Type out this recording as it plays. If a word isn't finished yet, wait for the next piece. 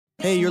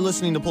Hey, you're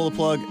listening to Pull the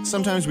Plug.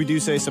 Sometimes we do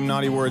say some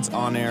naughty words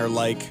on air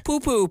like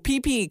poo-poo,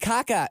 pee-pee,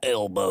 caca,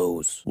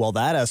 elbows. Well,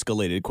 that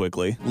escalated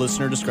quickly.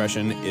 Listener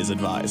discretion is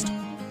advised.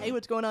 Hey,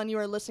 what's going on? You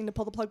are listening to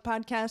Pull the Plug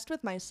podcast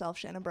with myself,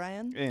 Shannon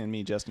Bryan. And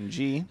me, Justin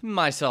G.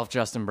 Myself,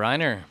 Justin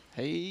Briner.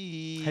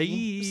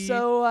 Hey.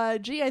 So,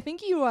 G, I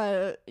think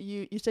you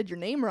said your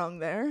name wrong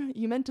there.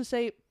 You meant to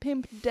say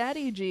Pimp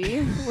Daddy G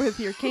with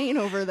your cane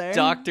over there.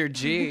 Dr.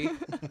 G.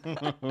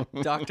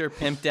 Dr.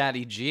 Pimp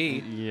Daddy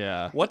G.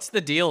 Yeah. What's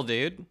the deal,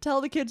 dude? Tell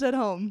the kids at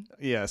home.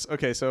 Yes.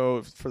 Okay,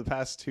 so for the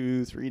past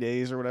 2-3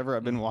 days or whatever,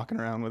 I've been walking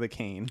around with a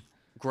cane.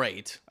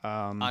 Great.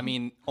 I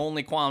mean,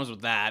 only qualms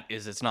with that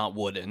is it's not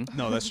wooden.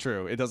 No, that's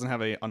true. It doesn't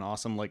have an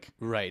awesome, like...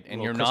 Right,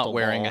 and little you're crystal not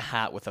wearing ball. a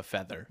hat with a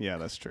feather. Yeah,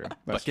 that's true. But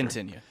That's true.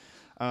 continue.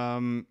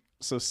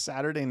 So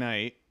Saturday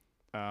night,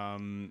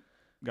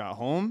 got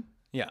home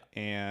Yeah.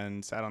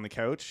 and sat on the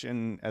couch,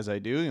 and as I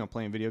do,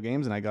 playing video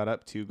games, and I got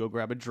up to go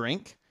grab a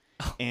drink.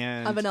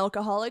 And Of an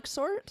alcoholic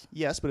sort?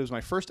 yes, but it was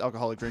my first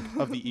alcoholic drink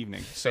of the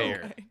evening. So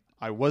Fair.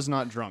 I was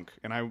not drunk,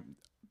 and I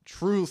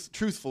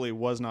truthfully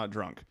was not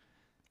drunk.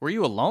 Were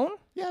you alone?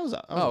 Yeah, I was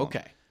Oh, alone.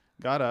 okay.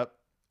 Got up.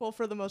 Well,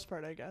 for the most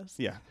part, I guess.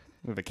 Yeah,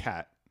 we have a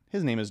cat.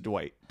 His name is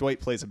Dwight.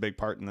 Dwight plays a big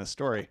part in this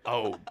story.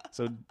 Oh.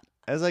 So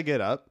as I get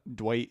up,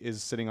 Dwight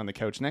is sitting on the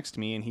couch next to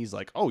me, and he's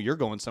like, "Oh, you're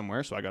going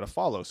somewhere, so I got to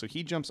follow." So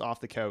he jumps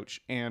off the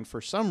couch and for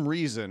some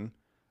reason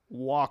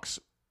walks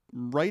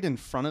right in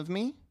front of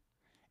me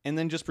and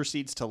then just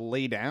proceeds to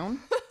lay down.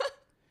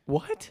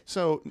 What?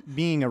 So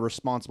being a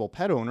responsible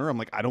pet owner, I'm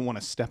like, I don't want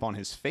to step on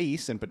his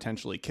face and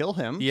potentially kill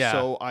him. Yeah.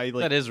 So I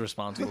like That is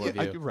responsible of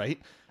you.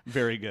 right.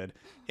 Very good.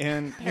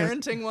 And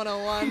Parenting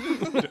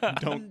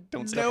 101.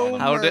 don't step No. on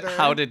him. Murder.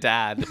 How did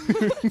dad?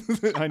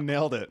 I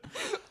nailed it.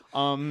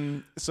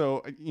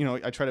 So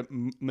I try to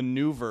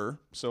maneuver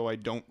so I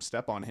don't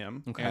step on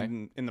him, Okay.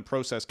 and in the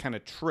process, kind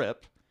of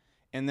trip,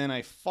 and then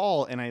I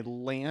fall and I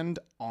land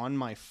on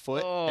my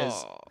foot.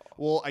 As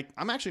well,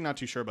 I'm actually not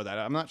too sure about that.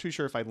 I'm not too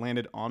sure if I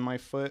landed on my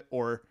foot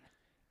or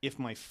if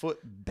my foot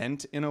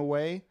bent in a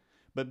way.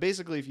 But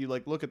basically, if you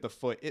look at the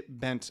foot, it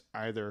bent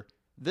either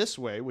this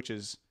way, which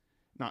is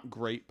not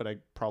great, but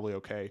probably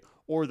okay,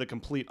 or the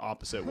complete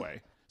opposite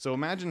way. So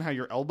imagine how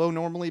your elbow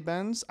normally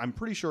bends. I'm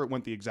pretty sure it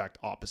went the exact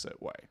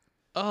opposite way.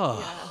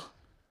 Oh.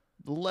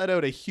 Let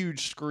out a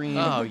huge scream.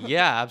 Oh,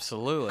 yeah,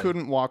 absolutely.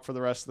 Couldn't walk for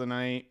the rest of the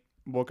night.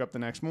 Woke up the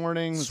next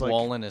morning. Was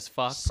Swollen as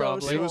fuck, So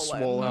probably. It was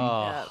swollen.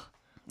 Oh. Yeah.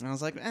 And I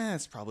was like,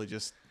 it's probably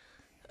just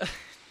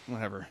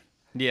whatever.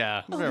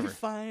 Yeah. I'll be Whatever.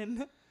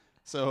 fine.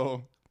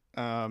 So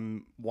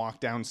walk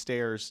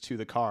downstairs to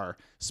the car.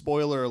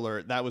 Spoiler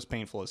alert, that was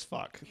painful as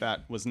fuck.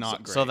 That was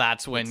not great. So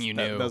that's when you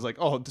knew. I was like,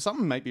 oh,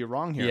 something might be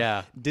wrong here.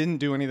 Yeah. Didn't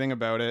do anything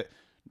about it.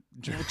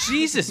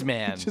 Jesus,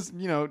 man. Just,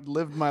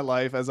 lived my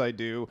life as I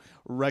do,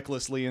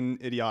 recklessly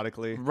and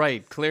idiotically.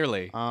 Right,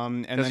 clearly.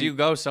 And Because then you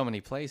go so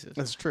many places.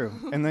 that's true.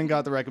 And then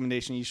got the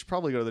recommendation, you should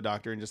probably go to the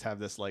doctor and just have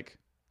this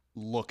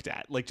looked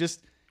at.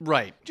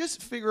 Right.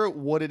 Just figure out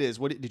what it is.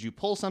 Did you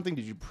pull something?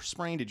 Did you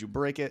sprain? Did you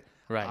break it?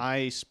 Right.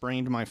 I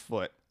sprained my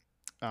foot.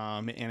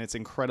 And it's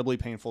incredibly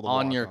painful to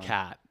On walk your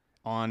cat.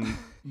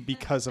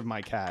 because of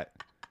my cat,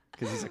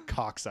 because he's a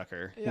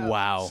cocksucker. Yeah.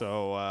 Wow.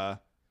 So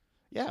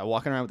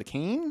walking around with a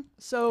cane.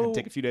 So Had to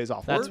take a few days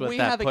off That's work. what we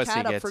that have a pussy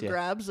cat up gets for you.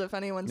 grabs if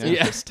anyone's Yeah.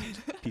 interested.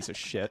 Piece of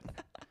shit.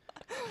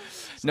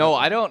 No,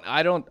 I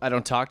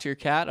don't talk to your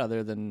cat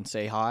other than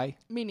say hi.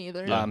 Me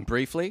neither.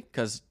 Briefly,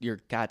 because your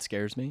cat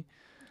scares me.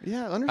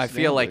 Yeah, I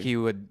feel like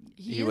understandably.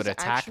 he would is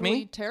attack actually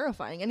me.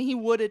 terrifying, and he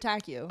would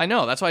attack you. I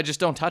know. That's why I just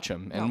don't touch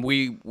him. And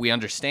we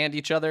understand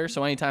each other.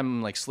 So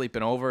anytime I'm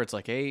sleeping over, it's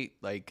like, hey,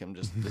 I'm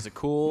just, is it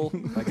cool?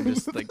 If I can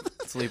just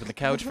sleep on the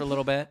couch for a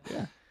little bit.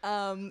 Yeah.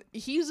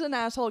 He's an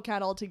asshole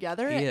cat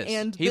altogether. He is.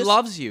 And He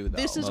loves you, though.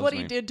 This is Loves what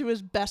me. he did to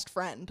his best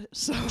friend.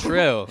 So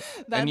True.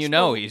 That's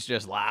And he's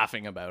just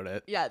laughing about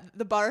it. yeah,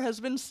 the bar has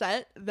been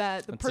set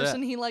that the That's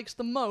person it. he likes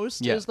the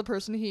most Yeah. is the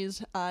person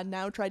he's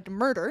now tried to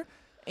murder.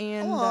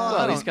 And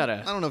Well, he's got I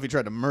to don't know if he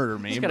tried to murder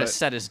me, got to but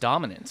set his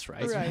dominance,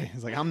 right? Right.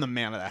 he's like, I'm the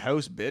man of the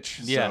house, bitch.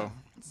 Yeah.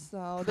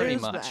 so Pretty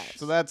there's much. that.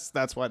 So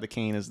that's why the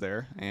cane is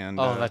there. And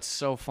Oh, that's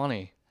so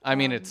funny. I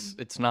mean,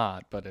 it's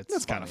not, but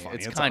it's kinda funny.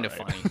 It's It's kind of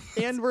all right.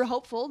 funny. And we're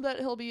hopeful that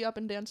he'll be up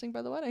and dancing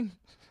by the wedding.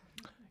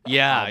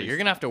 Yeah, you're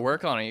gonna have to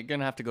work on it. You're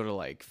gonna have to go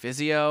to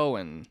physio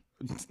and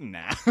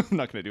nah, I'm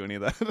not gonna do any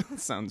of that. It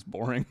sounds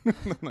boring.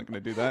 I'm not gonna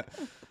do that.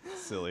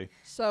 Silly.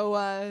 So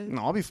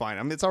No, I'll be fine.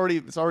 I mean, it's already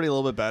a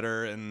little bit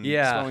better, and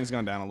Yeah. swelling's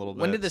gone down a little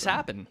bit. when did this so-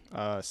 happen?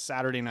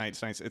 Saturday night.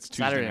 It's Tuesday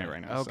Saturday night night.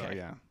 right now. So Okay.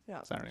 yeah.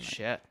 Yeah. Saturday night.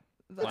 Shit.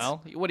 That's-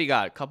 Well, what do you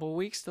got? A couple of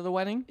weeks to the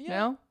wedding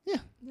now? Yeah.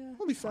 yeah,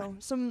 We'll be so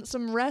fine.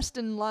 some rest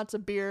and lots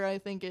of beer, I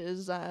think,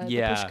 is the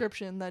Yeah.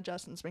 prescription that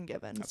Justin's been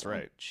given. That's so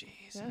right.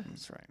 Jeez. Yeah.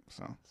 That's right.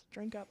 So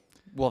Drink up.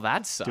 Well,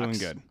 that sucks. Doing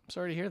good. I'm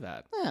sorry to hear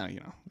that. yeah, it is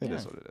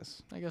Yeah. what it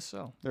is. I guess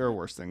so. There are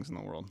worse things in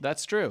the world.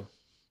 That's true.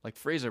 Like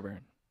freezer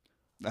burn.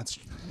 That's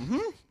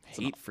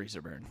hate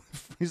freezer burn.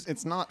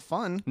 It's not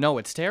fun. No,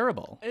 it's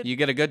terrible. You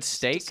get a good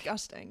steak.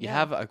 Disgusting. You yeah.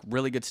 have a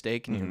really good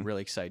steak and you're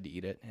really excited to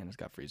eat it, and it's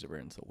got freezer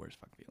burn. It's the worst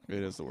fucking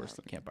feeling. It is the worst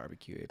thing. Can't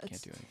barbecue it.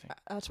 Can't do anything.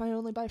 That's why I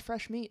only buy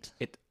fresh meat.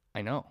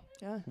 I know.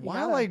 Yeah. you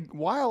While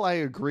gotta. I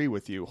agree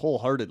with you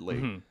wholeheartedly,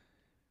 Mhm.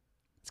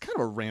 it's kind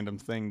of a random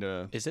thing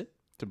to Is it?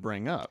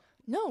 bring up.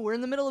 No, we're in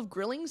the middle of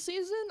grilling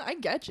season. I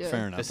get you.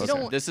 Fair enough. This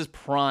Okay. is this is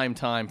prime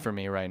time for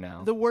me right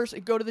now. The worst.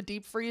 Go to the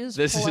deep freeze.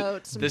 This pull is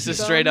out some this is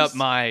T-bones. straight up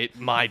my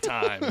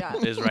time Yeah.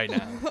 is right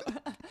now.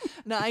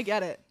 No, I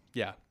get it.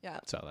 Yeah. Yeah.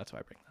 So that's why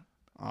I bring that.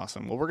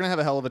 Awesome. Well, we're gonna have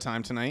a hell of a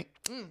time tonight.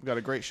 We've got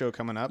a great show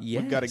coming up.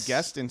 We've got a Yes.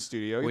 guest in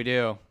studio. We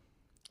do.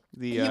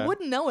 The You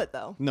wouldn't know it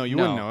though. no, you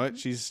No. wouldn't know it.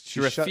 She She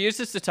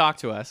refuses to talk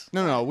to us.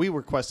 No, we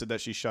requested that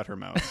she shut her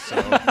mouth. So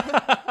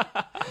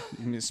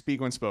you can speak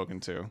when spoken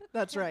to.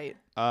 That's right.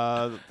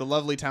 The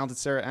lovely, talented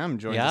Sarah M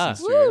joins Yeah. us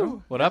in studio.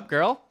 Woo! What up,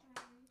 girl?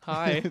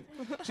 Hi.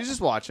 She's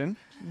just watching,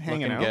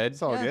 hanging Looking out. good.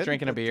 It's all Yeah. good.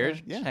 Drinking a But, beer.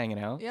 yeah. Just hanging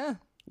out. Yeah.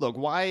 Look,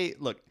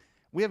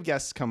 we have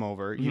guests come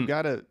over. Mm-hmm. You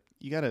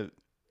gotta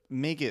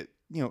make it,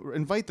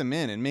 invite them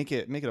in and make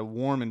it a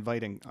warm,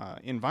 inviting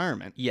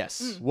environment.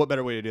 Yes. What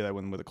better way to do that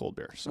than with a cold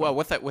beer? So. Well,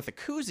 with a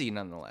koozie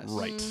nonetheless.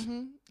 right.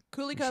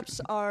 Coolie cups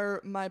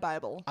are my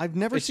Bible. I've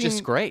never It's seen.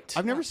 just great.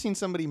 I've never seen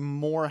somebody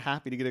more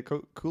happy to get a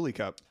Coolie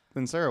cup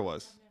than Sarah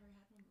was.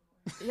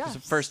 Yeah. It's the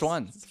first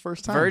one. It's the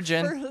first time.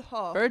 Virgin.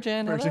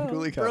 Virgin. Virgin.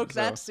 Coolie cup. Broke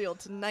that so seal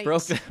tonight.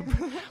 Broke the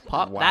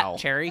pop Wow. that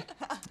cherry.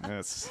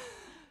 It's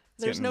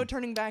There's getting- no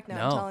turning back now.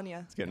 No. I'm telling you.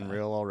 it's getting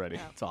real already.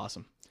 It's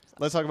awesome.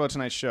 Let's talk about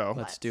tonight's show.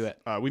 Let's do it.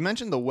 We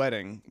mentioned the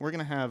wedding. We're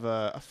gonna have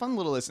a fun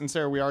little list, and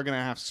Sarah, we are gonna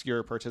ask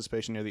your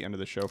participation near the end of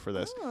the show for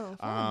this.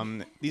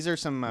 Oh, These are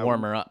some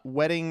Warm her up.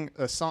 wedding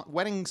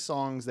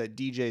songs that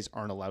DJs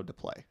aren't allowed to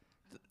play.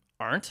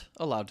 Aren't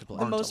allowed to play.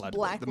 The most allowed to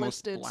play. The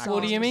most blacklisted black- songs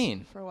What do you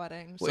mean? for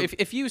weddings. Well,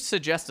 if you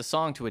suggest a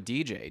song to a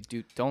DJ,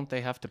 don't they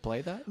have to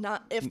play that?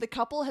 Not if the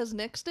couple has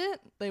nixed it,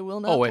 they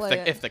will not Oh, play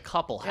it. if the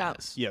couple Yeah.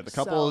 has. Yeah, the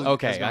couple. So-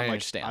 Okay, has gone I like,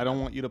 understand I don't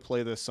want you to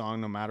play this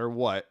song no matter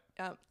what.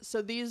 Yeah.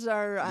 So these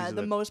are are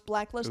the the- most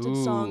blacklisted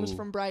songs Ooh.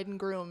 from bride and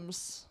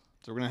grooms.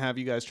 So we're gonna have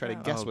you guys try to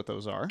guess Oh, what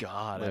those are.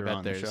 God, I later bet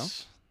on in the show.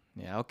 there's.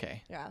 Yeah.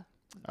 Okay. Yeah.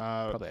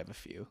 Probably have a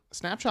few.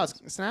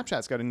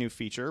 Snapchat's got a new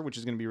feature, which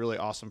is going to be really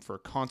awesome for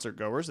concert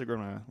goers. We're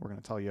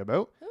gonna tell you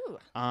about.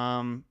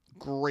 Ooh.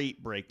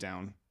 Great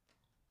breakdown,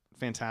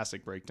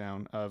 fantastic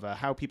breakdown of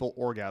how people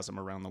orgasm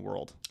around the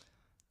world.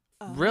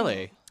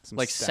 Really? Some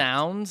Like stats.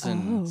 sounds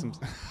and. Some,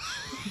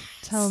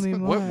 Tell me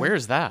more.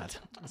 Where's that?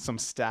 some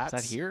stats. Is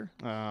that here?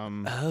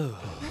 Oh.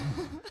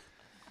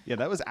 Yeah,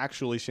 that was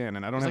actually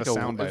Shannon. I don't It have was a like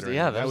a- soundbite. it was- or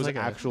yeah, anything. that was was like a-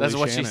 actually. that's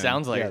what she Shannon.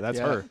 sounds like. Yeah, that's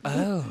Yeah. her.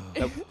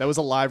 Oh. That was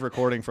a live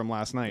recording from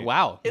last night.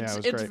 Wow. Yeah, It's it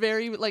was it's great.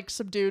 very like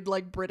subdued,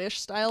 like British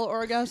style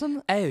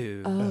orgasm.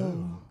 Oh.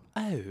 Oh.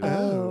 Oh.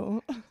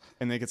 Oh.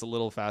 And it gets a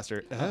little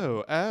faster.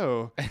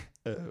 Oh.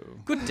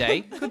 Good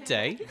day. Good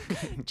day.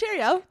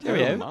 Cheerio.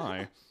 Cheerio. Oh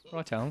my.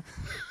 Right on.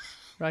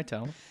 Right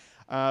on.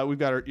 We've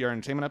got your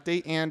entertainment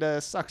update,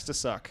 and Sucks to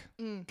Suck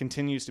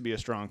continues to be a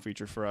strong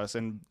feature for us.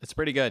 And It's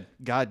pretty good.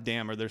 god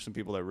damn, are there some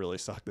people that really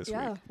suck this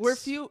Yeah, week?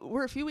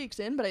 we're a few weeks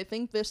in, but I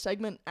think this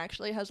segment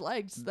actually has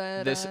legs.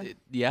 That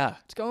Yeah.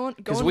 it's going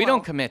Because we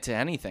don't commit to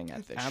anything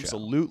at this show.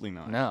 Absolutely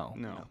not. No.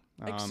 No.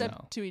 except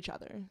no. to each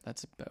other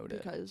That's about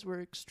it. because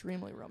we're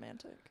extremely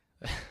romantic.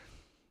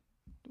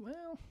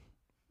 Well,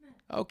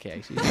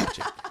 okay. So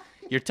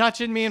you're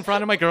touching me in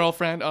front of my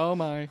girlfriend. Oh,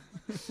 my.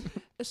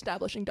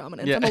 Establishing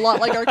dominance. Yeah. I'm a lot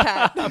like our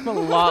cat. I'm a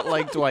lot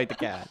like Dwight the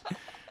Cat.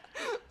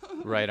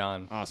 Right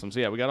on. Awesome. So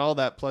yeah, we got all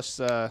that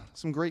plus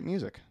some great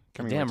music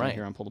coming Damn right right.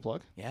 here on Pull the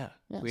Plug. Yeah.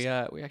 Yes. We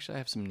actually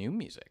have some new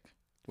music,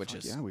 which Fuck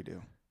is yeah, we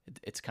do.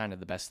 it's kind of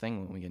the best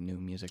thing when we get new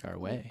music our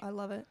way. I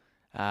love it.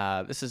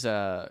 This is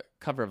a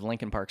cover of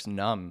Linkin Park's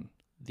 "Numb,"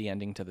 the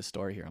ending to the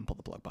story here on Pull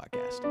the Plug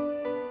podcast.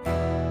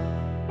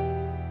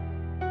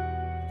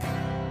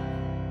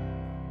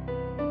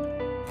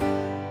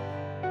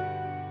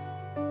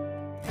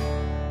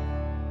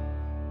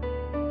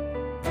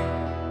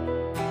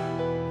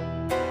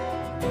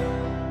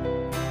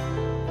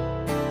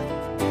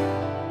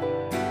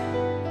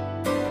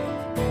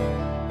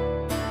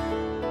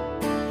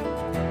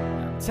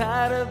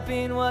 Tired of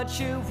being what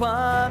you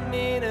want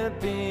me to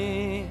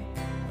be,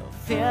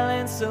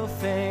 feeling so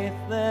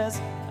faithless,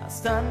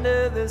 lost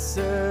under the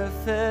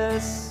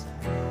surface.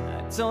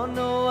 I don't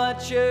know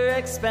what you're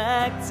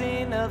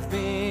expecting of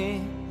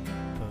me,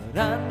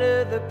 but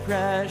under the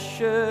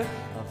pressure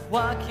of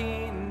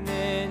walking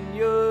in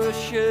your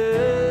shoes,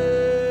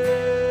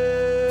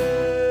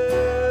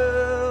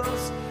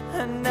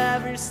 and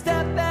every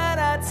step that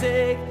I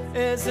take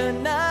is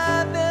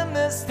another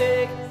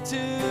mistake to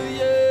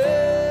you.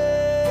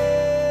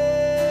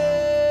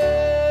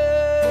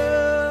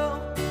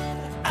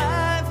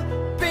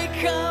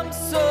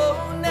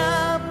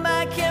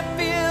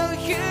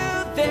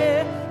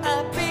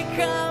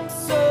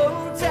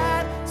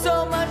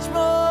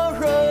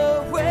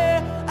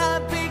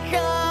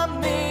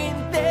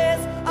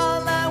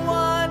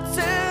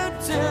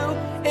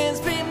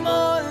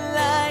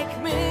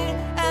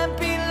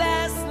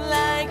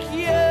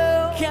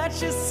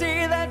 You see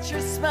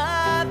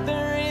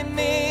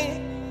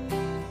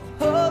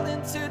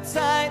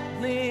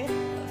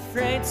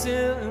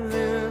to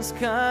lose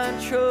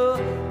control.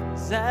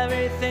 'Cause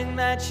everything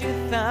that you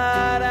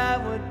thought I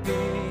would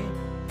be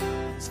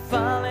is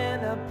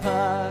falling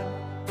apart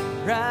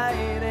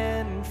right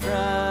in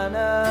front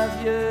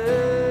of you.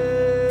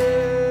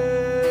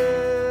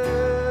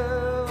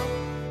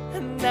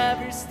 And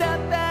every step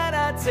that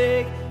I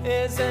take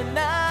is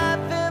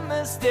another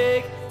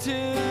mistake to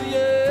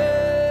you.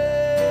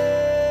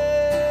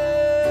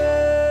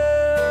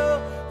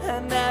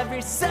 And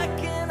every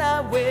second I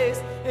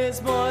waste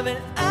is more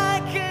than I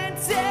can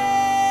take.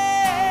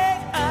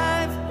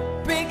 I've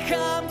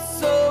become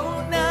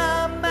so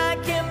numb, I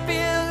can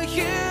feel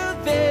you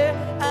there.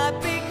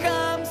 I've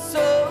become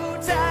so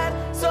tired,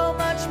 so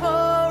much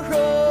more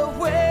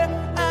aware.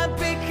 I'm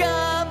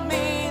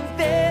becoming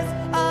this.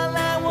 All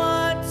I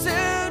want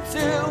to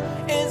do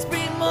is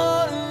be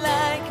more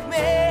like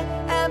me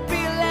and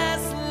be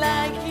less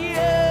like you.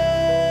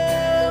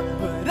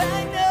 But I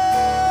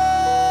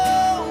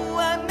know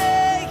I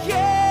may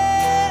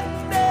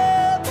end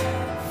up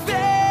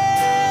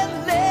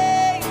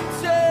failing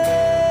too.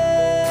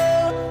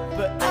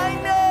 But I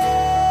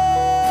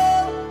know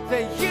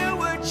that you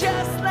were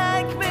just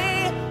like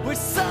me, with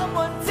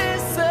someone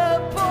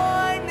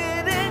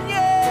disappointed in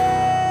you.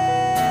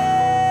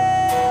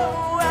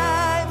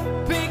 I've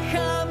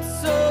become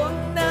so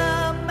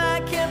numb, I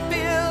can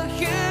feel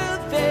you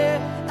there.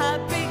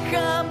 I've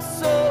become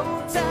so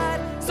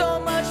tired, so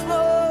much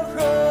more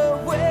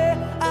aware.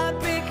 I'm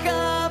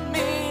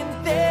becoming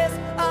this.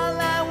 All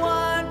I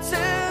want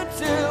to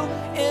do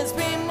is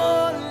be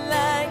more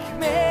like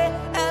me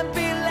and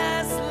be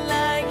less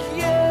like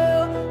you.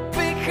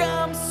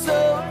 Become so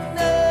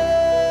numb.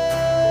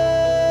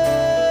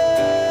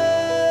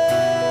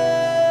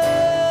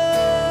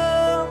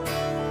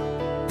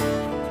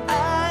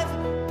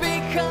 I've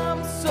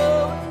become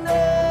so numb.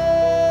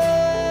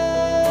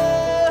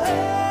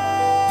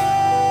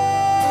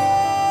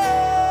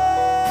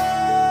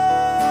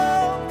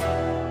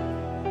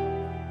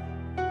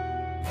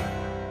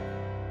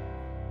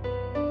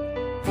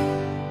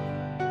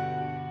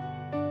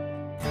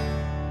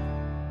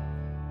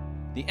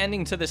 The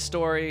ending to this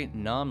story,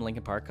 Numb,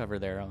 Linkin Park cover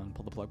there on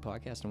Pull the Plug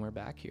podcast, and we're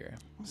back here.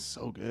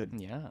 So good.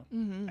 Yeah.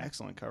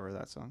 Excellent cover of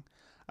that song.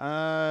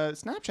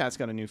 Snapchat's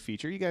got a new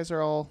feature. You guys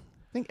are all,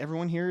 I think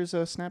everyone here is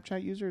a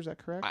Snapchat user. Is that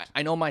correct?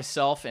 I know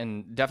myself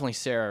and definitely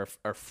Sarah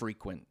are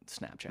frequent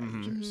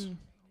Snapchat users.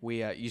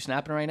 We you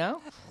snapping right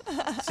now?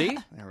 See?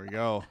 There we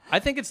go. I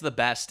think it's the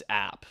best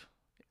app.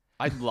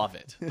 I love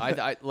it.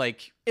 I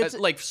like It's-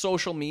 like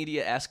social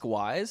media-esque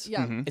wise.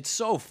 Yeah. It's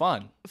so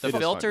fun. The It is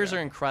fun, filters yeah.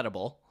 are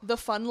incredible. The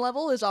fun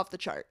level is off the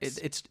charts.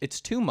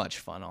 It's too much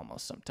fun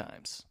almost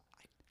sometimes.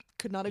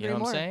 Could not You agree know what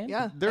more. I'm saying?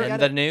 Yeah. There- I And get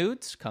the it.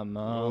 nudes, come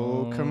on.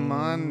 Oh, come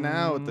on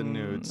now with the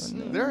nudes.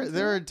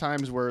 There are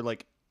times where,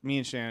 like, me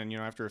and Shannon,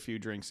 after a few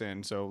drinks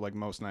in, so, like,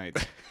 most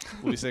nights,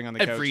 we'll be sitting on the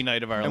couch. Every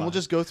night of our and we'll lives.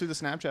 just go through the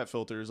Snapchat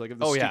filters, like, of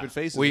the Oh, yeah. stupid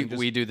faces. We- and just-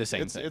 we do the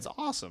same it's, thing. It's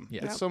awesome.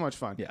 Yeah. It's so much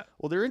fun. Yeah.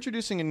 Well, they're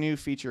introducing a new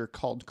feature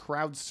called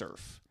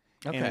CrowdSurf.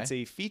 Okay. And it's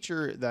a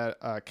feature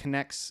that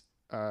connects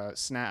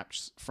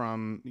snaps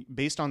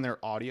based on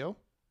their audio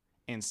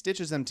and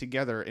stitches them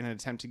together in an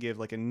attempt to give,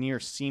 like, a near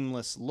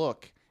seamless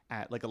look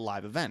at, like, a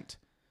live event,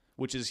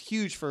 which is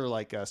huge for,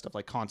 like, stuff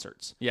like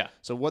concerts. Yeah.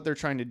 So what they're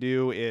trying to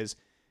do is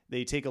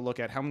they take a look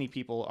at how many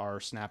people are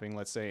snapping.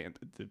 Let's say, and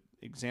the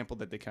example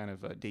that they kind of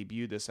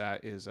debuted this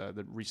at is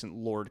the recent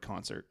Lord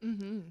concert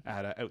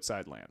at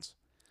Outside Lands.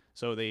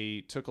 So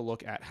they took a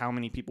look at how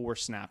many people were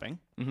snapping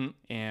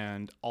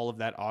and all of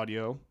that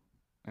audio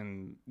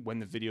and when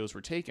the videos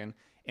were taken,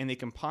 and they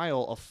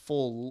compile a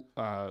full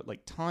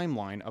like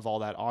timeline of all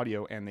that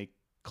audio and they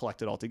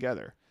collect it all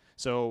together.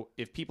 So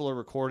if people are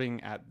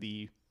recording at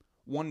the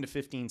 1 to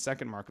 15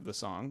 second mark of the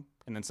song,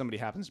 and then somebody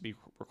happens to be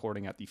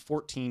recording at the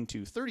 14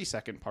 to 30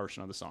 second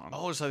portion of the song,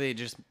 Oh, so they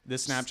just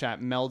this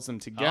Snapchat melds them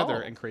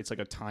together Oh. and creates like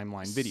a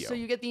timeline video. So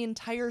you get the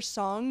entire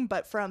song,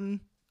 but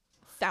from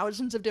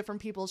thousands of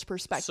different people's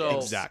perspectives. So-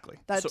 Exactly.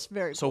 That's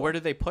very cool. So where do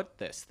they put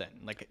this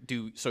then? Like,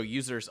 so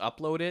users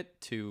upload it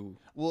to?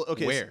 Well,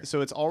 okay. Where?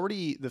 So it's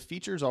already, the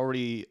feature's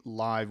already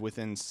live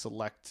within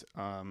select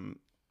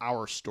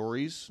Our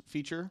Stories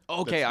feature.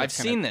 Okay, I've That's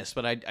kinda- seen this,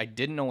 but I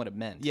didn't know what it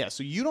meant. Yeah,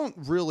 so you don't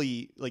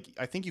really, like,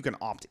 I think you can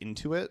opt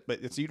into it,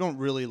 but you don't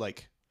really,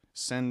 like,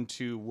 send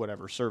to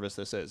whatever service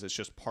this is. It's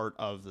just part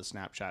of the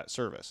Snapchat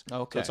service.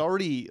 Okay. So it's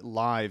already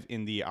live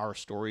in the Our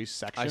Stories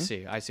section.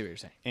 I see what you're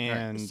saying.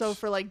 And So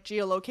for like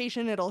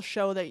geolocation, it'll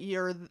show that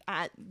you're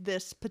at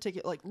this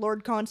particular like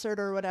Lord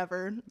concert or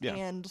whatever, Yeah.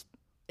 and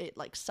it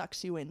like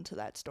sucks you into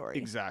that story.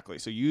 exactly.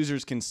 So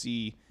users can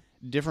see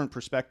different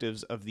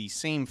perspectives of the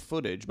same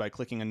footage by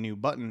clicking a new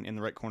button in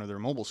the right corner of their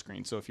mobile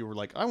screen. So if you were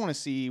like, I want to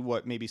see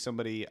what maybe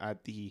somebody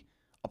at the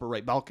upper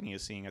right balcony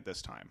is seeing at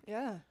this time,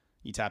 Yeah.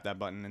 you tap that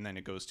button and then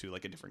it goes to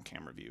like a different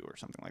camera view or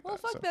something like Well,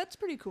 that. fuck, So- that's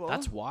pretty cool.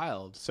 That's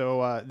wild.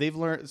 So they've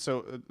learned.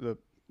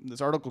 This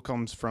article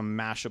comes from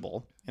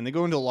Mashable, and they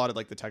go into a lot of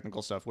like the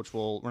technical stuff, which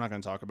we're not going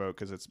to talk about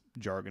because it's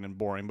jargon and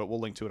boring. But we'll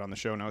link to it on the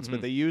show notes.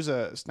 But they use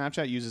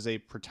Snapchat uses a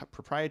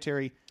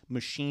proprietary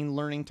machine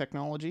learning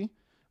technology,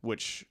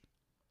 which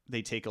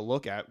they take a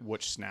look at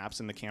which snaps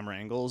and the camera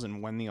angles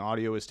and when the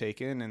audio is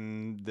taken,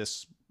 and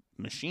this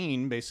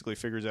machine basically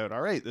figures out,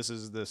 all right, this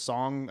is the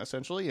song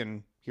essentially,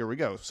 and here we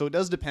go. So it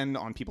does depend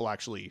on people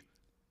actually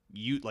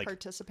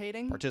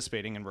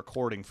participating and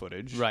recording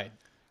footage. Right.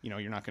 You know,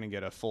 you're not going to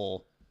get a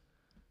full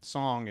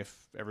song if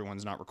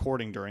everyone's not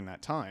recording during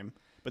that time.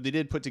 But they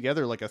did put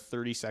together like a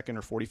 30-second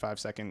or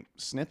 45-second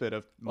snippet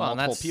of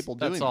multiple people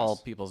doing this. That's all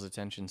people's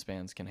attention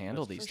spans can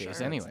handle these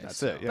days anyways.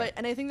 That's it, yeah.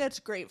 And I think that's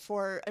great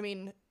for, I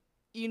mean,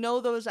 you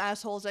know, those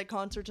assholes at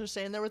concerts are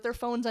sitting there with their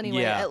phones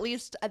anyway. Yeah. At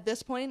least at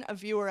this point, a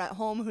viewer at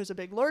home who's a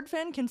big Lorde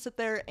fan can sit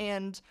there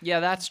and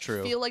that's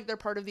true. feel like they're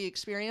part of the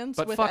experience.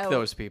 But fuck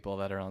those people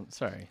that are on.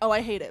 Sorry. Oh,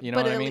 I hate it. You know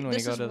but what I mean? When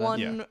this you go is to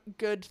one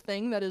good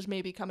thing that is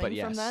maybe coming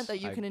from that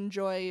you can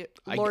enjoy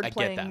Lorde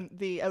playing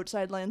the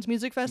Outside Lands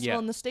Music Festival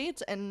in the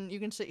States, and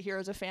you can sit here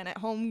as a fan at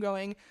home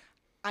going,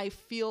 I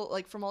feel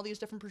like from all these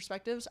different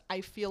perspectives,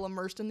 I feel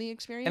immersed in the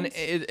experience.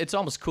 And it's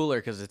almost cooler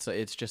because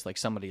it's just like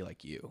somebody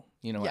like you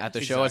know, at the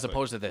show, as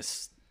opposed to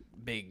this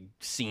big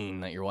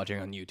scene that you're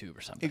watching on YouTube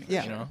or something.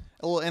 Yeah. You know?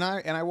 Well, and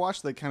I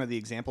watched the kind of the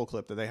example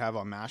clip that they have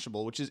on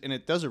Mashable, and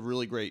it does a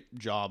really great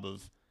job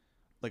of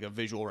like a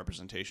visual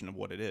representation of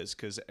what it is,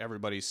 because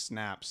everybody's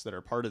snaps that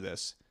are part of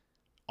this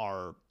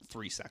are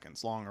 3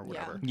 seconds long or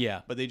whatever.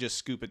 Yeah. But they just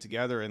scoop it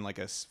together in like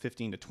a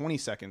 15 to 20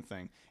 second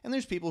thing. And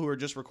there's people who are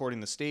just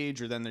recording the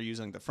stage, or then they're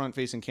using the front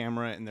facing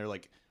camera and they're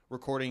like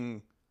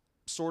recording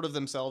sort of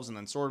themselves and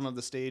then sort of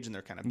the stage, and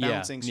they're kind of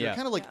bouncing. So you're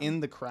kind of like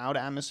in the crowd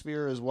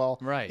atmosphere as well.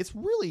 Right. It's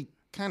really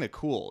kind of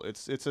cool.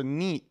 It's a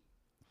neat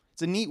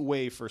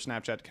way for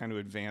Snapchat to kind of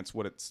advance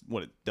what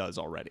it does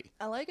already.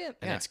 I like it.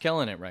 And it's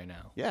killing it right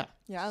now. Yeah.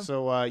 Yeah.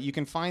 So you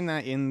can find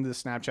that in the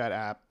Snapchat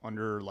app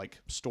under like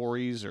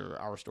stories or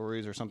our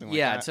stories or something like that.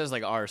 Yeah, it says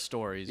like our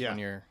stories Yeah. when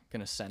you're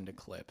going to send a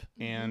clip.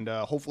 And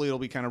hopefully it'll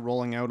be kind of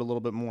rolling out a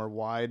little bit more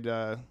wide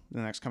the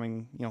next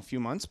coming few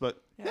months.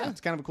 But yeah,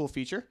 it's kind of a cool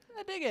feature.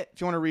 I dig it. If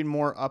you want to read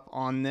more up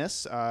on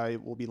this,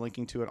 we'll be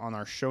linking to it on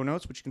our show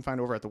notes, which you can find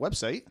over at the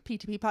website.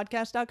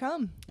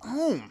 ptppodcast.com.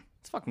 Boom.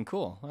 It's fucking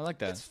cool. I like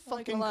that. It's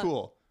fucking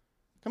cool.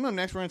 Coming up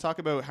next, we're going to talk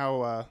about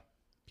how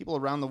people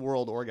around the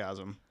world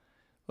orgasm.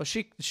 Well,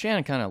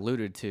 Shannon kind of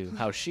alluded to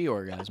how she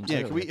orgasms.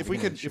 Yeah, earlier. if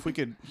we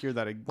could hear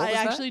that again. I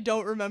actually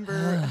don't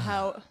remember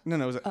how. No,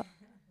 it was.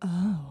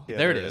 Yeah,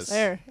 there it is.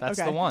 There. That's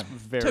okay. the one.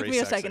 Very Took me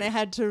a sexy. second. I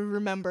had to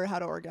remember how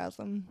to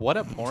orgasm. What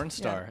a porn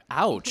star.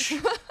 Ouch.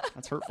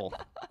 That's hurtful.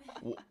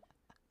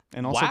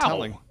 And also Wow.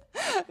 telling.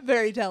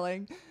 Very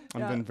telling.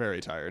 I've been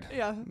very tired.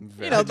 Yeah.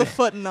 Very You know, the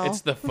foot and all.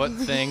 It's the foot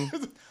thing.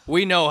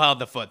 We know how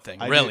the foot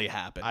thing really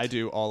happened. I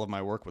do all of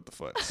my work with the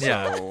foot. So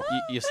Yeah.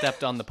 you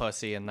stepped on the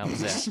pussy and that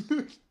was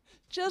it.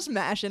 just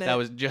mashing it. That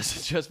was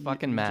just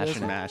fucking mashing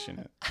just it. mashing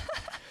it.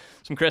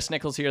 Some Chris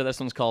Nichols here. This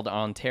one's called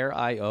On Tear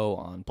I.O.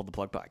 on Pull the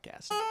Plug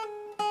Podcast.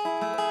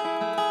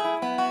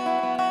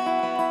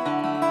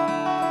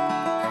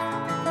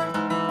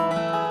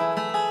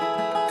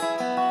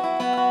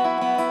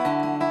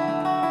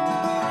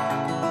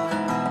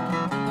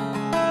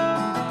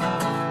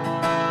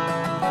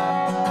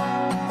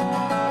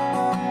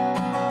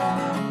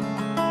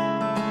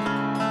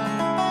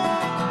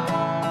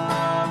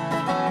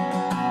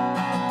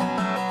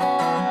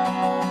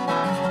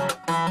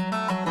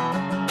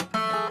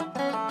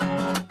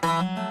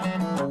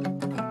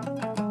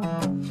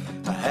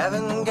 I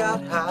haven't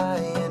got high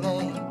in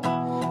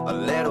a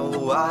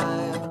little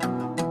while.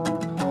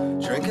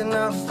 Drink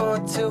enough for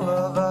two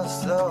of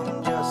us,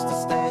 though, just to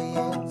stay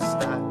in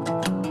style.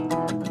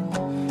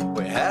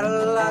 We had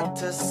a lot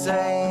to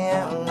say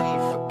and we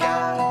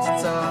forgot to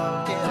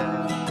talk it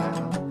out.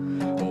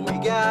 We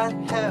got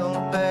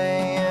help,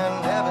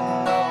 and heaven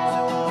knows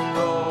it won't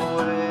go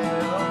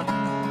well.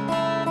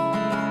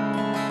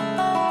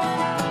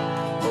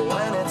 But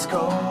when it's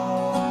cold,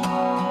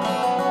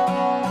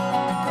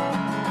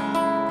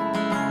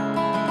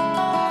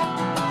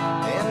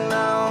 and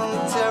on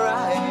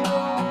Terrario,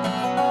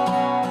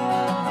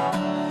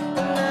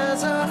 and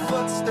as our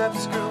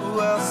footsteps grew,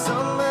 well,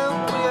 somehow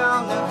we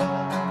all know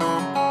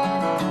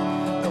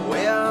that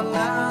we are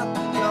not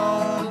the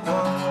only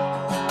ones,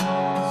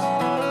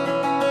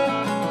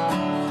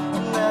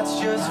 and that's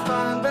just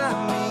fine by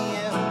me.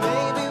 And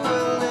maybe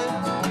we'll live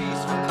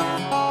peacefully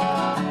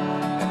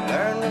and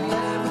learn to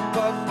live with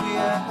what we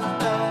have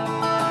done.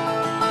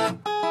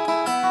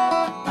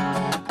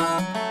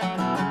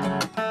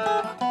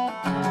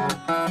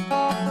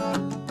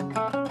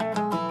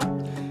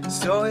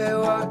 So we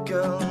walk a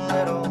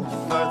little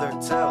further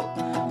till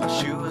our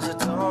shoes are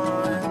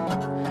torn.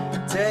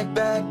 Take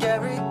back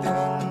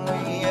everything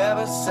we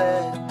ever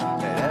said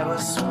and ever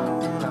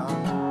sworn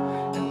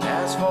on. And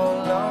as for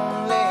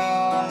lonely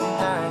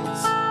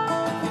nights,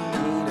 you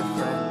need a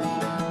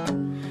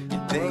friend. You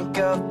think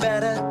of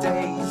better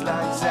days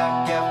like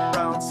Zac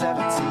Efron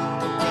 17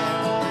 again.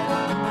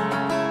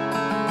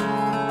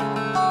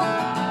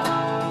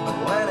 But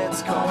when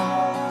it's cold,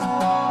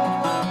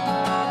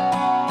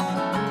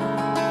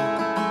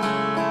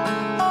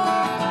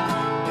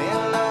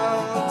 and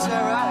on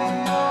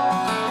Terrario,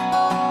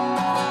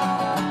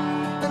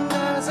 and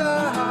as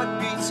our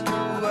heartbeats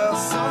grew, well,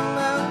 some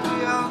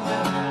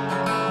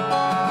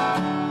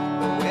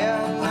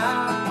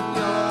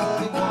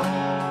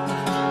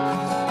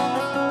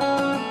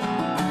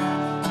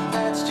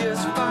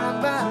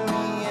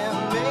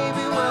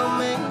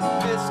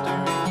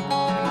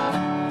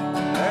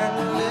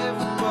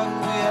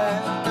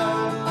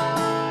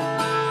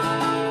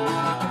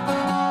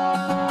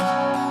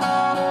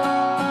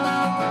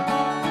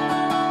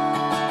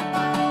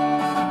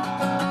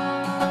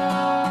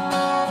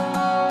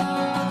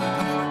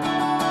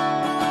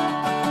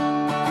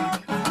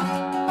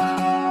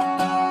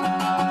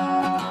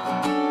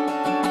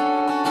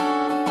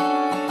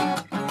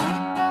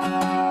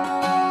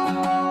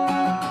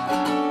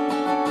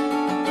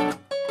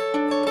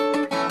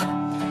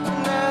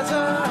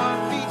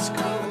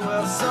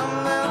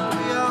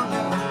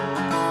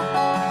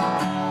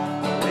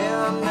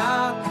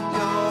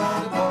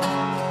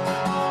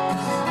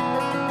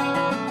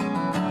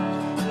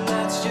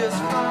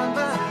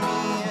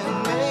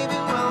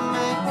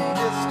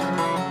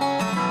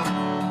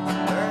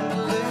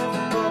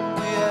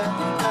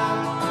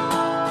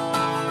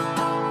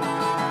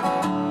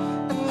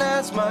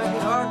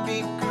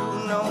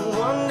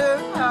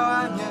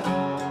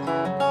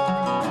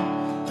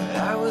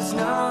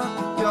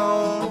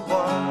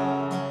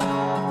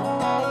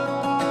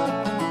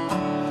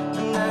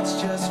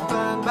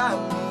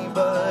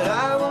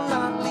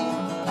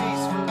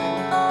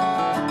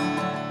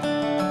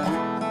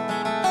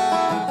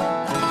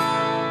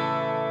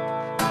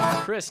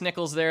Chris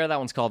Nichols there. That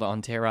one's called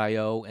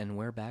Ontario, and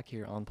we're back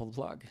here on Pull the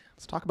Plug.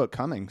 Let's talk about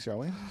coming, shall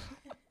we?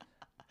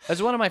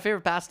 That's one of my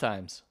favorite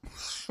pastimes.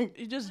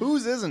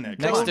 Whose isn't it?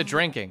 Next to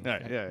drinking.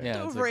 Yeah.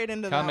 Dove right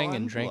into coming that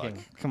one. and drinking.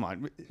 Look, come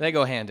on. They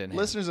go hand in hand.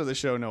 Listeners of the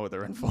show know what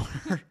they're in for.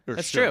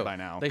 That's true. By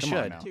now. They Come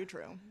on should. now. Too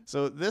true.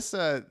 So this,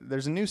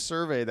 there's a new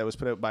survey that was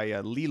put out by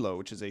Lilo,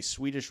 which is a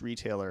Swedish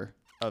retailer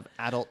of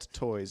adult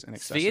toys and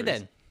accessories.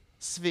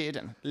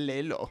 Sweden.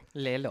 Lilo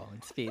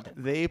in Sweden.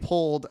 They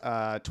polled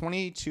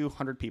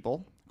 2,200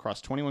 people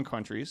across 21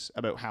 countries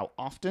about how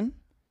often,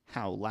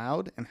 how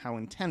loud, and how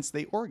intense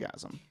they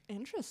orgasm.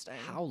 Interesting.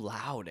 How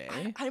loud,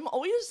 eh? I'm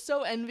always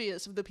so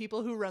envious of the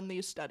people who run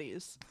these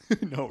studies.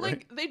 No, right?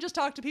 Like, they just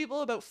talk to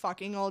people about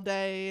fucking all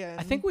day. And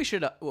I think we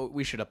should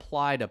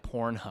apply to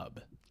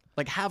Pornhub.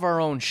 Like, have our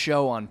own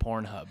show on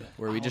Pornhub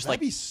where we just that'd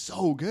be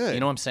so good. You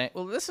know what I'm saying?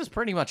 Well, this is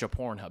pretty much a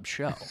Pornhub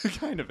show. It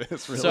kind of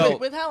is, really. So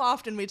with how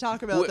often we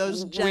talk about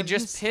those gems. We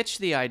just pitched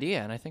the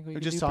idea, and I think we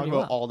just talk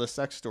about all the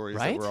sex stories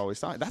that we're always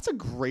talking. That's a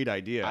great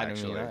idea,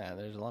 actually. Yeah,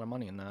 there's a lot of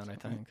money in that, I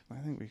think. I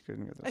think we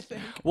couldn't get this.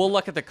 We'll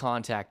look at the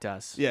contact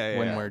us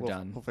when we're we'll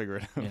done. We'll figure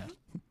it out.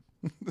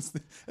 Yeah.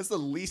 That's the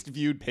least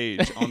viewed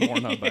page on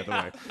Pornhub, by the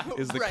way,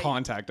 is the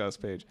contact us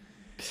page.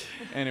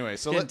 Anyway,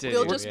 so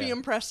we'll just be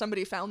impressed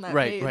somebody found that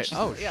page. Right.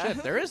 Oh,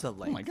 shit. There is a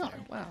link. Oh, my God.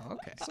 There. Wow,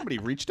 okay. Somebody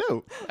reached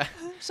out.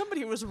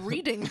 Somebody was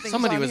reading things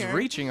Somebody on was here.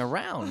 reaching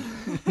around.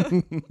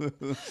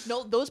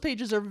 No, those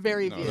pages are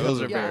very viewed.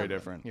 Those are very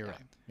different. You're right.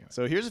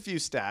 So here's a few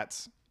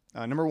stats.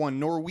 Number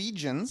one,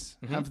 Norwegians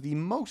have the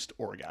most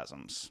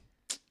orgasms.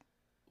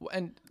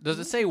 And does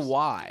it say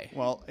why?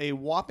 Well, a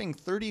whopping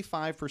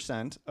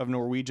 35% of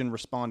Norwegian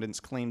respondents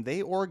claim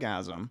they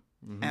orgasm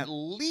at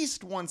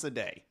least once a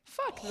day.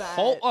 Fuck that.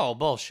 Oh,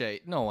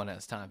 bullshit. No one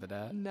has time for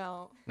that.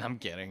 No. I'm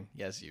kidding.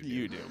 Yes, you do.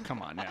 You do.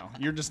 Come on now.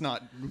 You're just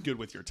not good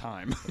with your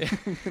time.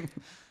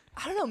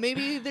 I don't know.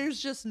 Maybe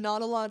there's just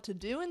not a lot to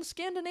do in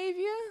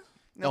Scandinavia.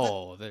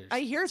 There's I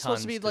hear it's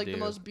supposed to be like the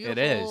most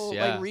beautiful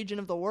like region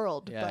of the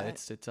world. Yeah, but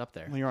it's up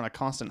there. Well, you're on a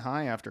constant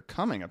high after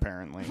coming,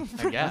 apparently.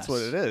 I guess. That's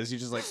what it is. You're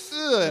just like,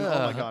 ugh, and, oh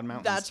my God,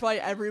 mountains. That's why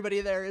everybody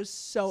there is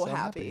so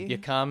happy. You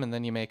come and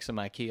then you make some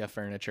IKEA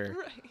furniture.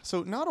 Right.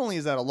 So not only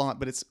is that a lot,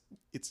 but it's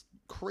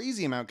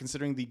crazy amount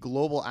considering the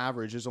global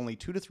average is only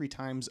 2 to 3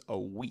 times a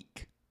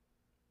week.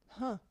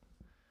 Huh.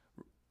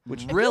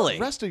 Which really?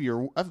 Rest of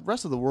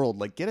the world,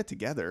 like, get it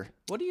together.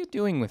 What are you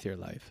doing with your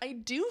life? I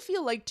do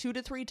feel like 2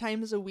 to 3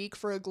 times a week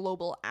for a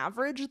global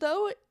average,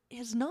 though,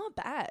 is not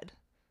bad.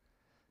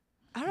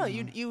 I don't know.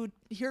 You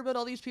hear about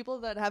all these people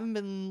that haven't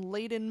been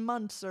laid in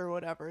months or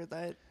whatever.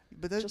 That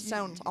just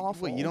sounds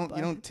awful. Wait, you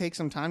don't take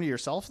some time to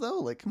yourself though?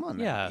 Like, come on.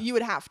 Yeah, you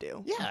would have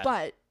to. Yeah,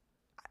 but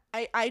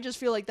I just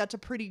feel like that's a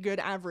pretty good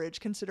average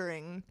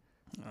considering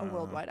a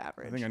worldwide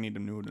average. I think I need to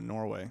move to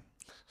Norway.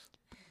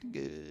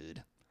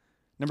 Good.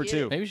 Number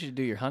 2. Maybe we should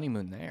do your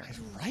honeymoon there.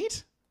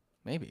 Right?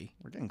 Maybe.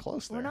 We're getting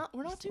close there.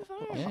 We're not too far.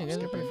 Yeah, you guys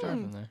are pretty far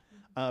from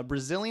there.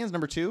 Brazilians,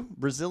 number 2.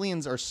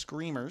 Brazilians are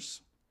screamers.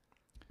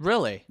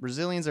 Really?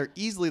 Brazilians are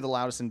easily the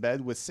loudest in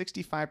bed, with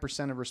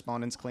 65% of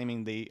respondents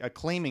claiming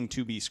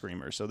to be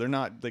screamers. So they're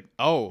not like,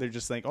 they're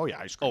just like, oh yeah,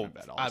 I scream in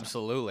bed all the time.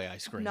 Absolutely, I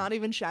scream. Not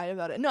even shy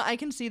about it. No, I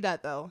can see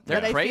that though. They're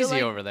but crazy I feel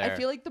like, over there. I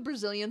feel like the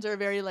Brazilians are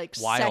very like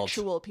wild.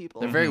 sexual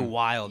people. They're very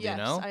wild, yes,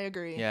 you know? I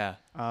agree. Yeah.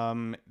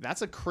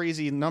 That's a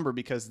crazy number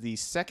because the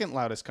second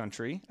loudest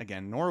country,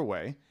 again,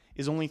 Norway,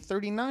 is only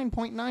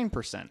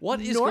 39.9%. What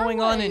is Norway, going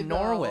on in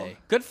though. Norway?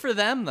 Good for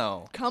them,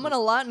 though. Coming a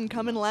lot and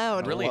coming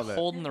loud. Really love it.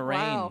 holding the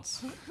Wow.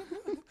 reins,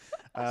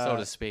 so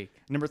to speak.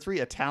 Number 3,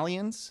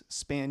 Italians,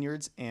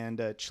 Spaniards,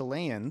 and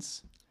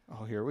Chileans.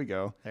 Oh, here we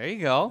go. There you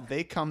go.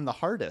 They come the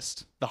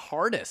hardest. The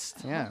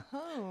hardest. Yeah.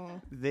 Oh.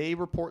 They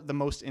report the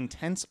most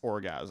intense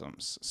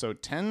orgasms. So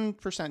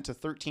 10% to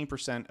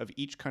 13% of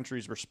each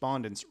country's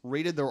respondents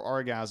rated their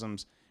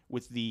orgasms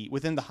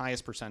within the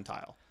highest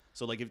percentile.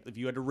 So like if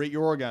you had to rate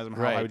your orgasm,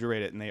 how high would you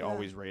rate it? And they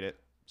always rate it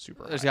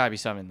super There's high. got to be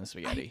something in the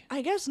spaghetti.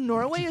 I guess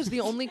Norway is the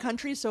only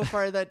country so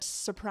far that's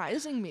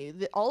surprising me.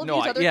 All of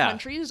No, these other yeah.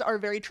 countries are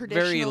very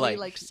traditionally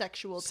like,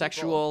 sexual people.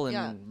 Sexual and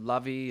yeah.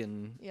 lovey,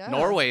 and Yeah.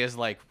 Norway is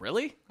like,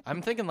 really?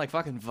 I'm thinking like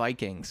fucking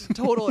Vikings.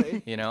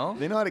 Totally. You know?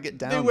 They know how to get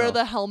down. They wear though.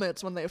 the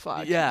helmets when they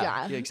fuck.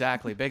 Yeah,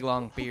 exactly. Big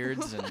long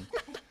beards and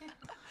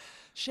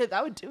Shit,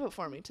 that would do it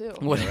for me too.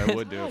 what Yeah, that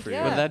would do it for you.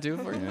 Yeah. would that do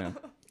for you? Yeah.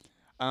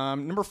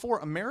 Number 4,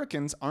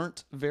 Americans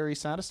aren't very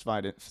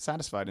satisfied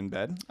in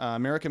bed.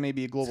 America may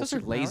be a global Because they're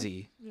superpower.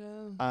 lazy.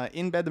 Yeah.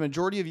 In bed, the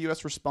majority of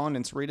U.S.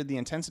 respondents rated the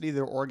intensity of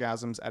their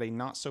orgasms at a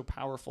not so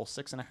powerful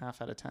 6.5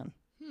 out of 10.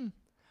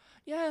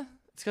 Yeah.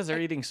 It's because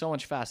they're eating so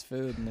much fast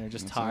food and they're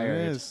just That's what it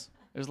tired. is.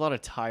 There's a lot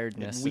of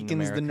tiredness. It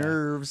weakens in the America.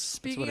 nerves.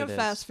 Speaking what of it is.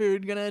 fast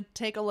food, gonna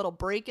take a little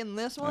break in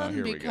this one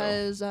here we go.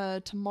 because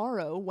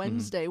tomorrow,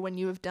 Wednesday, when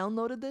you have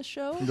downloaded this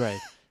show, Right.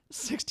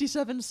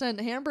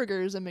 67-cent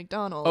hamburgers at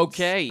McDonald's.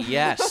 Okay.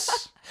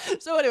 Yes.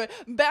 So anyway,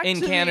 back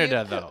in to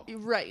Canada, though.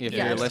 Right. If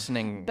you're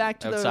listening back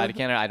to outside of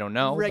Canada, I don't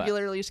know.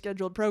 Regularly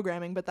scheduled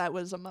programming, but that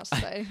was a must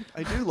say.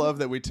 I do love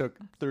that we took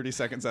 30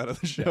 seconds out of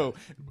the show,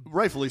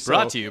 rightfully so.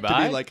 Brought to you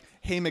by? To be like,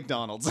 hey,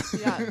 McDonald's.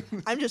 Yeah,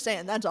 I'm just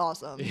saying, that's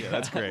awesome. Yeah,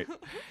 that's great.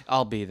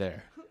 I'll be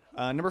there.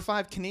 Number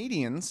 5,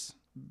 Canadians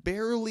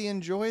barely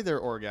enjoy their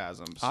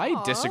orgasms.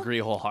 I disagree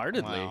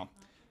wholeheartedly. Wow.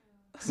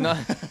 It's not.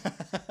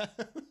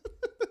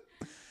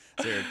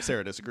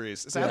 Sarah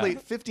disagrees. Sadly,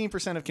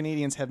 15% of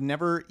Canadians have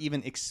never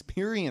even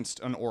experienced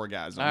an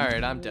orgasm. All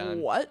right, I'm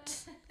done.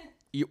 What?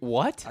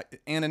 What?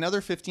 And another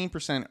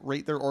 15%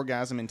 rate their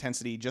orgasm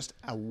intensity just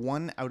a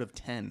 1 out of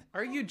 10.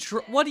 Are you?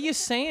 What are you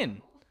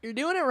saying? You're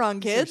doing it wrong,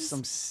 These are kids.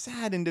 some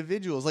sad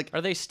individuals. Like,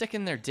 Are they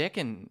sticking their dick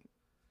in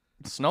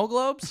snow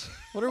globes?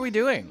 What are we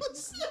doing?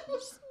 Snow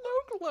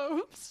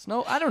globes.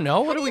 Snow? I don't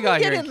know. What do we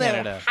got here in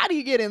Canada? How do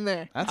you get in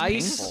there? that's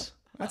Ice. painful.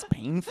 That's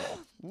painful.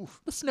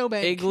 Oof. The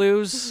snowbank.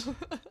 Igloos?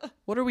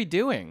 What are we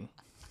doing?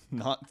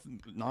 Not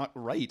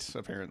right,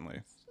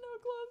 apparently. Snow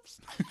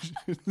globes.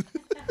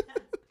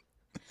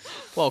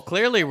 Well,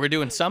 clearly we're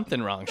doing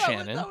something wrong,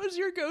 Shannon. That was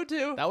your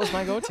go-to. That was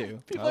my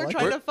go-to. People are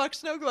trying to fuck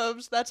snow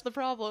globes. That's the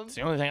problem. It's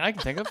the only thing I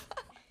can think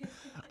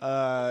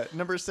of.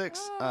 Number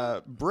 6,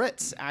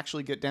 Brits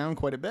actually get down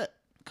quite a bit.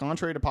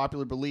 Contrary to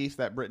popular belief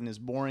that Britain is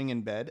boring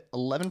in bed,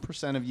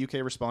 11% of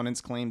UK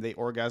respondents claim they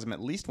orgasm at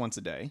least once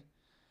a day,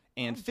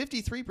 and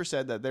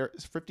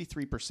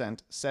 53%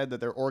 said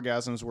that their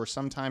orgasms were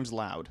sometimes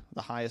loud,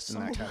 the highest in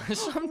that category.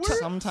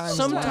 Sometimes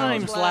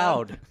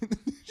loud.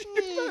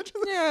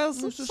 Yes,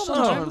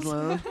 Sometimes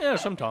loud. Yeah,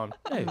 sometimes.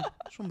 Hey,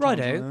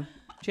 righto.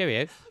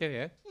 Cheerio.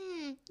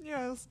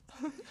 Yes.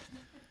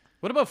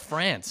 What about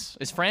France?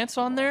 Is France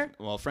on there?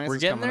 Well, France We're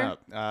is getting coming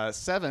there? up.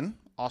 7,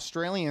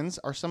 Australians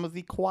are some of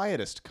the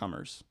quietest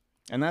comers.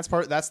 And that's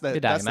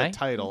the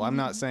title. I'm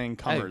not saying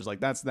comers. Like,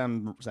 that's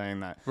them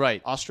saying that.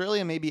 Right.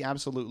 Australia may be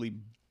absolutely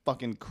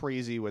fucking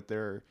crazy with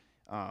their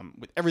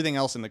with everything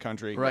else in the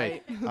country.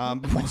 Right.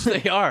 Which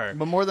they are.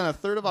 But more than a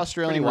third of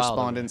Australian Pretty wild,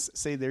 respondents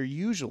say they're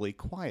usually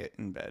quiet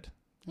in bed.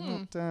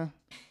 It's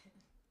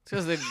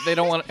because they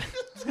don't want.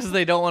 Because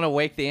they don't want to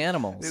wake the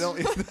animals. They don't.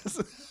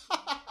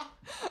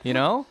 You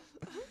know,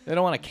 they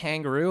don't want a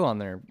kangaroo on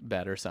their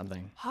bed or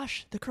something.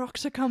 Hush, the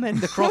crocs are coming.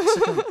 The crocs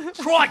are coming.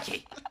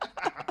 Crikey!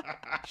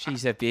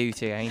 She's a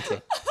beauty, ain't she?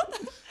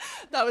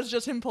 That was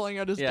just him pulling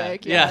out his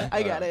dick. Yeah.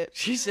 I get it.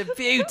 She's a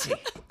beauty.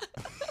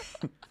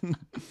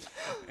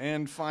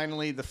 And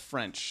finally, the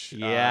French.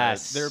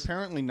 Yes. They're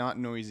apparently not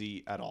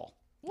noisy at all.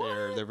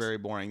 They're very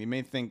boring. You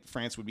may think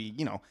France would be,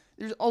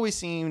 there's always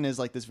seen as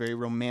like this very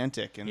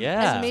romantic and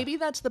And maybe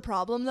that's the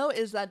problem though,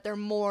 is that they're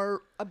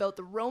more about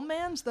the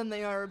romance than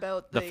they are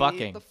about the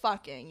fucking. The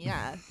fucking,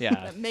 yeah.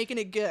 Yeah. Making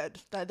it good.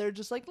 That they're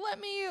just like, let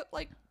me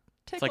like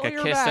tickle It's like a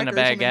your kiss back and a or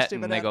something baguette,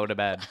 stupid and they like go to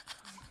bed.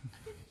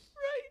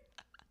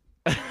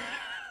 Right.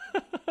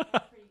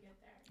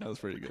 that was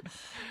pretty good.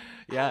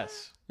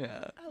 Yes.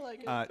 Yeah. I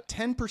like it.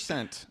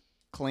 10%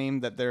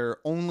 claim that they're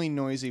only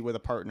noisy with a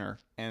partner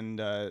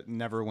and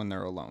never when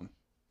they're alone.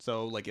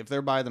 So, like, if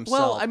they're by themselves,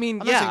 Well, I mean,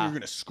 I'm not saying you're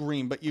gonna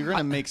scream, but you're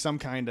gonna make some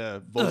kind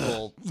of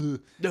vocal.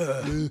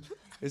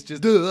 It's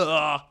just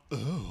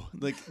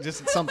like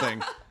just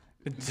something.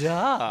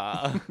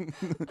 Duh.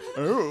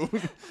 Oh,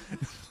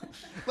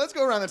 let's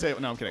go around the table.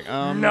 No, I'm kidding.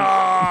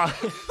 Nah.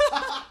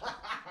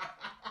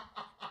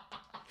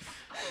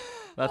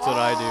 That's what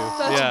I do.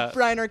 That's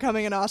Reiner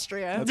coming in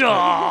Austria.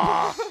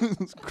 Duh.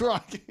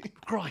 Crikey.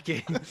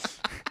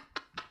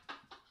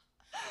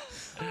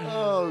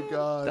 Oh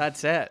God.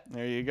 That's it.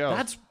 There you go.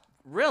 That's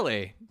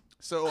really.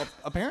 So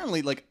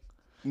apparently, like,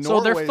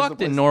 So they're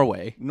fucked in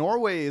Norway.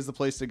 Norway is the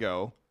place to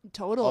go.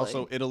 Totally.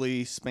 Also,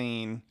 Italy,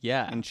 Spain,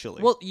 and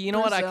Chile. Well, you know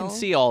what? I can Brazil.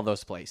 see all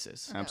those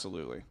places.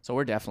 Absolutely. So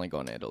we're definitely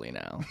going to Italy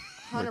now.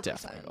 We're 100%.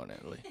 definitely going to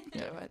Italy. Do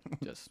it.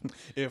 Just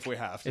If we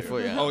have to. If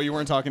we have. Oh, you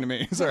weren't talking to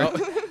me. Sorry.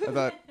 I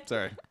thought.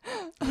 Sorry.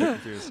 I'm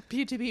confused.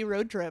 P2P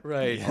road trip.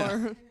 Right.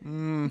 Or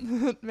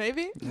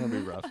maybe. That'll be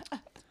rough.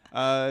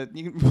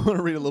 You can want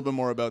to read a little bit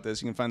more about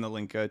this. You can find the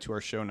link to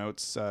our show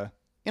notes,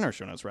 in our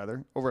show notes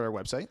rather, over at our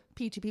website.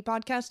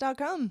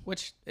 P2Ppodcast.com.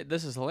 Which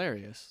this is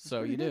hilarious.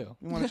 So you do.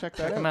 You want to check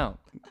that Check them out?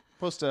 out.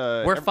 Post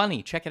We're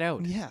funny. Check it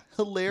out. Yeah,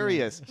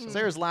 hilarious.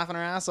 Sarah's laughing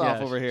her ass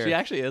off over here. She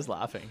actually is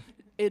laughing.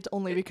 It's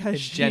only because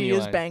It's she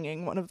genuine. is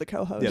banging one of the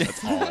co-hosts. Yeah,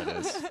 that's all it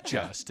is.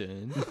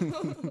 Justin.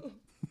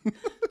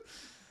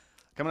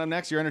 Coming up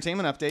next, your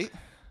entertainment update.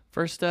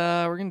 First,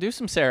 we're going to do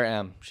some Sarah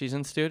M. She's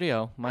in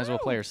studio. Might as well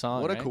play her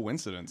song. What a right?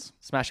 coincidence.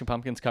 Smashing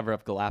Pumpkins cover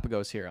of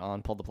Galapagos here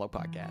on Pull the Plug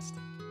Podcast.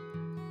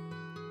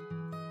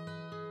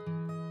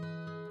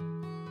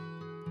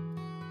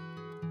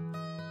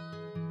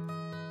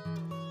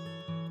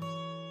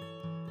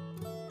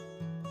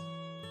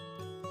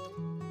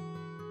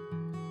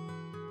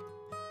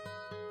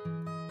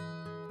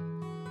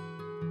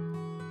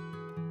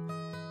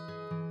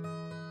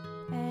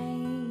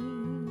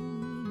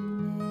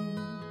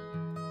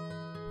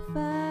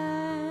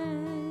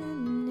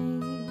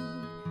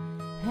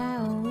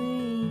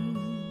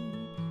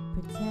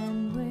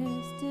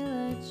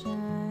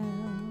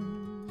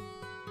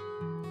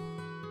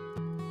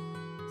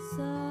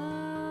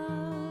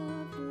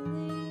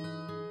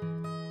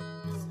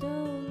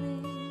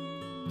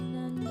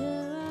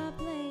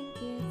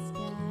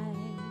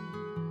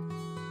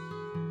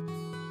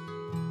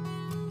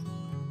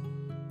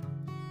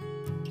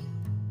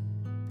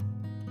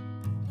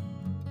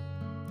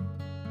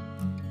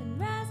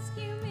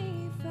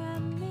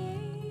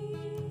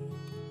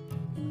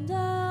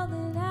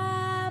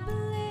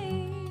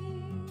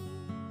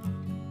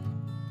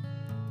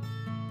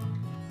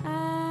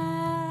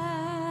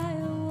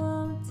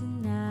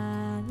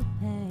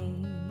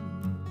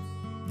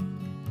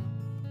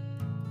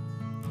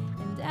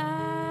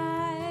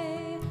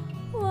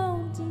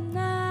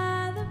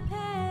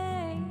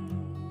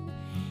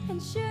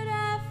 should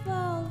I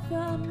fall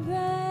from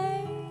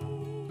grace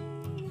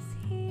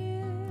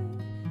here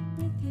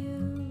with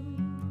you?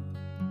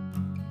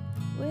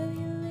 Will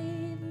you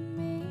leave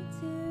me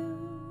too?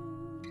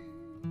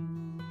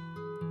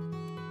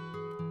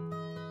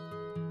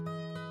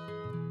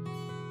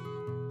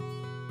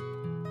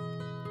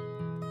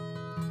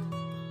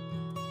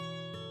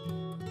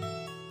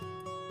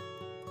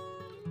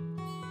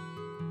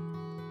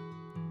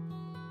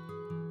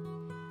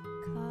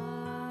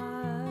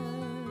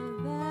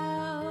 Carve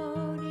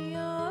out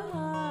your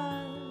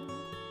heart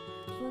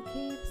for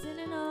keeps in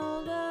an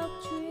old oak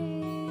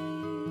tree.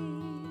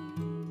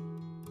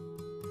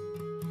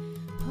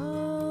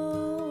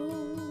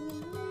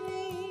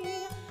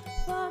 Holy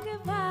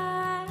forgive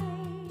eyes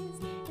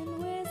and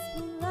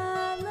whisper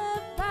lullabies.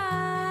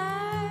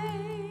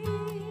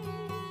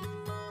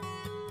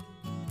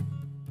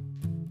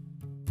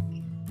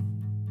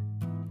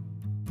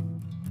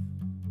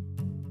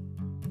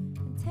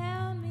 And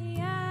tell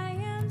me I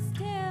am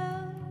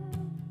still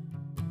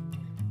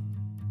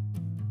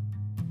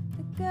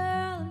the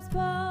girl I'm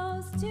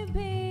supposed to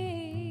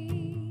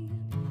be.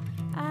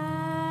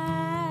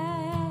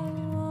 I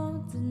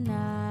won't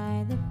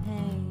deny the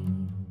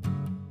pain,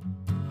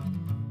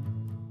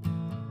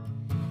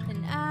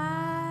 and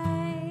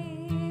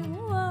I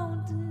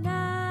won't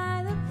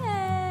deny the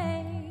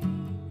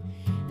pain.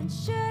 And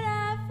should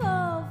I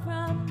fall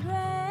from grace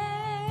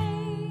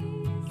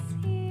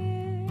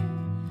here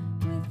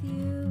with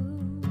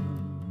you,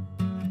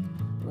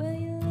 will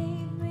you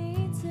leave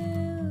me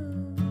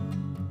too?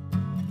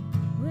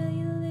 Will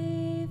you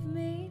leave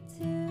me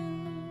too?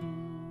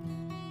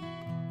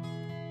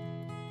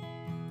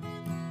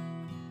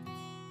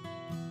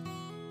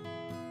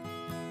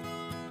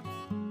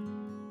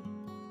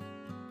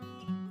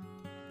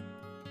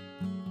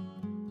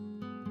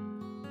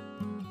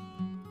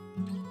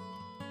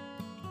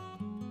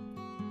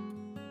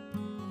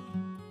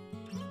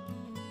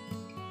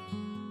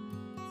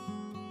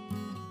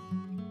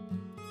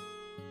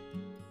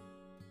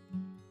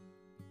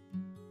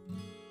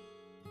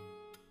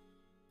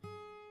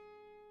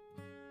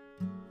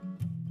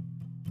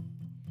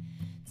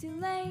 Too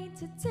late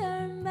to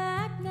turn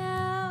back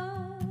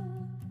now.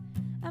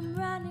 I'm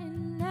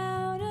running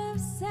out of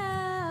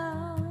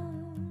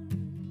sound,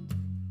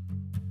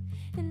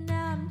 and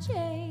I'm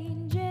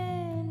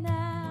changing,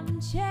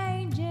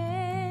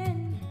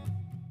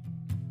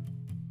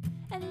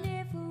 and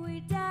if we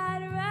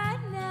died right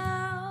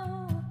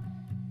now,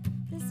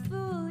 this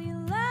fool you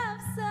love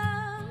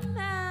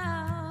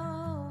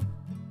somehow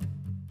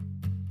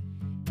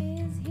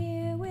is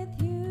here with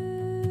you.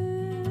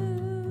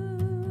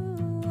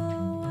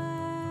 Oh,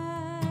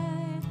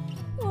 I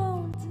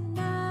won't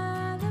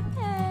deny the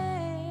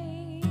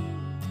pain.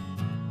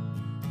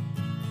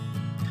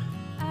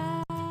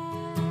 I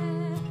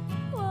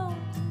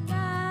won't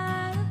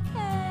deny the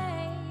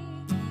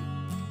pain.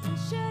 And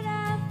should I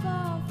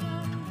fall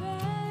from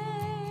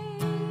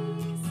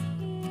grace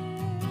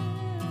here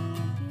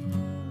with you,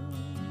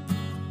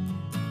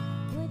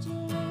 would you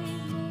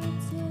leave me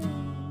too?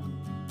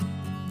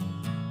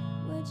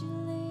 Would you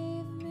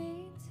leave me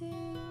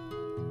too?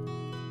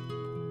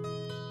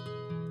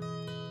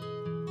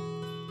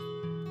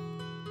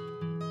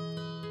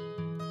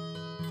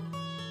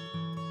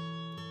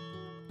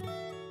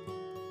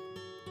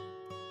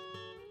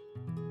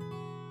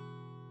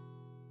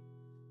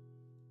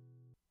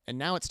 And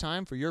now it's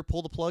time for your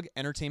Pull the Plug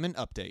entertainment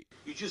update.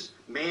 You're just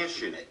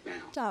mashing it now.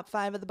 Top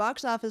 5 at the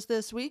box office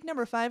this week.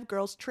 Number 5,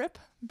 Girls Trip,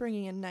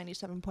 bringing in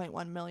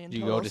 $97.1 million. Did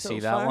you total go to so see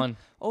far. that one?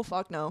 Oh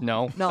fuck no.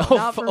 No. No, Oh,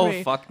 not for oh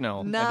me. fuck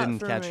no. Not I didn't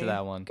for catch me.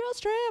 that one. Girls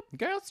Trip.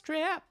 Girls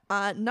Trip.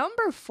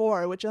 Number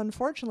 4, which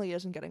unfortunately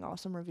isn't getting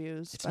awesome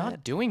reviews. It's but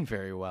not doing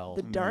very well.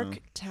 The Dark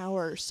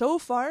Tower so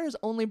far has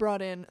only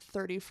brought in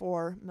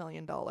 $34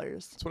 million.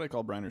 That's what I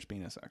call Briner's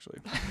penis, actually.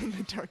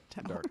 The Dark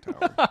Tower. Dark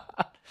Tower.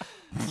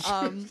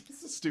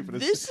 This is stupid.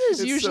 This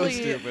is it's usually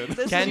so stupid.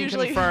 this Can is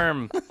usually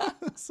confirm.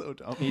 So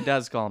dumb. He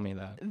does call me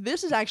that.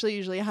 This is actually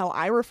usually how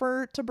I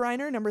refer to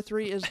Briner. Number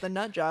 3 is The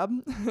Nut Job.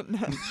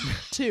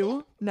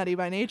 2, Nutty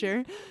by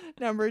Nature.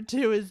 Number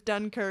 2 is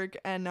Dunkirk,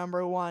 and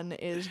number 1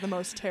 is the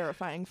most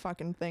terrifying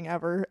fucking thing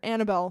ever,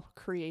 Annabelle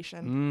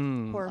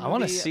Creation. Horror I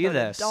want to movie see about a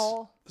this.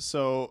 doll.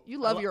 So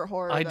You love your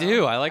horror. I though.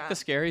 do. I like Yeah. the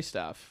scary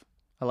stuff.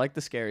 I like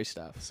the scary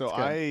stuff. So It's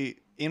good. I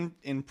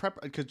in prep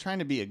because trying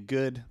to be a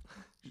good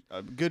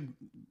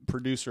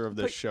producer of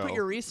this show. Put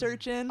your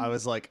research in. I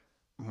was like,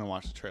 I'm gonna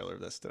watch the trailer of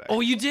this today. Oh,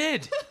 you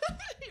did.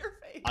 Your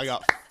face. I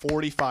got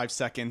 45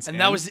 seconds, And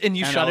that was- and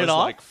you shut I it was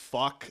off? Like,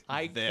 fuck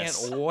I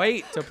this. can't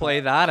wait to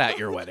play that at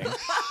your wedding.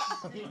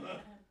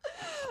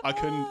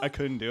 I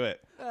couldn't do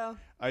it. Oh,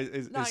 As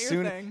your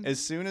soon thing. as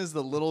soon as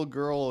the little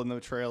girl in the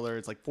trailer,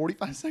 it's like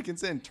 45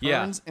 seconds in, turns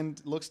Yeah.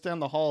 and looks down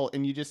the hall,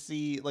 and you just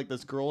see like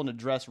this girl in a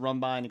dress run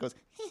by, and it goes.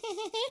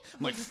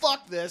 I'm like,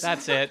 fuck this.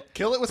 That's it.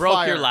 Kill it with Broke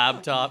fire. your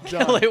laptop.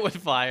 Kill it with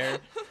fire.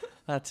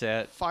 That's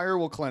it. Fire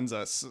will cleanse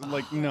us.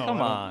 Like, no. Come I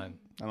don't- on.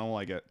 I don't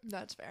like it.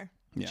 that's fair.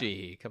 Yeah.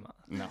 Gee, come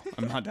on. No,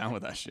 I'm not down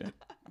with that shit.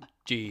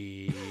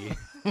 Gee.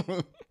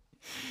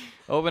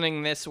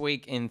 Opening this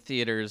week in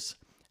theaters,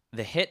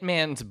 The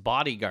Hitman's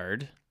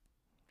Bodyguard.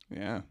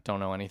 Yeah. Don't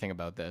know anything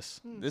about this.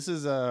 This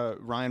is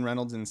Ryan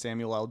Reynolds and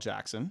Samuel L.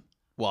 Jackson.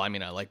 Well, I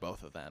mean, I like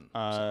both of them.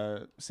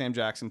 Sam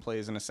Jackson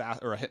plays an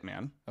assassin or a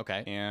hitman.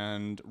 Okay.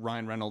 And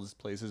Ryan Reynolds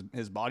plays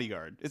his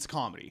bodyguard. It's a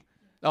comedy.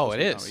 Oh,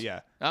 it is? Comedy, yeah.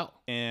 Oh.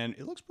 And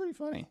it looks pretty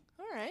funny.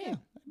 All right. Yeah,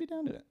 I'd be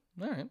down to it.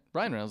 All right.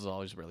 Ryan Reynolds is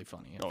always really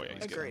funny. Oh, yeah.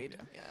 He's Agreed.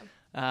 good.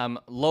 Yeah.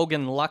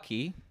 Logan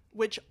Lucky.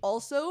 Which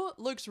also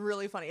looks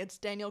really funny. It's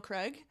Daniel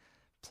Craig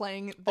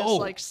playing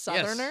this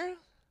Southerner. Yes.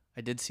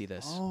 I did see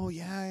this. Oh,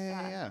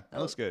 yeah. That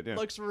looks good. Yeah.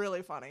 Looks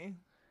really funny.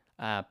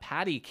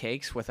 Patty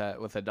Cakes with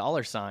a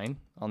dollar sign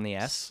on the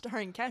S.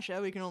 Starring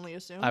Kesha, we can only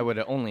assume. I would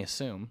only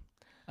assume.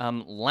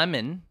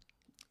 Lemon.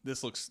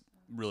 This looks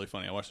really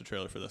funny. I watched the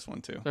trailer for this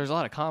one too. There's a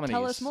lot of comedies.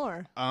 Tell us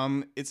more.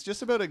 It's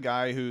just about a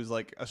guy who's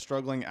like a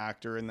struggling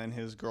actor, and then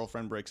his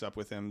girlfriend breaks up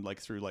with him like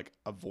through like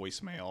a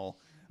voicemail.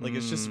 Like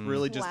it's just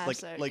really just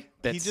Classic. like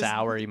Bit he just,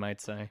 sour, you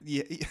might say.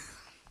 Yeah.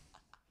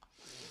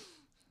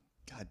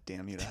 God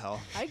damn you to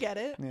hell. I get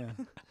it. Yeah,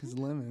 his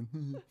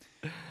lemon.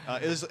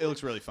 It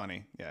looks really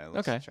funny. Yeah,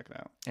 okay. Check it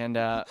out. And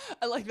I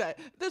like that.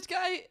 This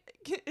guy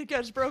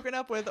gets broken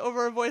up with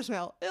over a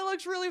voicemail. It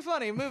looks really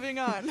funny. Moving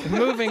on.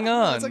 moving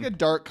on. It's like a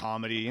dark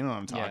comedy. You know what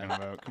I'm talking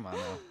about. Come on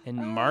now. And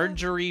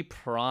Marjorie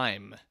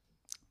Prime.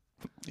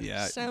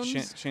 Yeah,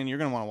 Sounds- Shane, you're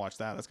gonna want to watch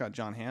that. That's got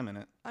John Hamm in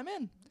it. I'm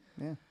in.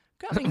 Yeah.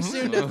 Coming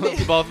soon to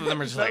Both of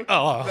them are just like,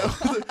 oh.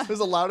 It was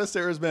the loudest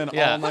Sarah's been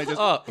Yeah. all night. Just,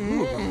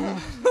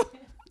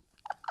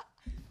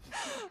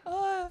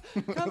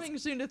 coming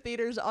soon to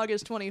theaters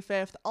August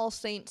 25th, All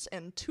Saints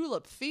and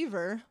Tulip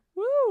Fever.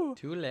 Woo!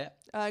 Tulip.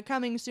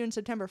 Coming soon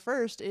September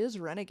 1st is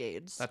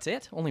Renegades. That's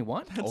it? Only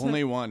one?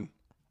 Only one.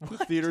 The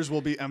theaters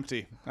will be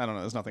empty. I don't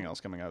know. There's nothing else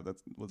coming out that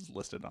was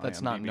listed on That's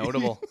IMDb. not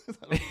notable.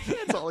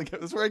 That's all I get.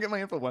 That's where I get my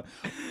info. Like,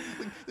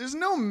 there's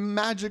no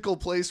magical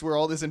place where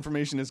all this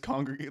information is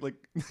congregated. Like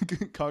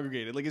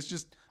it's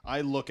just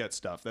I look at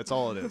stuff. That's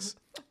all it is.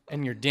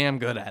 And you're damn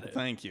good at it.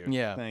 Thank you.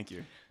 Yeah. Thank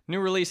you. New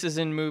releases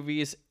in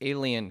movies: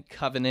 Alien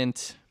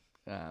Covenant,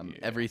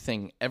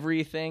 Everything,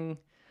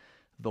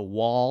 The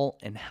Wall,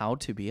 and How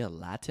to Be a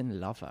Latin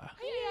Lover.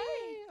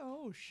 Yay!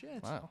 Oh,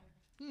 shit. Wow.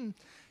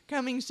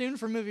 Coming soon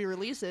for movie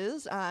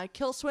releases,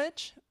 Kill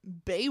Switch,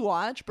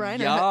 Baywatch. Brian,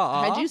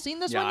 Yeah. had you seen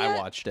this one yet? I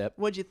watched it.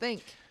 What'd you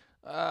think?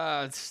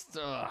 I'm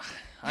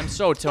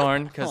so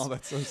torn because Oh,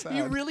 that's so sad.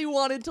 You really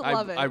wanted to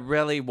love it. I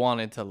really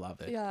wanted to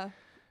love it. Yeah.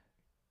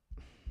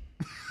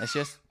 It's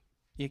just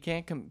you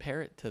can't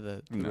compare it to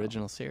the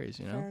original series,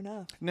 you know? Fair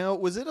enough. No,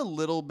 was it a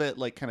little bit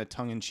like kind of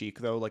tongue in cheek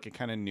though? Like it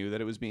kind of knew that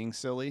it was being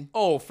silly.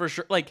 Oh, for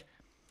sure. Like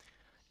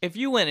if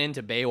you went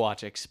into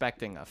Baywatch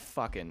expecting a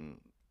fucking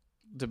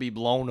to be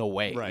blown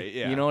away, Right,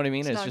 yeah. You know what I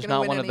mean? It's It's not just gonna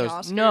not win one of any those.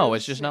 Oscars, No,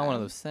 it's just not yeah. one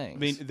of those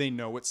things. They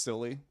know it's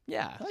silly.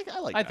 Yeah, I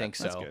like I that. think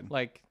so. That's good.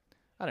 Like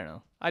I don't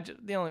know.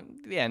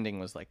 The ending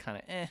was like kind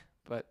of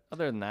but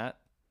other than that,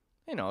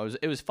 you know,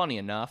 it was funny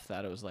enough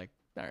that it was like,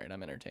 all right,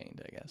 I'm entertained,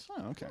 I guess.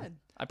 Oh, okay. Good.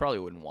 I probably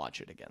wouldn't watch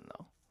it again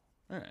though.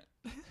 All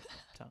right.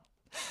 So.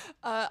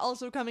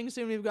 Also coming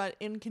soon, we've got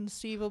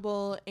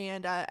Inconceivable,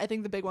 and I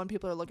think the big one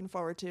people are looking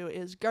forward to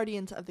is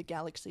Guardians of the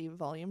Galaxy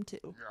Volume 2.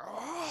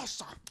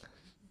 Yes.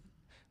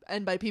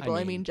 And by people,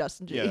 I mean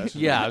Justin G. Yeah. That's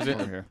Yeah, I was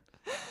over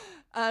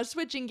here.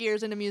 Switching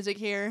gears into music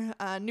here.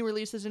 New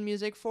releases in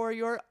music for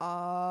your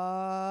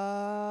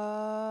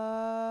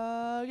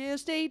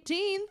August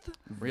 18th.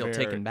 Real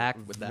taken back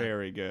with that.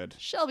 Very good.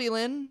 Shelby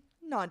Lynn,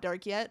 Not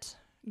Dark Yet.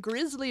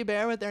 Grizzly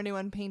Bear with their new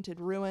Unpainted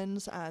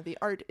Ruins. The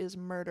Art is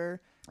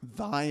Murder.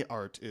 Thy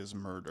art is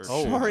murder.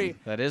 Oh, Sorry.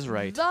 that is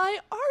right. Thy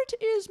art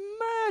is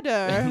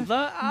murder.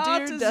 The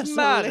art Dear is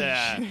murder.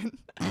 Desolation.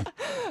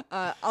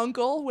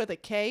 Uncle with a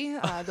K.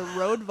 The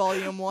Road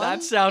Volume 1.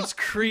 That sounds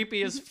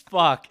creepy as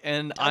fuck,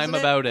 and I'm it?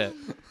 about it.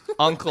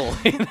 Uncle.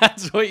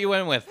 That's what you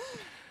went with.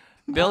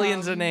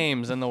 Billions of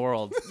names in the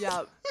world.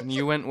 Yeah. And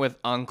you went with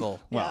Uncle.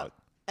 Wow.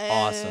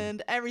 Awesome.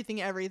 And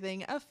Everything,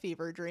 A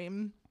Fever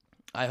Dream.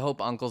 I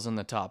hope Uncle's in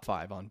the top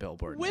 5 on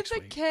Billboard With next a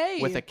week. K.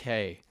 With a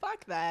K.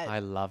 Fuck that. I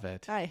love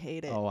it. I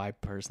hate it. Oh, I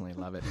personally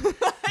love it.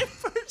 I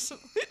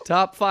personally.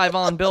 Top 5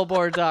 on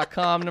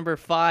Billboard.com. Number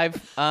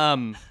 5.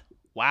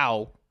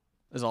 Wow.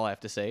 Is all I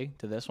have to say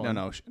to this one.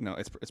 No.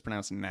 It's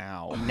pronounced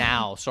now.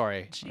 Now.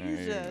 Sorry.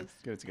 Jesus.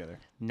 Get it together.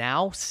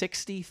 Now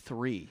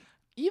 63.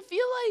 You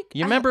feel like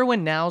You remember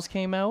when Nows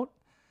came out?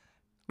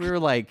 We were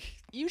like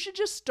you should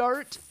just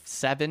start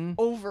 7.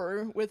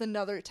 over with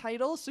another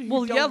title so you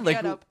Well, don't yeah, like,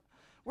 get up.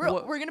 We're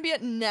what- gonna be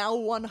at now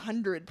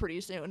 100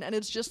 pretty soon, and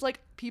it's just like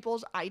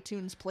people's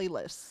iTunes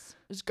playlists.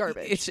 It's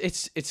garbage.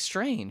 It's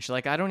strange.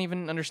 Like I don't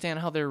even understand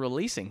how they're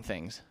releasing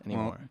things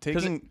anymore. Well,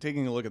 'Cause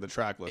taking a look at the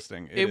track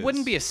listing, it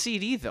wouldn't be a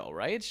CD though,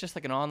 right? It's just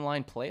like an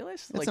online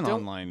playlist. Like an don't,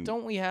 online-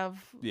 Don't we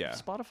have Yeah.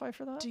 Spotify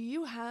for that? Do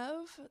you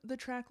have the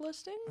track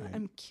listing?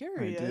 I'm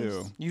curious. I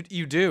do.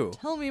 You do.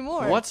 Tell me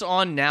more. What's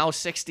on now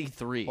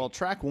 63? Well,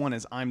 track 1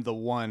 is "I'm the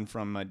One"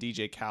 from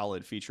DJ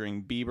Khaled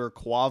featuring Bieber,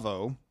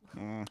 Quavo,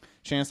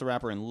 Chance the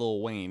Rapper, and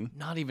Lil Wayne.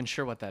 Not even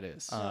sure what that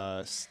is.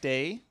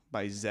 "Stay"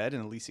 by Zed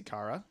and Alicia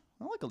Cara.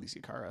 I like Alicia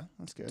Cara.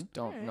 That's good.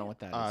 Don't know what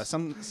that is.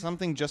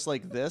 Something just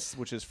like this,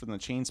 which is from the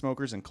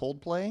Chainsmokers and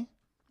Coldplay.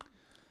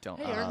 Don't.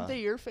 Hey, aren't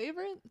they your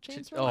favorite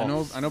Chainsmokers?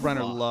 Oh, I know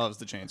Brenner loves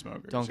the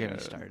Chainsmokers. Don't get me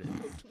started.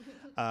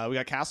 We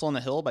got Castle on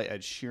the Hill by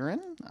Ed Sheeran.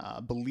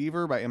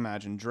 Believer by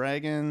Imagine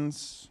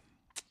Dragons.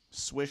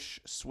 Swish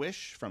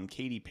Swish from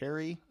Katy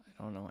Perry.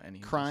 I don't know any.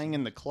 Crying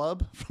in the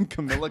Club from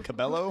Camila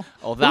Cabello.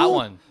 Oh, that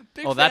one.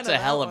 Big Oh, that's fan a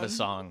of hell that of a one.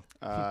 song.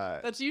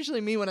 That's usually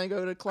me when I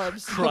go to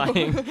clubs.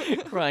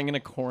 Crying in a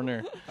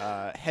corner.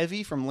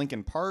 Heavy from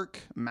Linkin Park.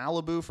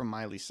 Malibu from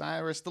Miley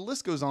Cyrus. The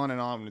list goes on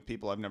and on with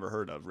people I've never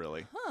heard of,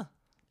 really. Huh.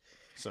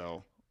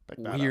 So, pick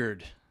that up.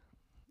 Weird.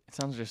 It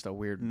sounds just a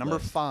weird Number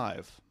list.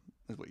 5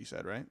 is what you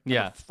said, right?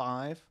 Yeah. Number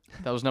 5.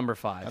 That was number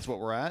 5. That's what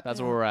we're at. That's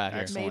where we're at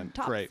here. Excellent. Made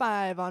top Great.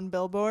 5 on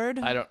Billboard.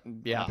 I don't.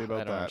 Yeah, Happy about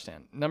I don't that.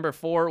 understand. Number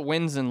 4,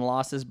 Wins and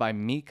Losses by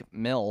Meek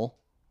Mill.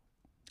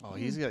 Oh,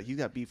 he's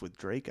got beef with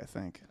Drake, I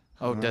think.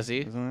 Oh, does he?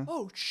 Isn't it?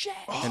 Oh shit!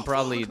 And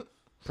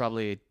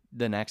probably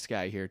the next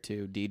guy here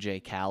too,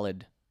 DJ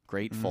Khaled,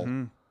 Grateful.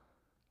 Mm-hmm.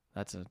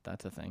 That's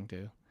a thing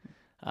too.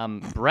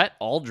 Brett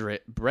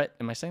Aldridge.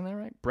 Am I saying that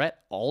right? Brett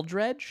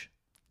Aldridge.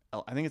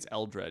 I think it's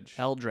Eldredge.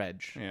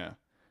 Eldredge. Yeah.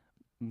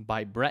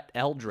 By Brett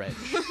Eldredge.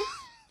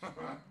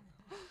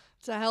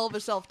 It's a hell of a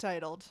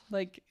self-titled.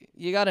 Like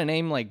you got a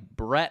name like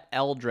Brett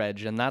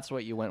Eldredge, and that's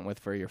what you went with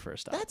for your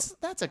first album.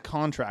 That's a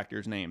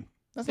contractor's name.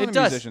 That's not It a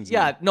does. musician's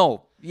Yeah. name.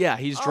 No. Yeah.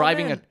 He's Oh,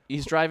 driving man.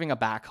 He's driving a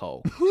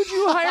backhoe. Who'd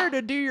you hire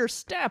to do your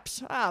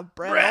steps?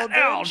 Brett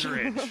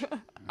Aldridge.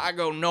 I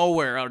go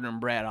nowhere other than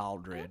Brett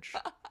Aldridge.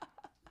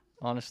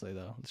 Honestly,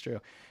 though, it's true.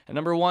 And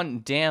number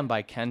 1, Damn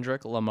by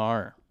Kendrick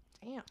Lamar.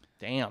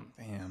 Damn.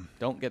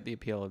 Don't get the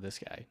appeal of this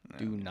guy.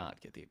 Do not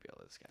get the appeal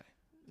of this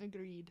guy.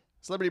 Agreed.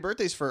 Celebrity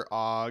birthdays for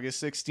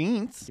August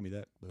 16th. Give me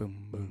that.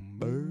 Boom, boom,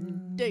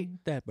 boom.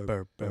 Date. That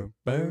burr, burr,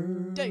 burr.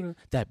 Date.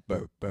 That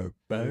burr, burr,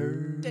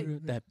 burr.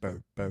 Date. That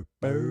burr, burr,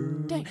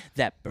 burr. Date.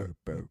 That burr,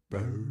 burr,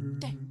 burr.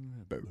 Date.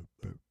 Burr,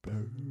 burr,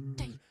 burr.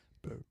 Date.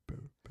 Burr, burr,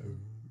 burr.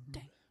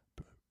 Date.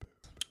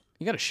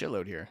 You got a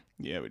shitload here.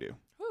 Yeah, we do.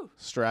 Woo.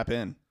 Strap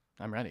in.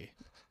 I'm ready.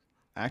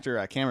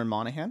 Actor Cameron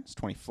Monaghan is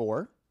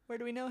 24. Where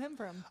do we know him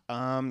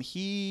from?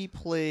 He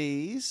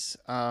plays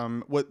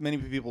what many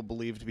people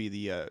believe to be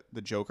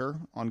the Joker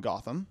on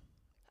Gotham.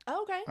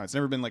 Oh, okay. It's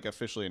never been like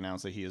officially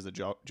announced that he is the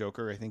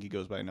Joker. I think he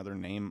goes by another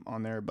name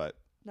on there, but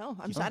No,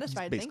 I'm he's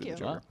satisfied. Thank basically you. the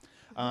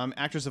Joker.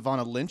 Actress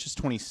Ivana Lynch is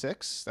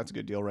 26. That's a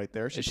good deal right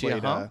there. She Is she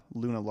played a huh?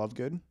 Luna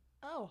Lovegood.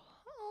 Oh.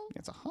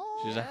 It's a huh.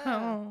 She's a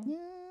Yeah.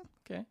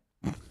 Okay.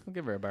 We'll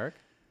give her a bark.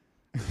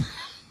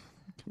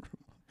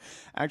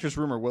 Actress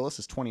Rumor Willis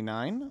is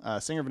 29.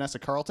 Singer Vanessa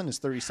Carlton is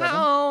 37.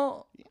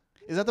 Oh.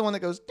 Is that the one that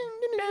goes?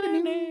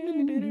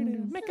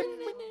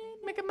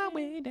 Making my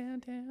way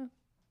downtown.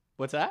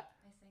 What's that?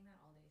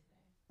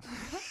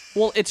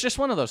 Well, it's just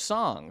one of those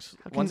songs.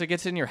 Once it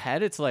gets in your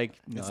head, it's like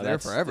It's there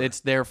forever. It's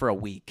there for a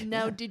week.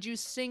 Now, did you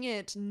sing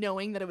it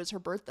knowing that it was her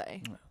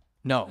birthday?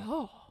 No.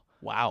 Oh,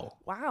 Wow.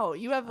 wow.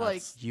 You have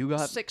like You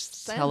got sixth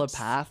sense.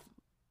 telepath.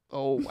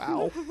 Oh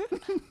wow.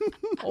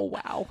 Oh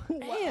wow.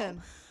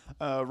 Man.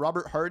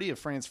 Robert Hardy of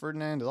Franz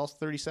Ferdinand is also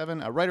 37.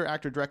 Writer,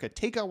 actor, director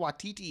Taika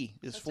Waititi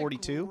is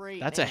 42.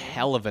 That's a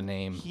hell of a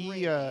name.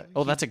 He,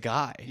 Oh, that's a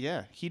guy.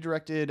 yeah, he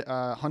directed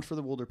Hunt for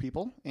the Wilder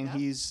People, and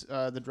he's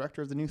the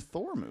director of the new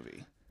Thor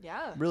movie.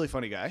 Yeah. Really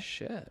funny guy.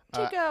 Shit.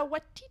 Taika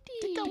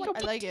Waititi. I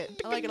like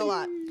it. I like it a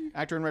lot.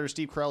 Actor and writer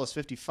Steve Carell is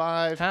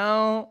 55.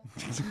 How?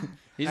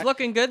 He's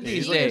looking good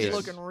these looking days. He's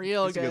looking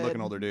real He's a good.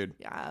 good-looking older dude.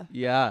 Yeah.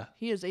 Yeah.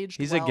 He has aged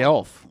He's well. a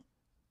gilf.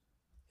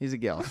 He's a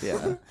gilf.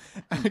 Yeah.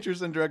 Actress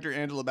and director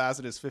Angela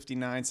Bassett is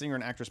 59. Singer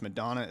and actress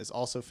Madonna is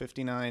also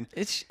 59.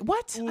 It's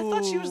what? I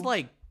thought she was Ooh.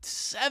 like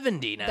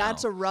 70 now.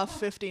 That's a rough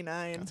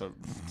 59. That's a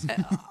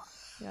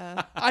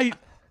Yeah.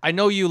 I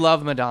know you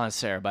love Madonna,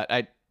 Sarah, but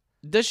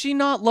does she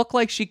not look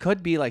like she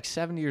could be like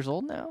 70 years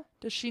old now?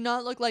 Does she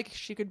not look like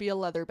she could be a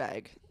leather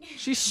bag?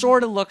 She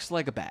sort of looks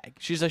like a bag.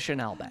 She's a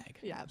Chanel bag.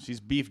 Yeah. she's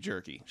beef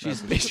jerky.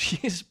 She's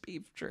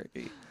beef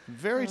jerky.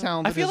 Very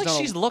talented. I feel has like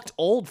done she's looked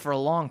old for a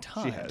long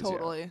time. She has.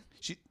 Totally. Yeah.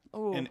 She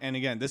Ooh. and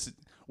again,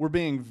 we're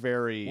being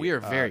very We are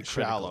very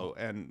shallow,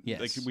 critical. and Yes.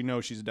 like we know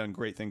she's done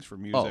great things for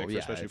music, Oh yeah,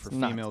 especially it's for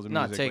not, females in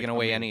not music. taking like,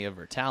 away I mean, any of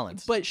her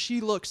talents. But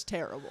she looks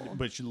terrible.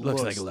 but she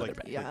Looks looks like a leather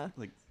like, bag. Yeah.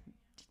 like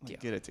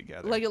get it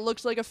together. Like it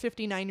looks like a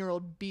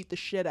 59-year-old beat the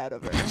shit out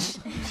of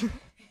her.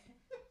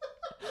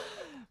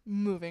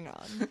 Moving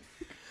on.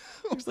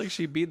 looks like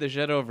she beat the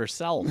shit out of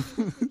herself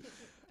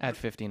at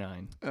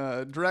 59.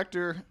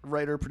 Director,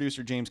 writer,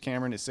 producer James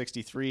Cameron is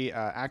 63.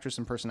 Actress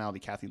and personality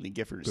Kathy Lee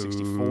Gifford is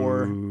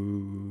 64. What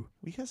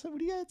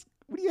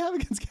do you have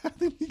against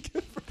Kathy Lee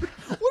Gifford?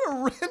 What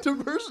a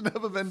random person to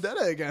have a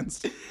vendetta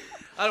against.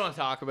 I don't want to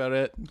talk about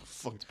it.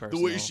 Fuck, It's the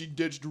way personal. she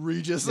ditched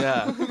Regis.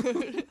 Yeah.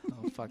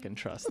 Don't fucking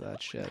trust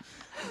that shit.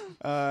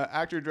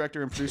 Actor,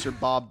 director, and producer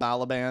Bob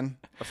Balaban,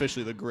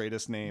 officially the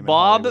greatest name. in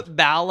Bob Hollywood.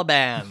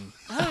 Balaban.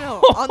 I don't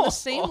know. On the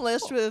same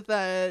list with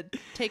Taika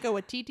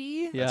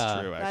Waititi. Yeah.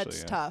 That's true, actually. That's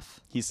yeah. tough.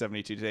 He's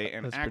 72 today.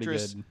 And That's pretty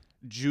actress good.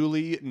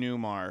 Julie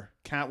Newmar,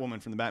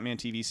 Catwoman from the Batman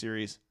TV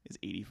series, is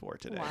 84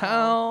 today. Wow.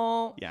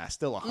 How? Yeah,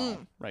 still a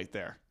home right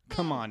there.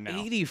 Come on now.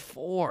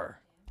 84.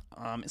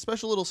 A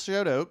special little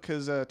shout out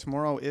because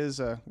tomorrow is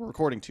we're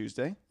recording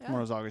Tuesday. Yeah.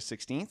 Tomorrow's August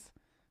 16th.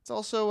 It's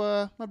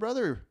also my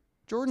brother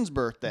Jordan's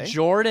birthday.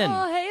 Jordan.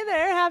 Oh, hey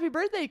there. Happy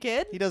birthday,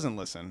 kid. He doesn't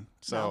listen.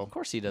 So No, of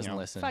course he doesn't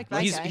listen. Fuck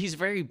that guy. He's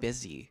very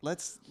busy.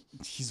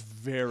 He's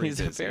very He's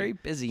busy. a very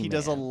busy He man.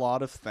 does a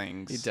lot of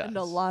things. He does. And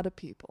a lot of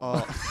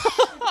people.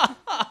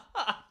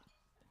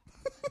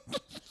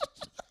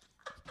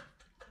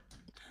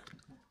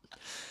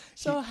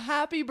 So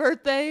happy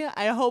birthday.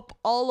 I hope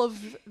all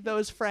of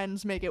those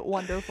friends make it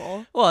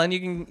wonderful. Well, and you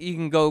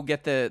can go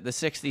get the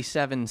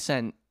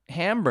 67-cent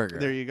hamburger.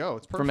 There you go.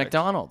 It's perfect. From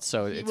McDonald's,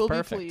 so He it's will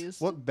perfect. be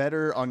pleased. What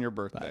better on your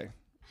birthday?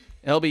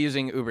 He'll be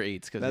using Uber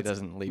Eats because he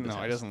doesn't leave his No,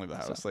 house. he doesn't leave the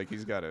house. Like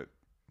he's got to,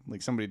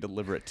 like somebody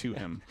deliver it to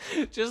him.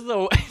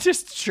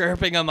 just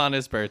chirping him on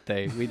his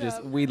birthday.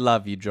 We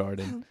love you,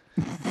 Jordan.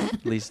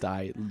 At least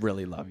I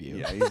really love you.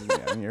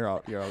 Yeah,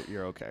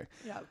 you're okay.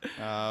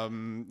 Yeah.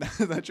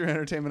 That's your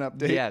entertainment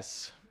update.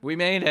 Yes, we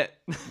made it.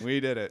 We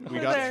did it. We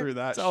got through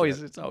that. It's always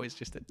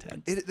just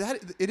intense.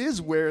 It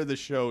is where the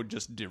show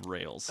just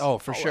derails. Oh,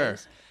 for sure.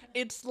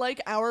 It's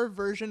like our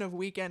version of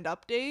Weekend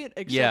Update,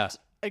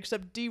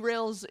 except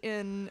derails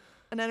in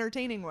an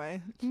entertaining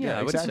way. Yeah,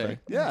 I would exactly. say.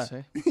 Yeah,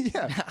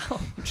 yeah.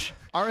 Ouch.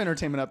 Our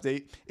entertainment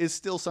update is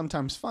still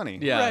sometimes funny.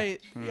 Yeah.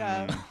 Right.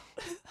 Yeah.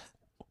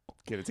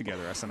 Get it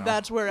together, SNL.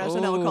 That's where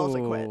SNL calls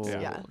it quits. Oh,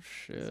 Yeah.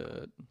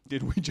 shit.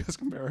 Did we just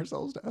compare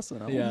ourselves to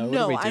SNL? Yeah. What are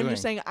No, we I'm doing?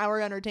 just saying our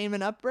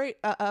entertainment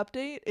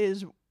update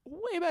is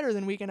way better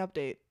than Weekend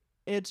Update.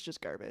 It's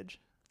just garbage.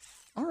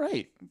 All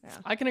right.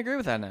 I can agree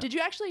with that now. Did you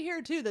actually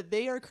hear too that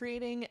they are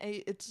creating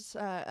a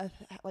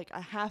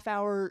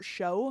half-hour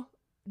show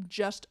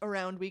just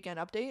around Weekend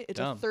Update? It's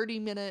Dumb. a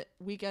 30-minute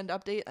Weekend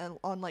Update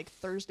on like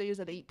Thursdays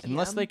at 8 p.m.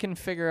 Unless they can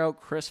figure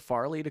out Chris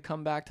Farley to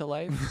come back to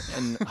life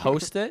and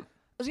host it.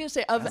 I was gonna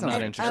say of, That's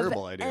not a of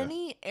terrible idea.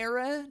 any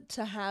era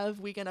to have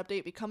Weekend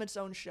Update become its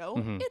own show,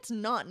 it's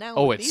not now.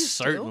 Oh, with it's these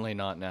certainly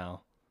not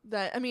now.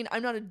 That I mean,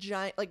 I'm not a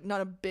giant, not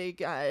a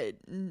big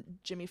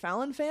Jimmy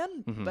Fallon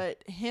fan,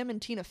 but him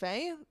and Tina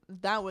Fey,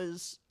 that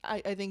was I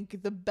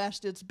think the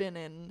best it's been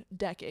in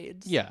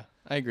decades. Yeah,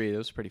 I agree. It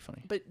was pretty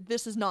funny. But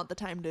this is not the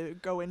time to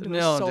go into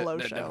No, a solo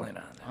show. definitely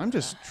not. I'm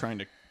just trying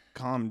to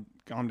calm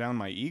down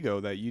my ego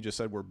that you just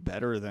said we're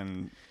better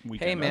than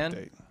Weekend Hey, man.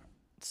 Update.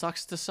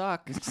 Sucks to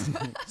suck.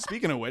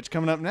 Speaking of which,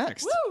 coming up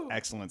next. Woo!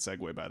 Excellent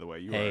segue, by the way.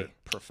 You Hey. are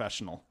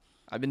professional.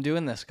 I've been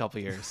doing this a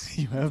couple years.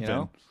 You have been.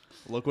 know?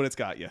 Look what it's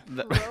got you.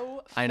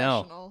 I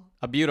know.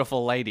 A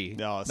beautiful lady.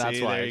 Oh, That's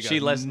see, why. there you go. She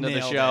listened to the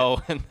Nailed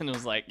show and then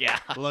was like, yeah,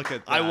 Look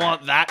at that. I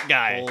want that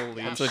guy.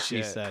 Holy That's what she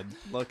shit. said.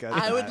 Look at I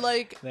that. would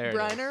like There it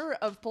Briner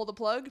of Pull the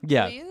Plug.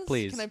 Yeah, please.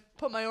 please. Can I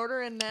put my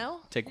order in now?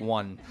 Take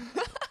one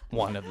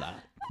of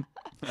that.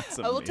 That's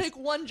I will amazing. take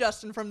one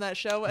Justin from that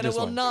show, and Just it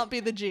will one. not be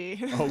the G.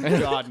 Oh,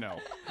 God, no.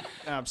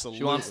 Absolutely.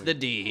 She wants the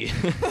D.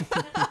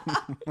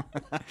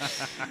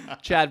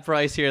 Chad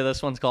Price here.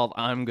 This one's called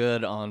I'm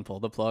Good on Pull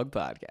the Plug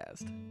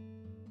Podcast.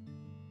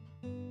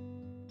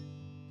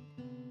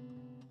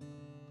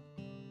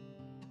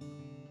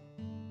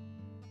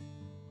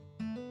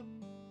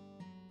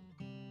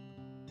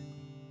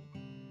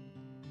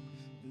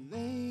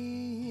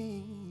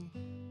 Laying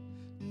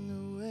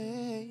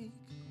awake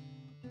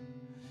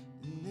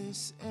in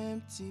this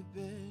empty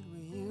bed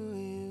where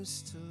you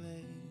used to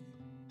lay,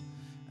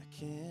 I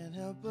can't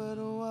help but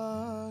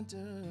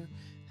wonder,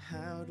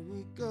 how do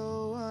we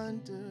go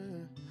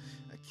under?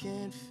 I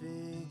can't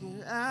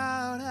figure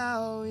out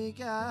how we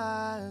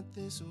got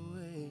this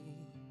way,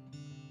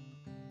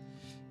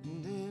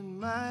 and it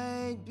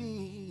might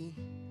be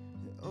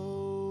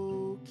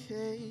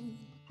okay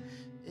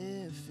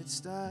if it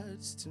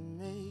starts to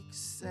make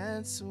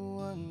sense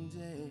one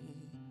day.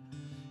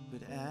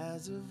 But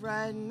as of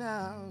right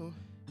now,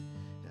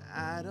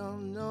 I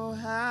don't know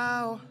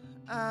how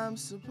I'm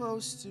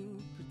supposed to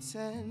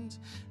pretend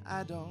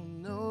I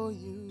don't know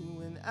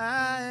you, and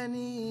I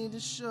need to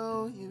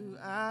show you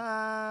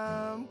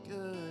I'm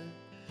good.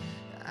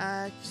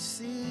 I can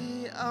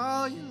see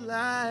all your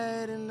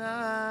light and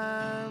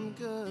I'm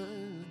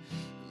good.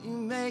 You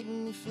make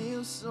me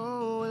feel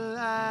so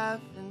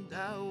alive, and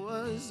I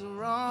was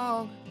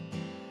wrong.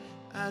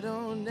 I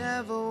don't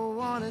ever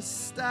wanna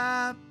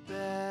stop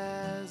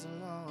as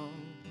long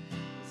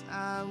as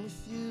I'm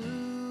with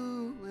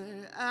you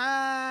where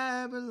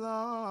I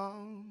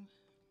belong.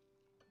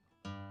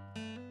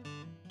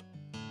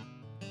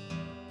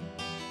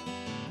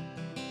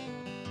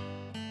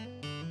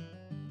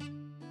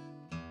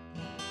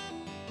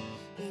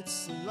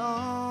 It's a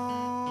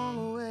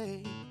long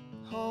way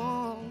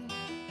home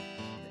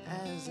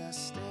as I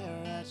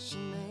stare at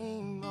your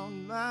name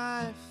on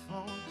my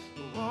phone.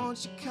 But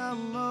won't you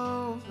come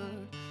over?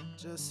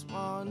 Just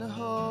wanna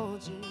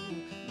hold you.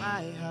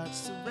 My heart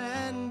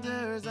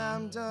surrenders.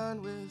 I'm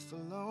done with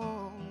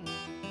alone,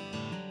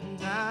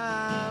 and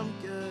I'm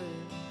good.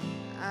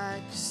 I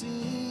can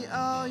see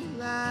all your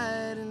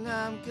light, and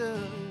I'm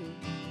good.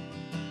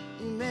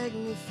 You make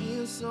me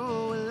feel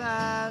so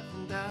alive,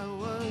 and I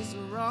was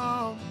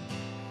wrong.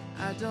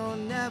 I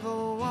don't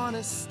ever want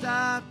to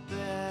stop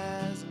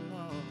as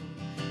long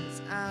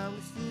as I'm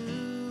with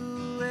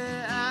you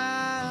where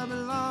I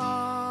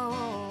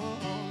belong,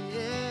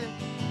 yeah.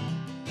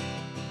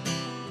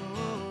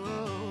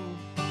 Oh.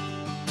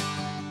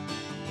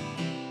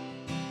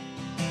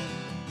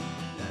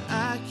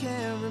 I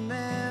can't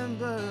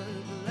remember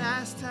the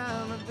last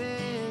time I've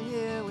been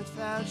here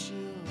without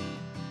you.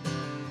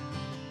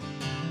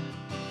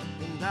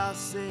 And I'll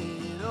say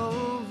it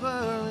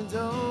over and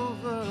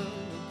over.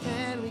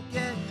 Can we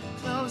get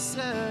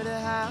closer to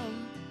how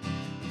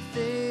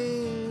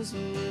things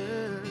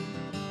were?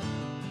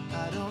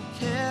 I don't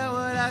care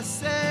what I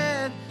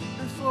said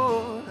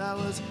before. I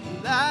was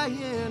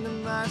lying to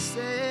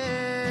myself.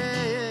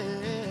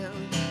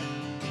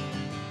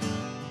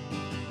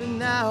 But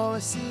now I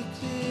see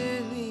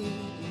clearly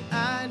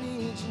that I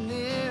need you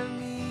near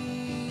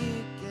me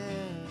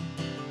again.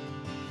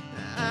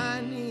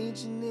 I need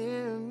you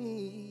near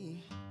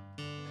me.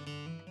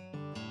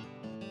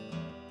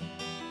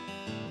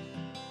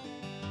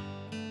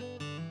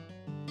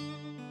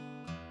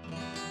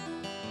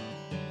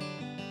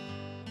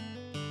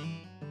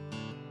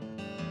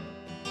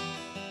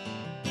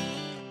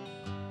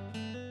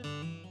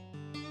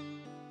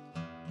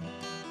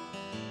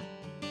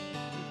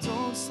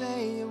 Don't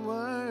say a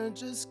word,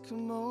 just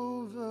come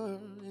over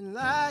and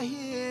lie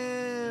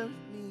here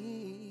with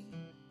me.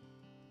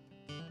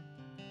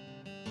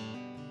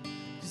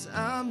 'Cause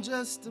I'm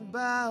just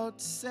about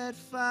to set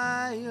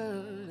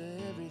fire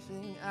to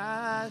everything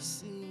I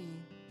see.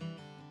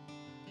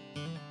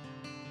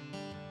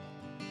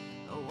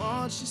 I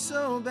want you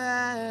so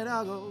bad,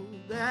 I'll go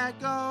back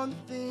on the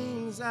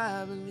things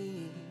I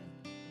believe.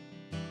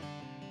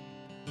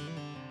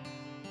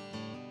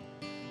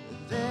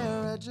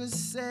 There, I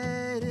just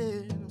said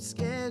it. I'm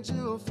scared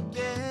you'll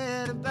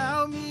forget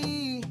about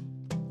me.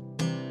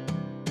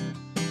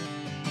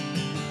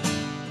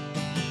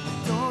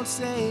 Don't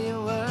say a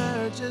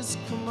word, just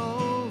come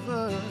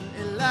over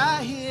and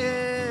lie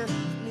here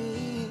with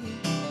me.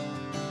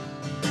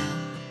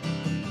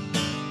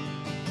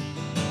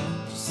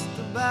 Just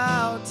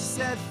about to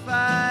set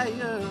fire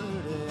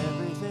to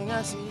everything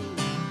I see.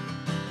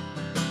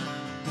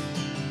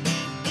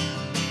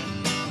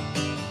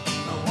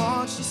 I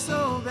want you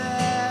so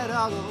bad,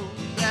 I'll go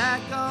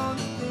back on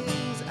the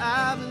things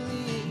I believe.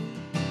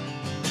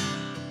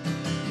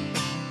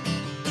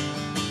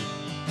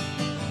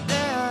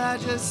 There, I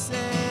just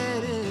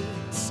said it,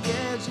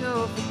 scared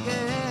you'll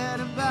forget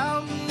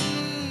about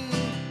me.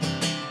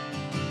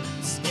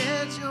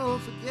 Scared you'll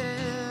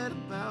forget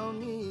about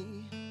me.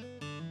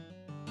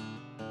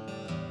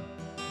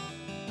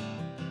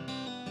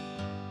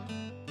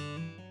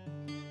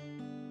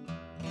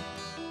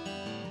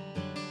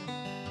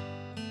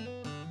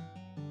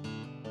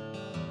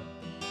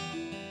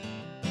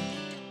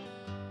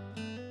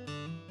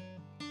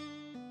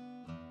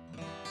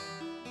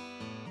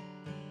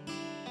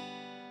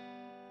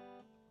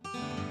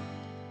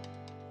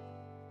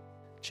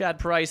 Chad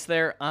Price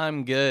there.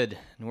 I'm good.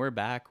 And we're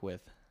back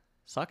with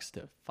Sucks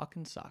to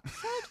Fucking Suck.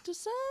 Sucks to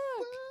suck.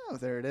 Oh,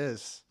 there it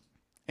is.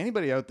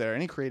 Anybody out there,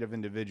 any creative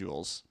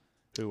individuals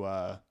who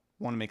want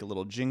to make a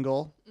little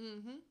jingle,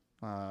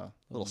 little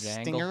jangle,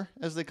 stinger,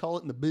 as they call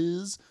it in the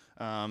biz,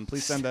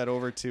 please send that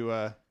over to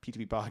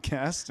P2P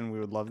Podcast, and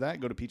we would love that.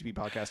 Go to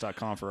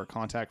p2ppodcast.com for our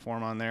contact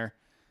form on there.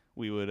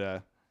 We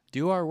would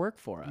do our work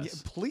for us. Yeah,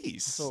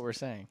 please. That's what we're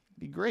saying.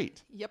 Be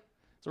great. Yep.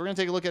 So we're going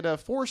to take a look at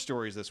 4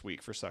 stories this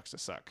week for Sucks to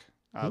Suck.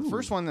 The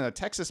first one, the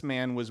Texas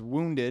man was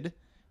wounded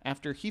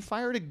after he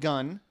fired a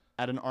gun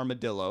at an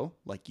armadillo,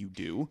 like you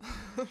do.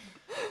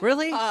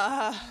 Really?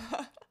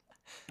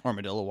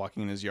 Armadillo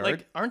walking in his yard.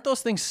 Like, aren't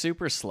those things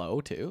super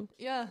slow too?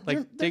 Yeah.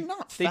 Like they're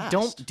not fast. They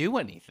don't do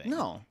anything.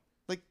 No,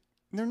 like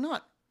they're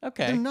not.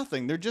 Okay. They're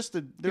nothing. They're just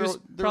a. They're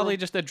probably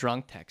just a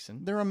drunk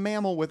Texan. They're a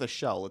mammal with a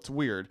shell. It's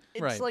weird.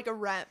 It's right. like a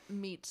rat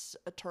meets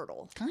a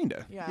turtle.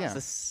 Kinda. Yeah. It's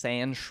a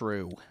sand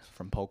shrew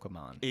from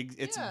Pokemon.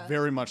 It's Yeah.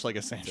 very much like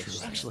a sand shrew,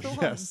 actually.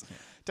 Yes.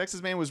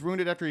 Texas man was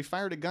wounded after he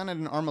fired a gun at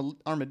an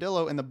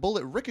armadillo, and the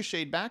bullet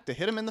ricocheted back to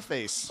hit him in the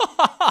face.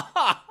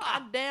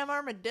 Goddamn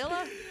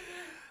armadillo.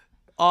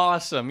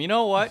 Awesome. You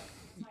know what?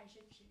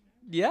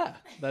 Yeah,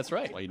 that's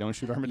right. Well, you don't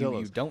shoot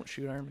armadillos. You don't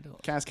shoot armadillos.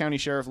 Cass County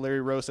Sheriff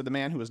Larry Rowe said the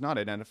man, who was not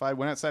identified,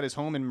 went outside his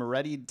home in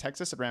Moretti,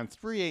 Texas at around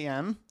 3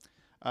 a.m.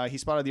 He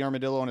spotted the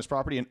armadillo on his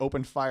property and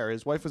opened fire.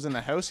 His wife was in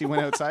the house. He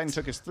went outside and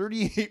took his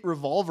 .38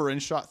 revolver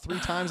and shot 3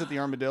 times at the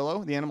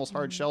armadillo. The animal's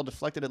hard shell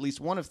deflected at least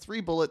one of 3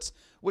 bullets,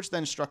 which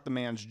then struck the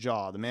man's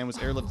jaw. The man was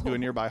airlifted to a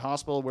nearby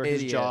hospital where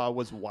his jaw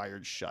was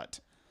wired shut.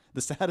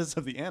 The status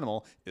of the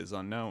animal is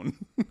unknown.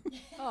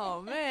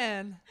 Oh,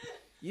 man.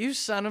 You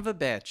son of a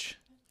bitch.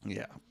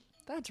 Yeah.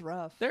 That's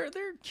rough. They're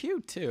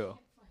cute too.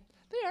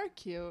 They are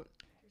cute.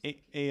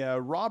 A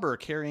robber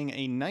carrying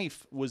a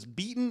knife was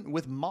beaten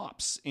with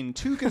mops in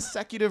 2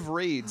 consecutive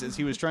raids as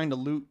he was trying to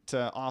loot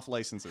off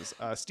licenses.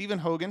 Stephen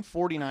Hogan,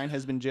 49,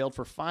 has been jailed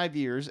for 5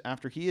 years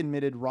after he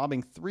admitted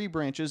robbing 3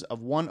 branches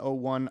of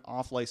 101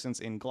 off license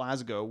in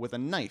Glasgow with a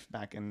knife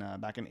back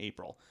in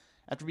April.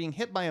 After being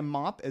hit by a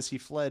mop as he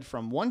fled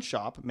from one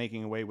shop,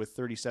 making away with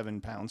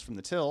 £37 from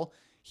the till,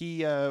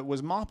 he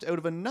was mopped out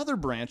of another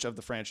branch of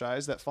the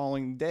franchise that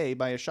following day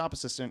by a shop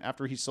assistant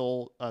after he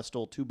stole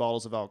 2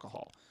 bottles of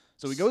alcohol.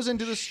 So he goes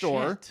into the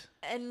store.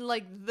 And,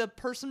 like, the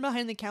person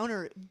behind the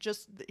counter,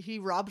 he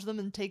robs them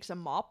and takes a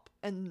mop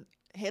and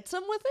hits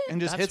them with it?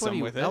 And just hits them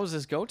with it. That was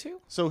his go-to?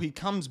 So he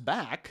comes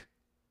back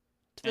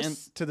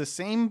to the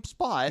same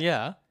spot.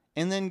 Yeah.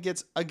 And then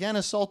gets again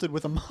assaulted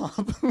with a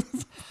mop.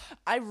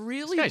 I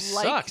really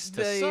like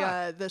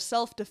the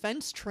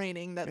self-defense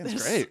training that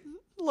this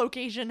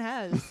location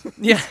has.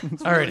 Yeah.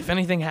 All right, if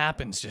anything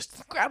happens,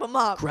 just grab a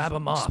mop.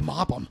 Just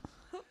mop them.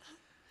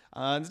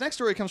 The next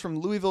story comes from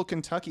Louisville,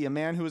 Kentucky. A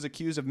man who was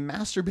accused of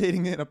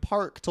masturbating in a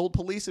park told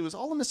police it was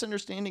all a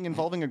misunderstanding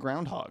involving a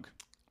groundhog.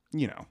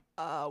 You know.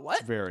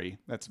 What?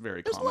 That's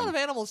very There's common. a lot of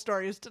animal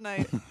stories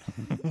tonight.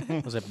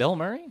 Was it Bill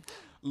Murray?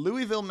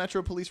 Louisville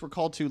Metro Police were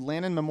called to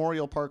Lannon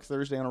Memorial Park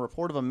Thursday on a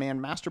report of a man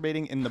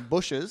masturbating in the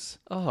bushes.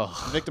 Oh.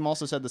 The victim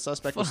also said the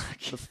suspect was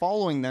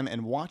following them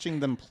and watching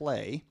them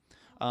play.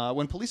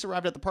 When police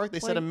arrived at the park, they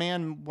said a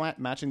man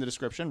matching the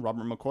description,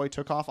 Robert McCoy,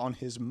 took off on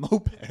his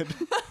moped.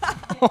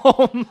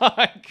 Oh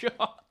my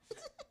God.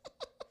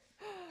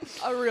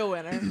 A real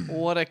winner.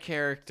 What a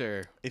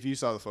character. If you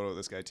saw the photo of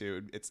this guy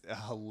too, it's a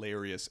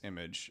hilarious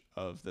image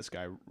of this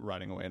guy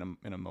riding away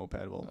in a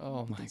moped.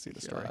 Well, you can see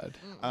the story. God.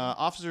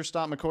 Officers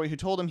stopped McCoy, who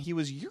told him he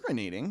was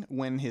urinating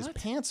when his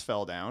pants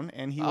fell down,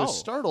 and he was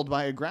startled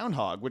by a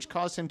groundhog, which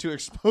caused him to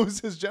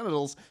expose his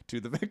genitals to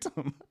the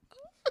victim.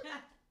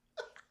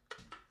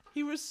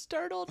 He was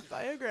startled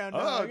by a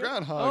groundhog. Oh, a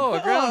groundhog. Oh,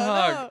 a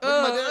groundhog. Oh,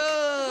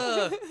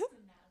 no. Look at my dick.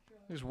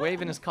 He's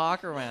waving his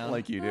cock around.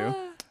 Like you do.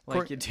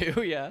 Like you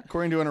do, yeah.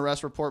 According to an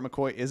arrest report,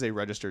 McCoy is a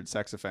registered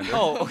sex offender.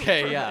 Oh,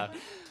 okay, yeah.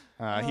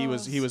 He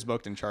was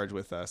booked and charged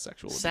with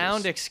sexual abuse.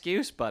 Sound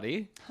excuse,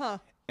 buddy. Huh.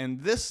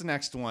 And this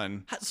next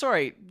one.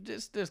 Sorry,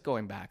 just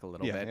going back a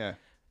little bit. Yeah.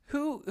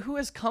 Who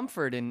has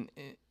comfort in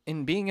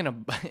being in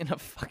a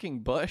fucking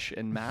bush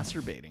and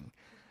masturbating?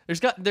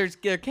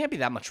 There can't be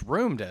that much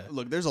room to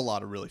look. There's a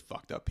lot of really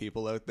fucked up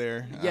people out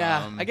there.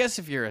 Yeah, I guess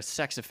if you're a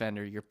sex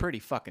offender, you're pretty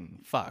fucking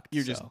fucked.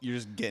 You're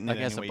just getting it. I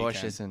guess any a way you bush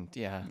can. isn't.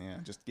 Yeah.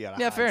 Just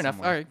yeah. Fair enough.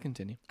 Somewhere. All right,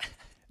 continue.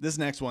 This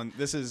next one.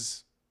 This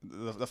is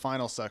the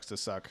final sucks to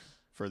suck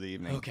for the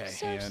evening. Okay.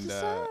 Sucks and to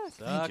suck.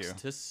 thank you.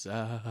 Sucks to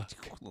suck.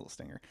 Little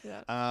stinger.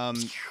 Yeah.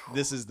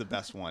 This is the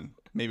best one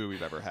maybe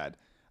we've ever had.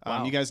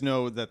 Wow. You guys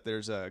know that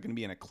there's going to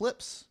be an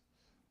eclipse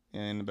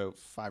in about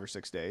 5 or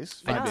 6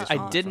 days. 5 days.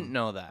 I didn't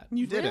know that.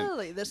 You didn't.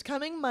 Really? This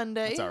coming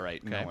Monday. That's all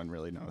right. Okay. No one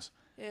really knows.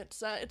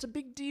 It's a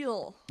big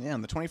deal. Yeah,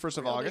 on the 21st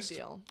of Real big August,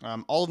 deal.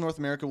 all of North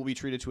America will be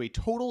treated to a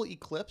total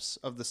eclipse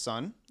of the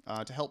sun.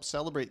 To help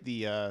celebrate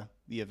the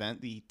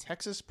event, the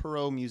Texas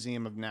Perot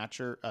Museum of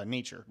Nature.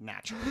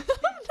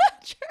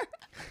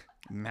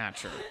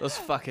 Those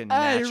fucking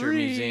nature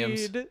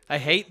museums. I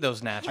hate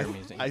those nature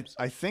museums.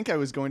 I think I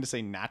was going to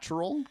say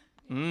natural.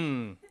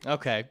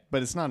 Okay,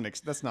 but it's not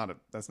that's not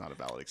a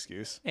valid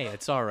excuse. Hey,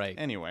 it's all right.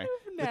 Anyway,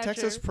 the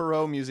Texas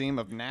Perot Museum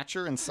of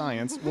Nature and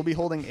Science will be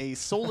holding a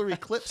solar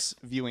eclipse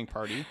viewing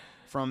party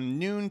from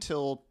noon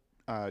till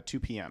 2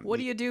 p.m. What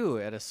do you do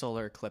at a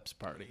solar eclipse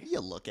party? You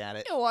look at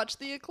it. You watch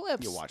the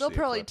eclipse. They'll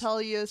probably eclipse. tell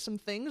you some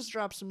things,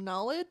 drop some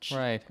knowledge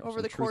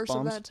over the course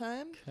of that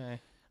time. Okay.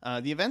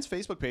 The event's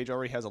Facebook page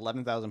already has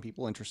 11,000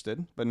 people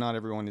interested, but not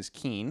everyone is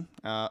keen.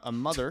 A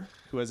mother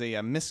who has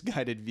a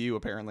misguided view,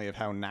 apparently, of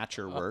how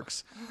nature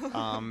works,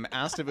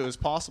 asked if it was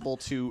possible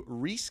to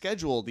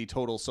reschedule the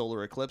total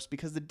solar eclipse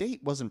because the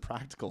date wasn't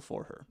practical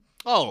for her.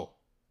 Oh.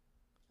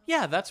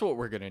 Yeah, that's what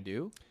we're going to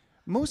do.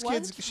 Most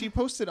kids, she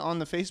posted on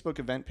the Facebook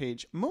event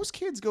page, most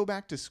kids go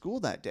back to school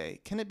that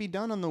day. Can it be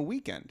done on the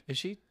weekend? Is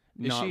she?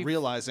 Not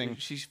realizing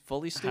she's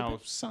fully stupid? how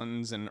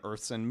suns and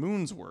earths and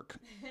moons work.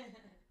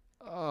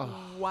 Oh.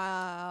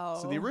 Wow.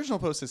 So the original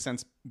post has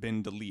since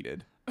been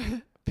deleted.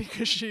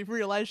 Because she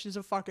realized she's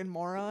a fucking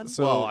moron.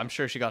 So, well, I'm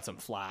sure she got some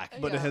flack.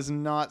 But it has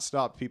not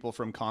stopped people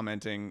from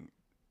commenting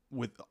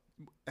with...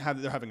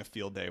 they're having a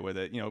field day with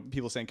it. You know,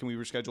 people saying, can we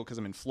reschedule because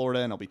I'm in Florida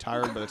and I'll be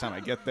tired by the time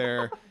I get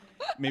there.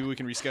 Maybe we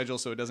can reschedule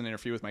so it doesn't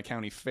interfere with my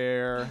county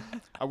fair.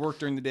 I work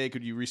during the day.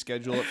 Could you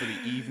reschedule it for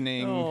the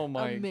evening? Oh,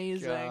 my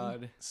Amazing.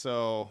 God.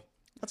 So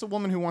that's a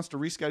woman who wants to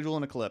reschedule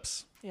an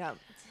eclipse. Yeah.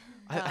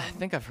 I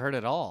think I've heard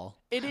it all.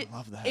 I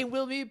love that. It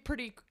will be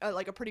pretty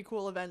like a pretty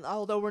cool event,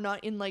 although we're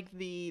not in like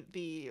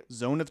the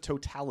Zone of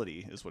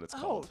Totality is what it's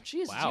called. Oh,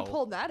 jeez, Wow. you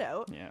pulled that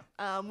out.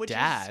 Yeah. Which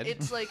Dad. is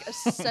it's like a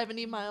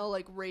 70-mile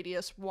like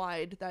radius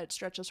wide that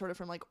stretches sort of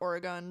from like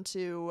Oregon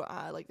to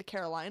like the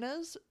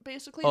Carolinas,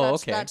 basically. Oh,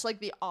 that's okay. that's like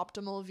the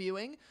optimal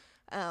viewing.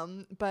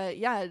 But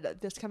yeah,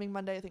 this coming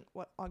Monday, I think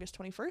August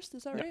 21st,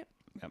 is that right?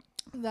 Yep.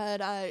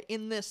 That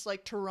in this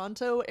like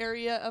Toronto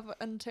area of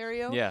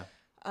Ontario. Yeah.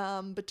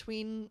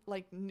 between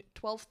like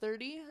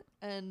 12:30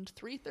 and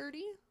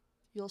 3:30,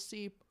 you'll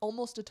see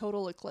almost a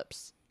total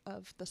eclipse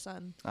of the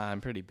sun.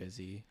 I'm pretty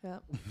busy. Yeah.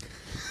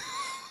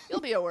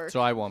 You'll be at work. So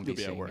I won't be You'll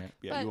be seeing at work. it.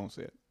 Yeah, But- you won't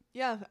see it.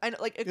 Yeah, I know,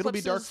 like eclipses. It'll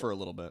be dark for a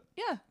little bit.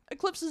 Yeah,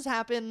 eclipses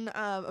happen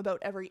about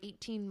every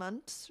 18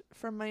 months,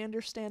 from my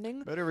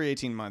understanding. About every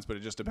 18 months, but it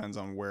just depends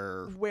on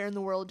where in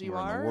the world you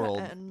where are, in the world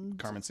and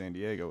Carmen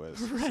Sandiego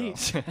is. right.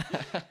 So.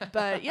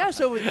 But yeah,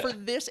 so for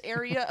this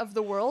area of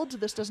the world,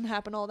 this doesn't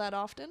happen all that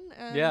often.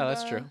 And, Yeah,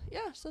 that's true.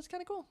 Yeah, so that's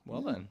kind of cool.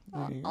 Well then.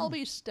 I'll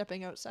be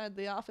stepping outside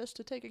the office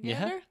to take a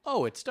gander. Yeah.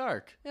 Oh, it's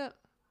dark. Yeah.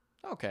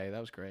 Okay, that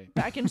was great.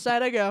 Back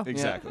inside I go.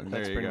 Exactly. Yeah, There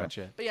that's you pretty go. much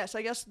it. But yes,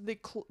 I guess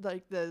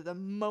the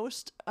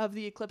most of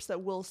the eclipse that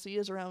we'll see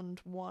is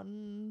around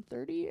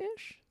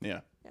 1:30-ish.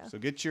 Yeah. Yeah. So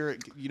get your,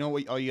 you know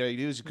what? All you gotta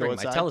do is go Bring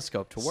outside. my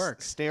telescope to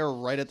work. Stare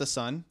right at the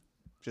sun.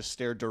 Just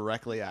stare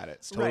directly at it.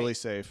 It's totally Right.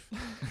 safe.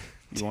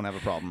 You won't have a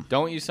problem.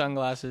 Don't use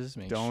sunglasses.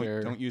 Make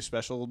sure. Don't use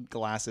special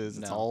glasses.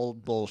 It's No. all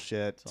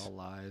bullshit. It's all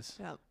lies.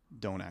 Yeah.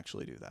 Don't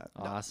actually do that.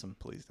 Awesome.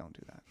 Please don't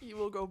do that. You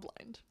will go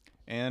blind.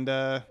 And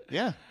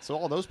yeah, so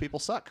all those people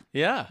suck.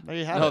 Yeah. There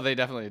you have no, it. they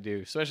definitely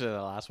do. Especially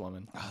the last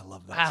woman. I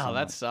love that. Wow, so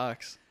that much.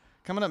 sucks.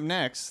 Coming up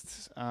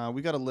next,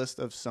 we got a list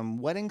of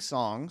some wedding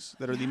songs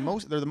that are the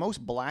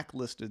most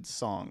blacklisted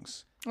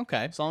songs.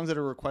 Okay. Songs that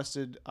are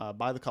requested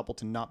by the couple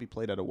to not be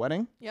played at a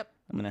wedding. Yep.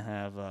 I'm gonna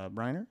have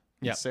Briner and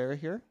Yep. Sarah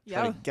here.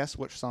 Try Yeah. to guess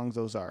which songs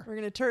those are. We're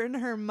going to turn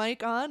her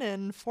mic on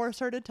and force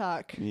her to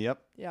talk.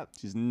 Yep. Yep.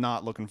 She's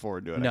not looking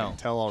forward to it. I No. can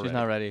tell already. She's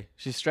not ready.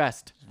 She's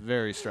stressed.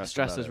 Very stressed.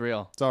 Stress about is it.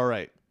 real. It's all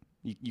right.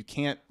 You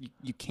can't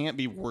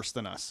be worse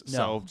than us.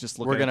 So just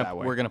look at it that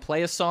way. We're gonna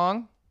play a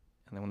song,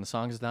 and then when the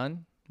song is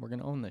done, we're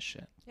gonna own this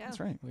shit. Yeah. That's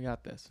right. We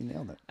got this. You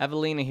nailed it.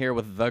 Evelina here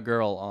with The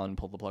Girl on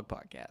Pull the Plug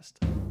Podcast.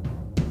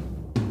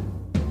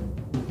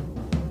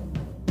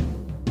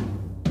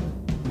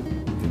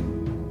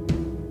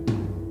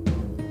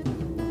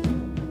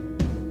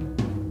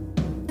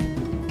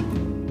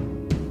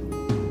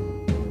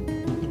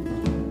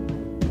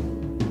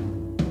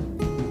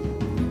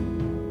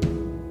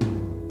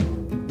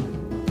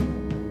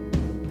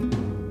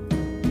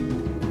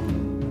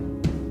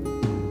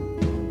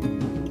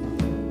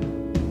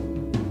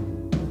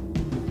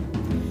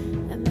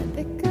 I met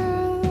the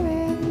girl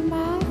with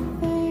my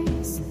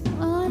face.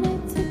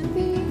 Wanted to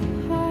be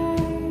her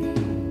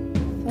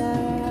for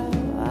a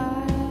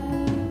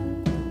while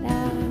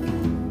now,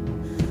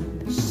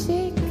 but she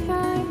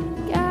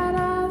can't get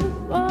all the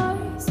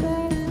boys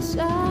with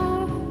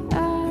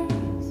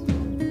eyes.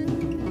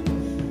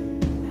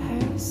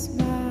 Her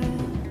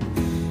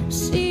smile,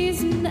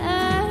 she's an A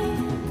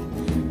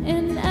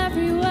in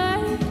every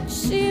way.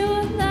 She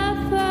will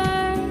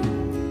never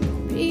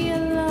be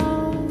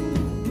alone.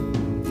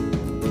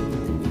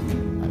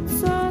 I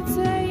told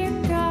her you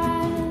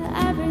got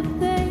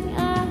everything I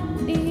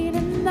need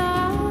and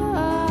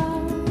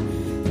know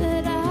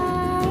that I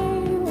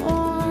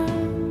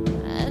want.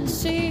 And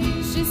she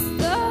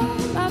stole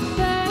my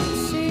bed,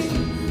 she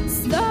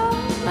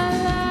stole my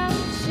life.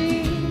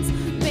 She's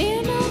me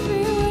in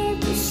every way,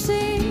 but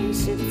she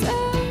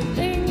did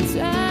things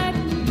right.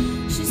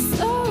 She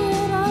stole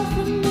it all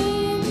from me,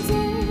 and it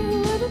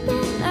would have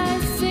been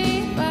nice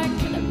if I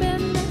could have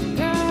been the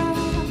girl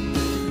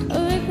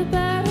with a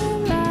better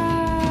life.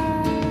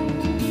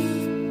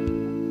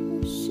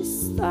 She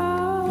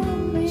stole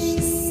me. She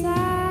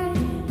said,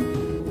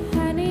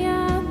 "Honey,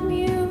 I'm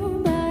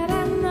you, but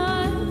I'm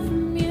not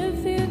from your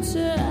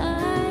future.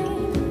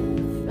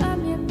 I'm from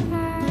your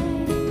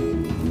past.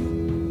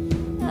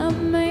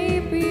 And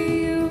maybe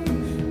you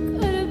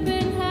could have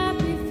been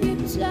happy if you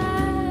just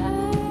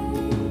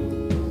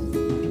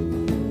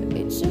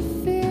reach your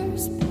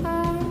fears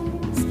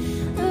past.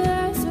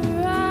 There's a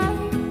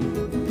right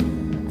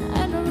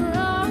and a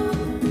wrong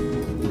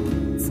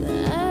to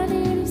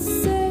any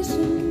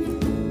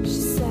decision,"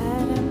 she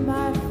said in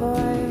my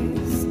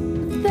voice.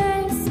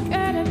 "This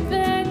could have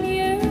been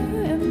you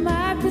in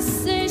my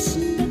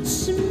position, but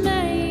she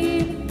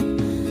made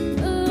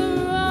the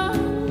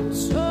wrong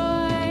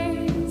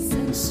choice."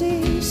 And she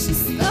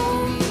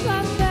stole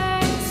my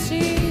bed,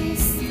 she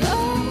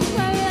stole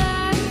my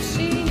life.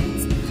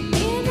 She's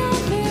in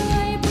every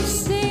way, but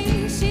she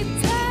did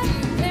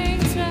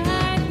things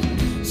right.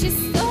 She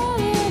stole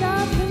it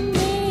all from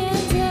me,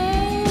 and it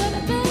would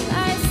have been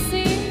nice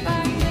if I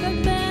could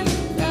have been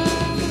the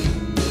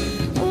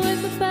girl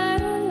with a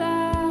better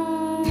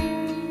life.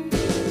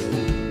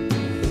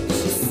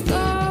 She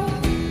stole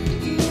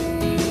me.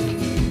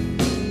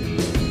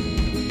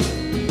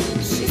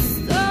 She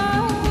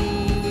stole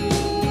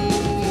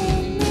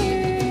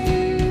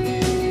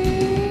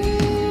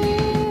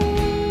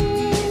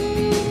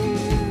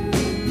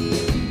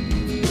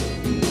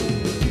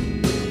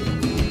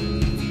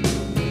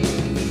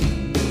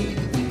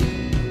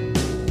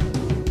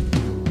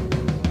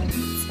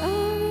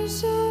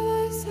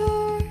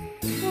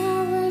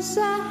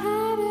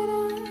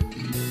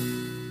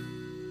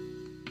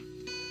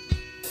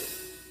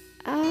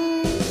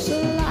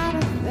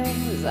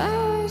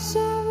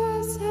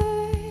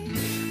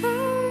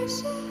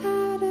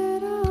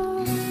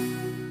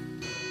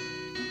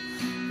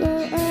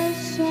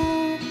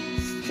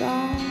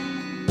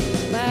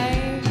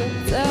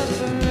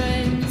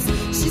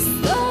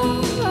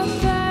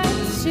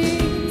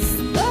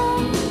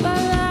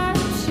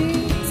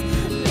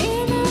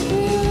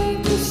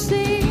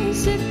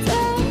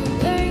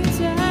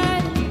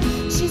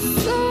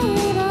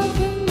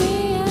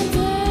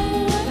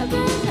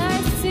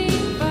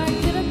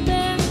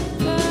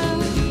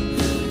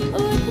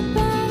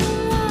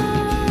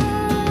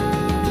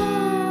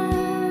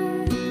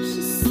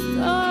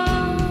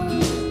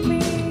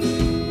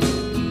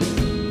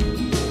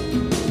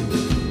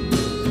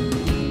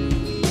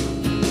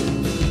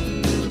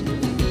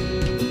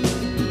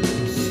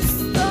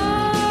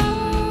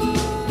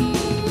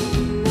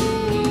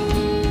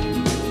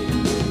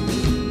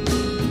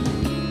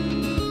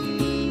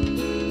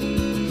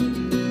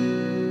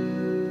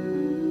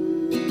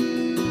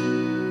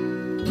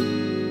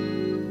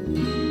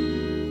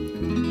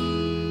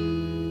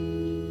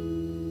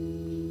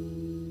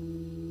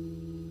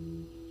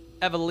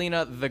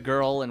Evelina the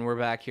Girl, and we're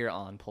back here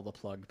on Pull the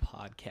Plug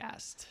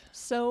podcast.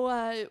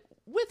 So,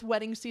 with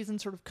wedding season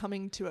sort of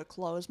coming to a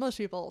close, most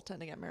people tend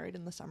to get married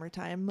in the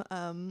summertime.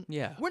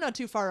 Yeah. We're not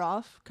too far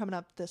off, coming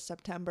up this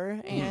September,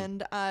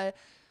 and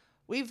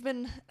we've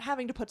been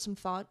having to put some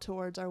thought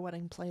towards our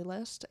wedding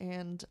playlist,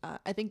 and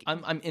I think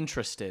I'm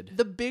interested.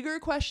 The bigger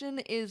question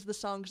is the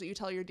songs that you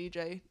tell your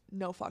DJ,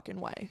 no fucking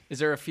way. Is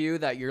there a few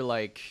that you're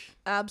like...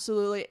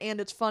 Absolutely, and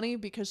it's funny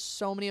because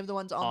so many of the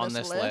ones on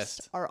this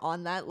list are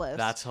on that list.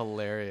 That's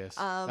hilarious.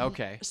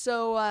 Okay.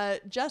 So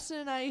Justin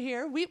and I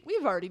here, we've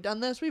already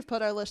done this. We've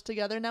put our list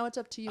together. Now it's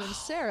up to you and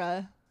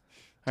Sarah.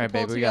 All right,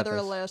 pull babe, together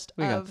a list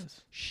of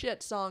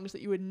shit songs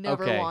that you would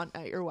never want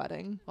at your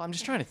wedding. Well, I'm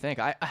just trying to think.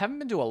 I haven't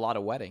been to a lot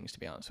of weddings, to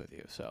be honest with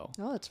you. So.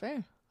 Oh, that's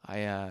fair.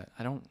 I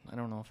don't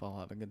know if I'll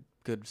have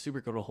a super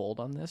good hold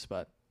on this,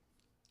 but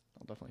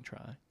I'll definitely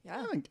try.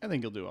 Yeah, I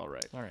think you'll do all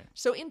right. All right.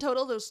 So in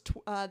total,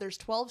 there's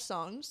 12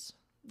 songs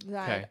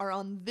that are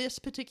on this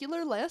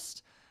particular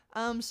list.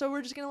 So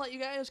we're just gonna let you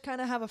guys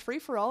kind of have a free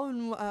for all,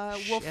 and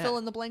we'll fill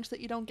in the blanks that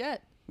you don't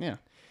get. Yeah.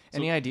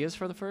 Any ideas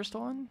for the first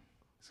one?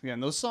 So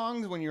again, those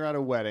songs when you're at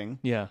a wedding,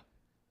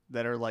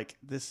 that are like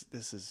this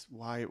is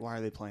why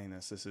are they playing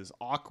this? This is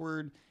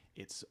awkward.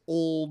 It's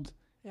old.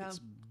 Yeah.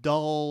 It's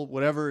dull.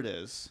 Whatever it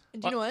is.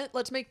 And you know what?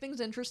 Let's make things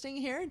interesting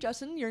here,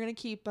 Justin. You're gonna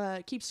keep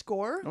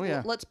score. Oh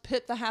yeah. Let's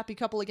pit the happy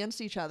couple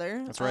against each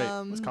other. That's right.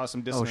 Let's cause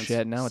some dissonance. Oh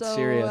shit! Now it's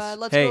serious.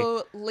 Let's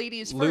go,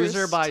 ladies first.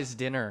 Loser buys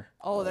dinner.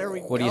 Oh, there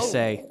we go. What do you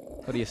say?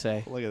 What do you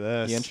say? Look at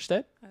this. You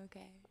interested?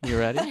 Okay. You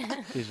ready?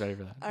 He's ready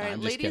for that. All right,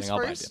 ladies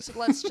first.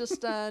 Let's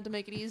just to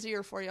make it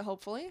easier for you,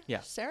 hopefully. Yeah.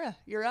 Sarah,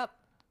 you're up.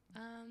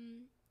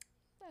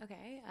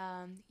 Okay.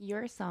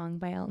 Your Song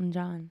by Elton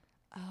John.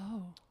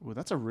 Oh. Ooh,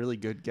 that's a really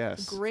good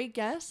guess. Great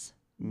guess.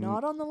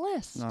 Not on the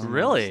list.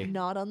 Really?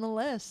 Not on the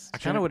list. I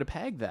kind of would have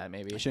pegged that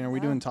maybe. Shane, are we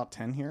doing top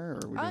 10 here, or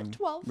are we doing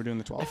 12? We're doing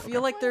the 12. I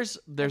feel like there's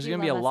gonna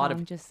be a lot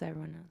of just so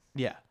everyone knows.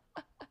 Yeah.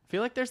 I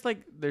feel like there's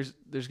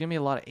gonna be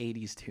a lot of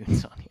 80s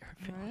tunes on here.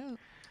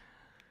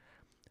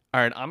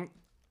 All right.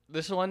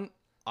 This one.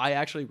 I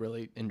actually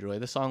really enjoy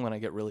the song when I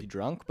get really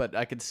drunk, but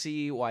I could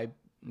see why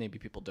maybe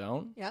people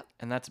don't. Yep.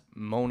 And that's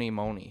Moni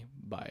Moni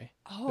by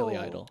Billy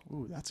Idol.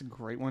 Ooh, that's a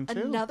great one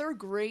too. Another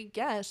great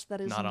guess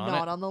that is not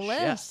on the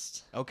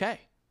list. Yeah. Okay.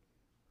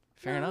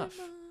 Fair enough.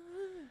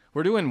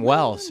 We're doing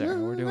well, Sarah.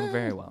 We're doing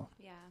very well.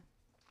 Yeah.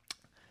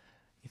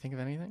 You think of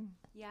anything?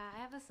 Yeah,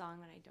 I have a song,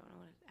 but I don't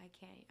know I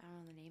don't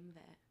know the name of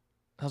it.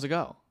 How's it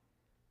go?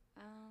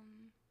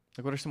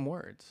 Like, what are some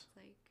words?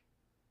 Like,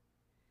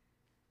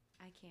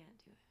 I can't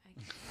do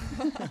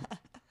it.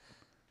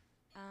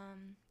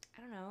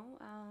 I don't know.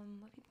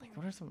 What people like,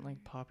 what are some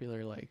like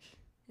popular like?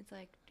 It's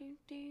like do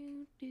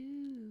do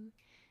do.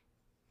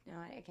 No,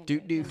 I can't.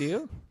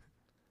 Do.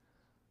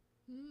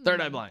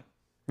 Third Eye Blind.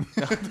 All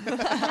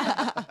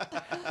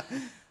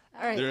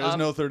right. There is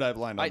no Third Eye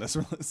Blind on this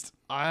list.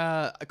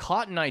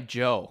 Cotton Eye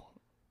Joe.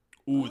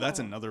 Ooh, that's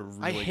another really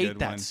good one. I hate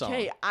that song.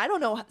 Okay, I don't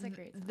know. That's a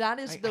great song.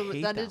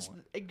 That is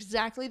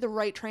exactly the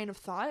right train of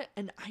thought,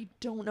 and I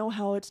don't know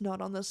how it's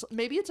not on this.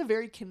 Maybe it's a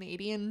very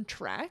Canadian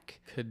track.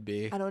 Could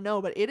be. I don't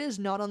know, but it is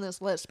not on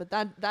this list. But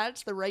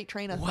that's the right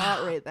train of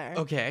thought right there.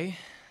 Okay.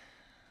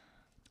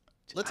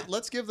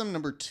 Let's give them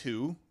number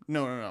 2.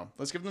 No.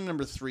 Let's give them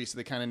number 3 so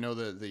they kind of know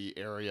the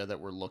area that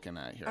we're looking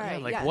at here. All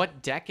right, like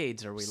what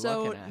decades are we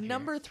looking at? So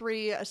number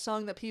 3, a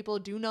song that people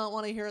do not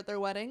want to hear at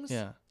their weddings.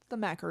 Yeah. The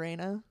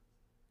Macarena.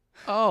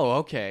 Oh,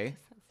 okay.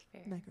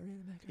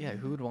 Macarena. Yeah,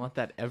 who would want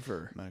that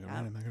ever?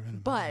 Macarena.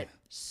 But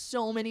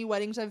so many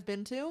weddings I've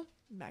been to,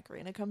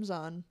 Macarena comes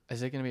on.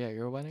 Is it gonna be at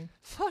your wedding?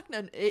 Fuck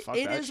no. It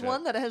is shit.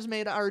 One that has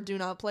made our do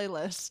not play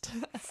list.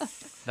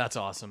 That's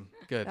awesome.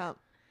 Good. Yeah.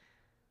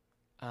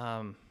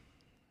 How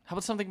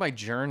about something by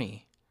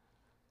Journey?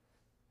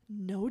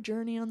 No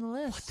Journey on the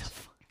list. What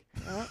the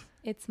fuck?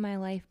 It's My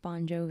Life,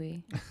 Bon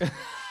Jovi.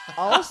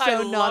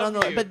 Also not on the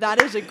list, but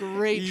that is a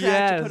great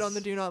track to put on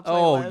the do not play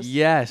list. Oh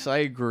yes, I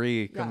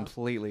agree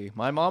completely.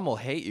 My mom will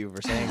hate you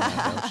for saying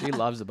that though. She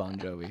loves the Bon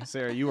Jovi.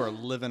 Sarah, you are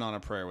living on a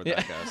prayer with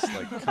that guess.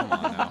 Like, come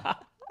on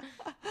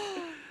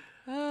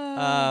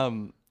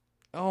now.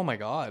 Oh my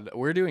God,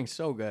 we're doing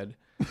so good.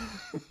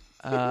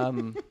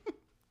 How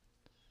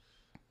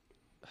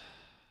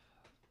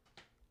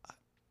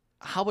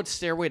about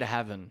Stairway to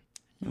Heaven?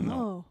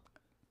 No.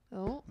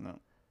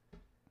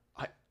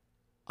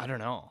 I don't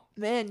know.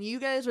 Man, you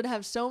guys would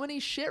have so many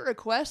shit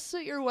requests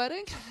at your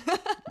wedding.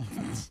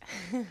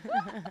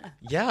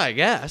 Yeah, I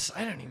guess.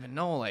 I don't even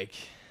know, like.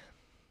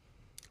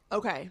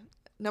 Okay.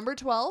 Number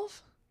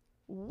 12.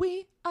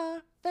 We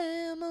Are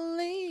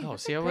Family. Oh,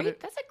 That's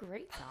a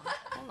great song.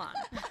 Hold on.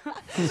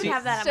 See,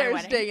 have that at Sarah's my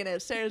wedding. digging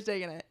it. Sarah's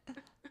digging it.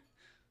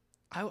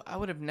 I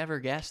would have never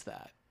guessed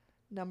that.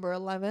 Number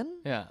 11.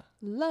 Yeah.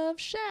 Love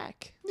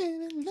Shack.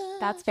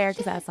 That's fair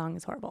because that song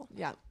is horrible.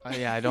 Yeah.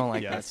 Yeah, I don't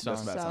like that song.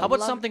 So how about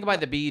something by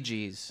the Bee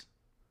Gees?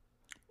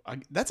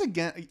 That's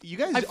again. You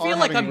guys. I feel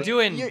like I'm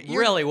doing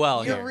really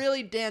well You're here.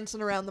 really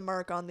dancing around the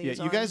mark on these.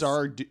 Yeah, you guys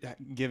are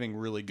giving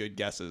really good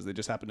guesses. They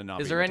just happen to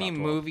not. Is be there in the any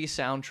top 12. movie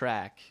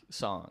soundtrack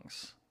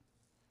songs?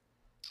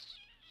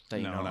 that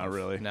you know not of?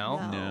 really. No,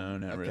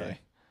 not really.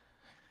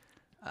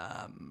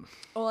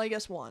 Well, I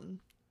guess one.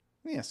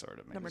 Yeah, sort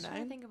of. Maybe. Number 9.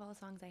 I think of all the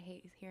songs I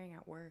hate hearing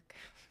at work.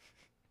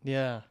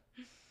 Yeah.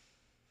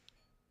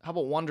 How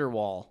about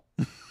Wonderwall?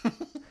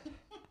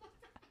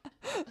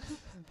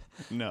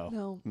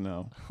 No.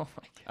 Oh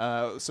my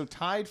god. So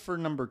tied for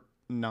number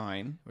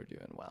 9. We're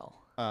doing well.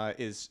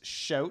 Is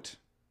 "Shout"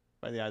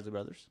 by the Isley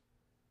Brothers.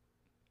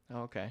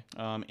 Okay.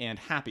 And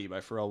 "Happy" by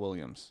Pharrell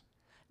Williams.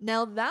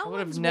 Now that I would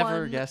have one's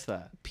never one guessed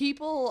that.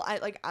 People,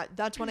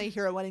 that's one I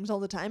hear at weddings all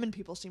the time, and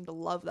people seem to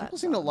love that. People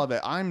seem to love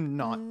it. I'm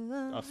not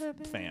a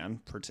fan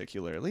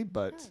particularly,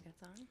 but That's a good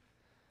song.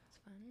 It's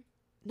fun.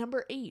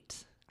 Number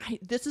 8.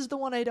 This is the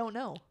one I don't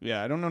know.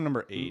 yeah, I don't know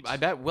number 8. I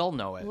bet we'll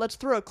know it. Let's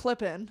throw a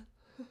clip in.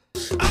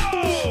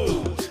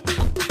 Oh!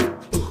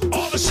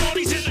 All the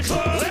shorties in the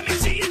club, let me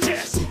see you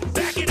just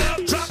back it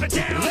up, drop it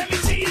down, let me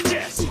see you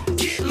just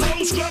get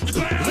low, scrub the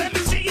ground, let me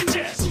see you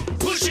just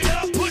push it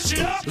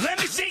up, let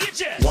me see you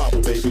just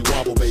wobble baby,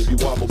 wobble baby,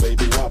 wobble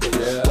baby, wobble,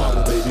 yeah.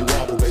 Wobble baby,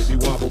 wobble baby,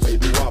 wobble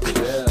baby, wobble,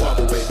 yeah.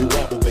 Wobble baby,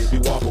 wobble baby,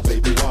 wobble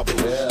baby, wobble,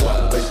 yeah.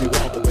 Wobble baby,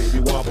 wobble baby,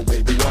 wobble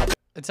baby, wobble.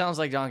 It sounds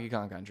like Donkey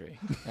Kong Country.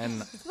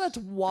 And That's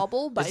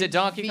Wobble by Is it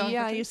Donkey Kong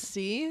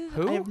VIC.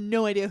 Who? I have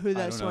no idea who I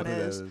this don't know one who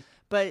that is. is.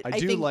 But I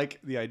do think, like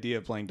the idea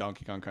of playing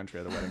Donkey Kong Country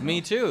at a wedding. me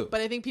too.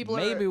 But I think people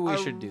Maybe we are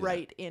should do that.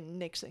 right in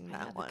nixing I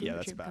that had one. the Yeah,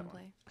 that's a YouTube bad come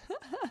one.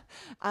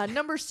 play.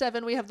 Number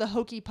 7, we have the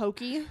Hokey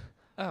Pokey,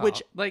 Oh,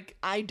 which like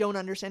I don't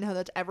understand how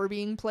that's ever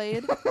being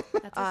played.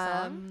 That's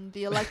a song.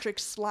 The Electric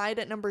Slide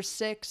at number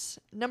 6.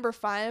 Number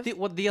 5.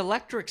 the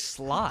electric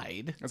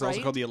slide. It's also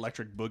Right? called the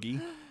Electric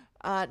Boogie.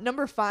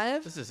 Number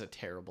 5. This is a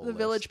terrible The list.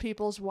 Village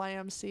People's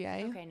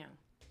YMCA. Okay, no.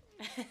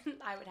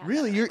 I would have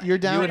Really, that on my you're wedding.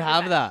 down. You would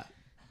have that.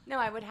 No,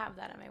 I would have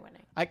that at my wedding.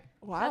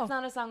 Wow. That's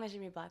not a song that should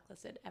be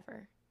blacklisted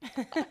ever.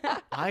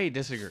 I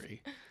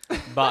disagree.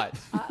 But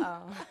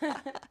Uh-oh.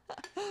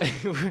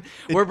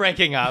 we're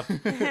breaking up.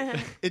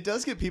 It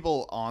does get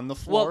people on the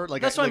floor. Well,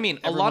 like that's what I like mean.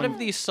 A lot everyone- of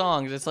these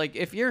songs, it's like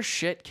if you're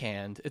shit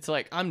canned, it's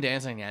like I'm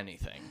dancing to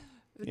anything.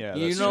 Yeah,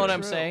 You that's know true. what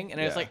I'm saying? And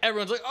it's Yeah. like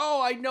everyone's like,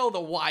 "Oh, I know the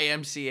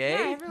YMCA."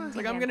 Yeah, everyone It's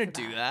can like I'm dance gonna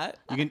to do that.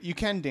 You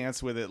can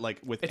dance with it like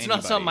with. It's anybody.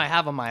 not something I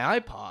have on my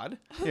iPod.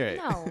 Yeah,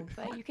 No,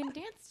 but you can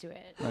dance to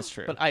it. that's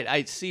true. But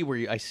I see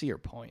I see your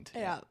point.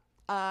 Yeah.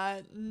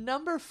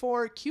 Number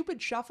 4, Cupid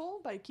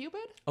Shuffle by Cupid.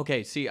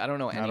 Okay, see, I don't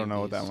know any I don't of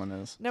know what these. that one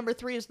is. Number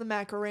 3 is the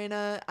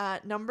Macarena.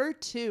 Number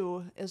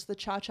 2 is the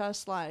Cha-Cha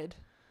Slide.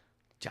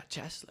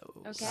 Cha-cha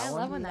slow. Okay, I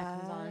love when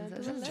that comes on. So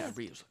this Cha-cha list.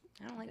 reels.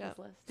 I don't like Yeah. this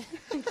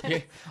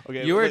list.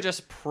 Okay, You were but-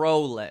 just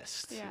pro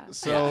list. Yeah.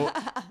 so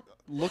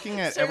looking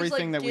at Sarah's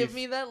everything like, that give we've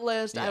me that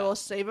list. I Yeah. will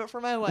save it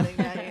for my wedding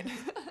night.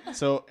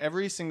 so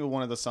every single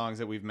one of the songs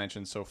that we've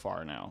mentioned so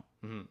far now,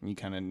 you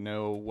kind of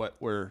know what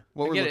we're I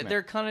we're get looking it.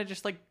 They're kind of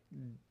just like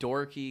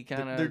dorky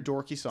kind at. of. They're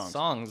dorky songs.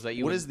 songs that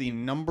you. What would- is the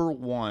number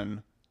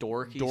 1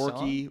 dorky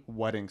song?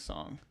 wedding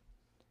song?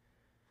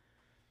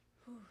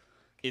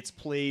 It's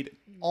played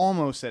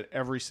almost at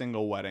every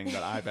single wedding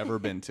that I've ever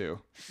been to.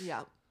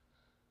 Yeah.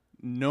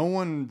 No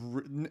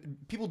one,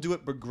 people do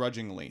it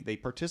begrudgingly. They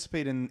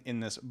participate in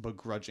this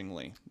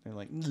begrudgingly. They're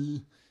like,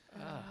 "Ugh."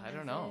 I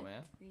don't know,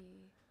 man.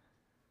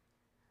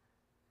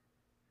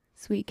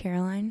 Sweet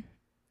Caroline.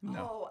 No.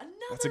 Oh, another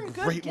That's a good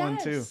great one,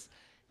 too. guess.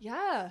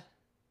 Yeah.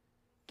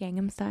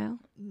 Gangnam Style.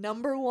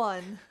 Number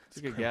 1 It's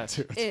a good guess.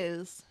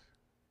 is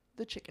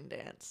the Chicken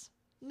Dance.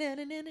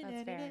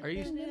 That's fair. Are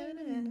you?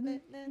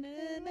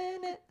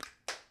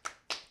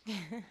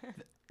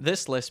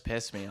 This list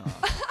pissed me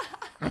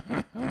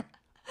off.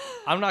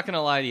 I'm not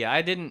gonna lie to you.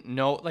 I didn't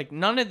know. Like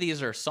none of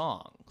these are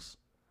songs.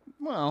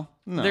 Well,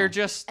 no. They're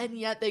just. And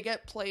yet they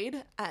get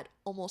played at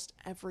almost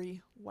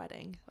every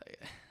wedding.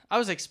 I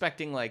was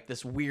expecting like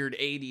this weird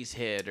 '80s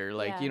hit or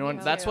like Yeah, you know me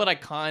what? That's too. what I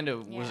kind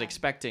of was Yeah.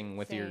 expecting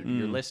with your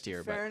Same. list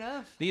here. Fair but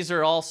enough. these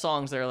are all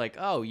songs that are like,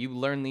 oh, you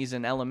learned these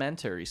in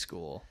elementary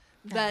school.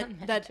 That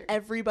Elementary.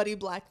 everybody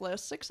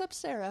blacklists except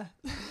Sarah.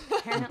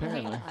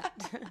 Apparently not.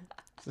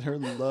 Sarah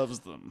loves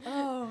them.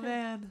 Oh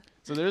man.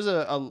 So there's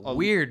a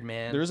Weird,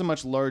 man. There's a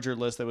much larger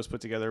list that was put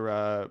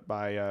together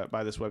by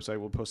this website.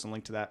 We'll post a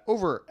link to that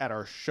over at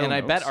our show and I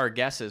notes. bet our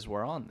guesses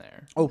were on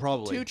there. Oh,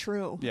 probably. Too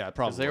true. Yeah, Because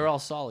probably. they were all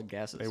solid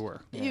guesses. They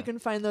were. You can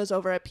find those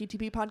over at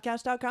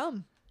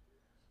ptppodcast.com.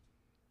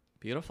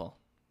 Beautiful.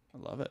 I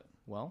love it.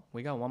 Well,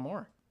 we got one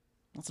more.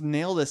 Let's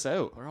nail this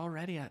out. We're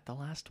already at the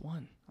last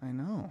one. I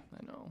know.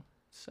 I know.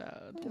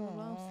 Sad. Doing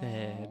well.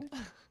 Sad.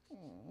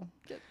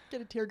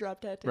 Get a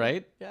teardrop tattoo.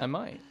 Right? Yeah. I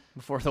might.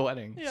 Before the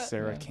wedding. Yeah.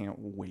 Sarah can't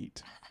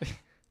wait.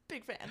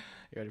 Big fan.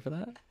 You ready for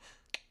that?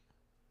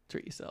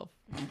 Treat yourself.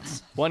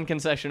 One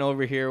concession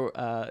over here,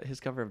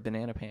 his cover of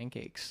Banana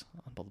Pancakes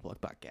on Pull the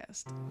Plug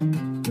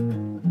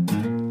Podcast.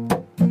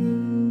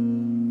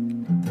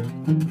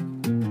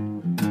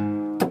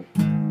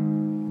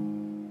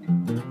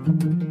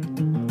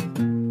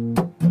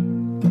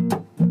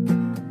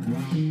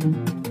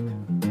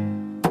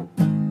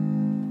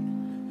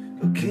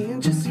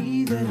 Can't you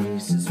see that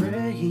it's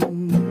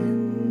raining?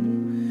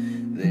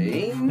 There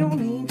ain't no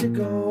need to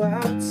go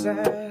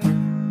outside.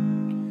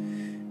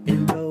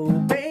 And oh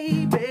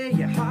baby,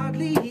 your heart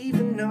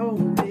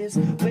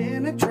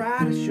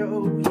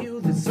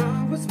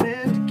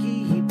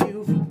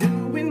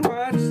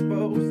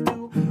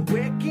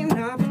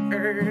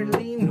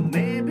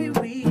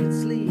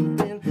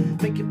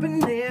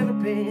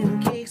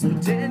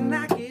pretend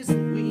like it's the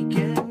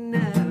weekend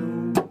now.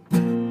 We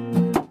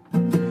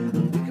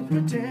can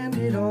pretend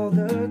it all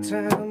the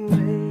time,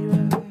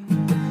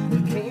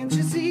 baby. Can't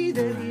you see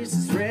that it's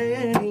just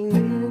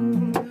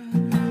raining?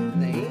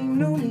 There ain't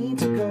no need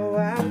to go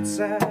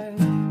outside.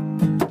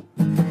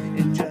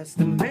 And just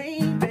a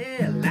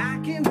maybe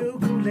like an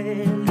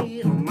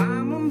ukulele. Oh,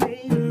 mama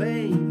made a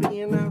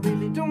baby, and I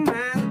really don't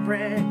mind the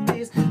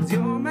practice. 'Cause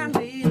you're my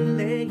little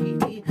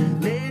lady.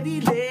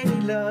 Lady,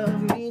 lady,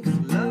 love me. 'Cause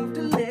I love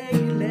to lay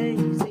you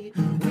lazy.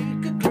 We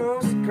could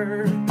close the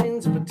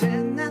curtains,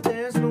 pretend that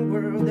there's no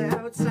world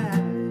outside.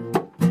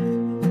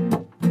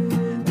 We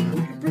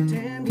could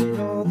pretend it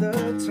all the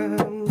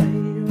time,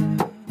 baby.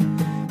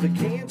 But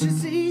can't you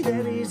see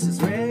that it's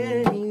just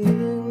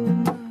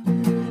raining?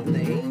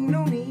 There ain't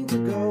no need to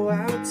go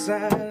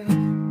outside.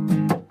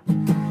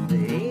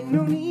 There ain't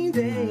no need,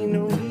 there ain't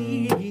no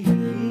need.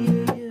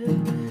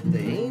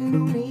 There ain't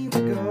no need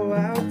to go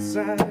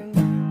outside.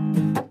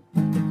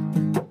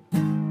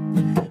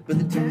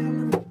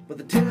 But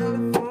the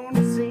telephone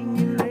is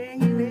singing,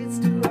 ringing, it's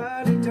too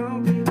early,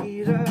 don't pick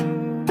it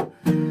up.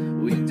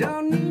 We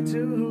don't need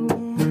to,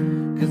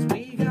 'cause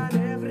we got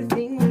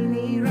everything we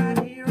need right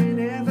here, and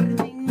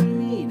everything we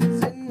need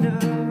is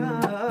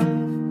enough.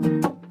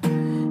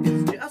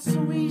 It's just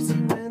so easy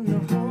when the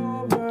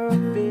whole world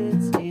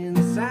fits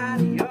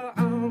inside of your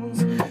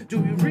arms. Do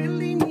we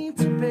really need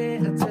to pay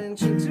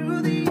attention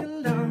to the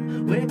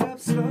alarm? Wake up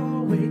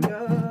slow, wake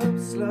up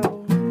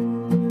slow.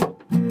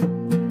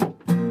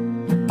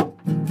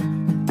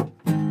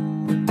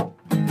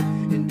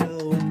 And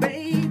oh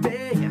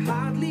baby, you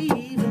hardly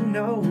even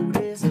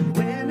notice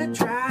when I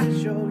try to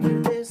show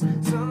you this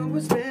song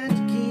was meant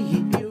to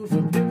keep you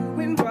from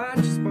doing what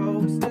you're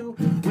supposed to.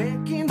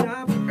 Waking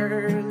up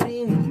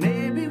early,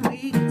 maybe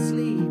we could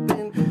sleep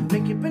and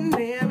make you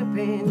banana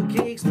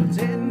pancakes.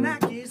 Pretend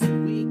like it's the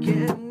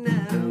weekend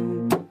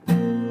now.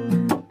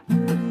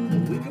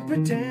 We could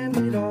pretend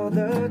it all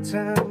the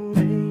time,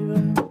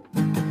 baby.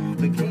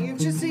 But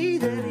can't you see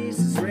that it's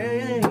just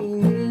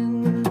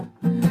raining?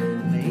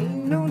 There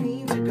ain't no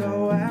need to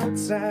go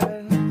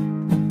outside.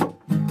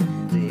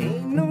 There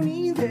ain't no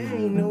need, there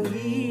ain't no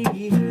need.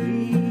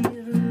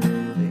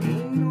 There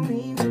ain't no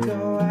need to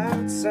go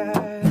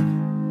outside.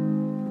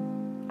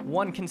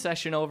 One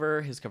concession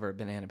over, his cover of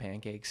Banana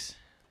Pancakes.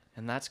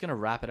 And that's going to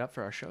wrap it up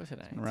for our show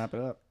tonight. Wrap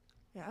it up.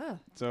 Yeah.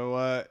 So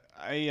I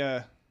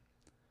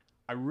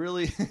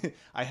really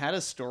I had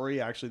a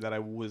story actually that I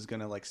was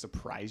gonna like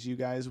surprise you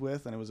guys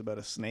with, and it was about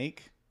a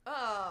snake.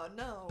 Oh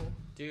no,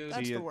 Dude,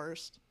 that's the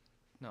worst.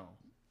 No.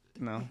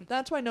 No.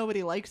 That's why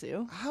nobody likes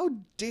you. How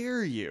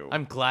dare you?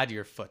 I'm glad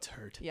your foot's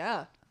hurt.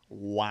 Yeah.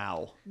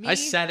 Wow. Me I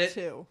said it.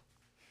 too.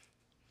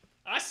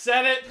 I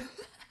said it.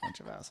 Bunch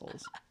of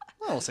assholes.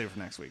 Well, we'll save it for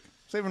next week.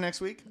 Save it for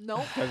next week.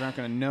 Nope. You guys aren't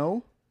gonna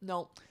know.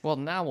 Nope. Well,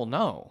 now we'll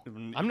know.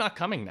 I'm not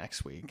coming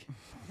next week.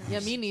 Yeah,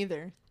 me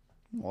neither.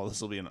 Well,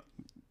 this will be an.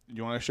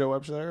 You want to show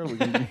up there? We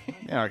can.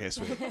 Yeah. Okay.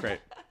 Sweet. Great.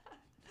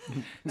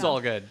 It's all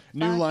good.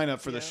 New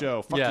lineup for the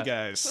show. Fuck you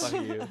guys. Fuck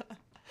you.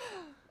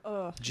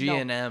 G no.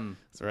 and M.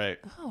 That's right.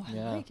 Oh, I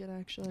like it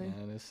actually.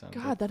 Yeah, it is sound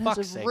God, good. that has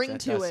Fuck's a sakes, ring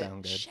that to does it.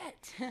 sound good.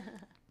 Shit.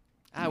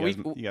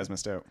 You guys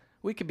missed out.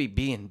 We could be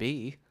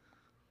B&B.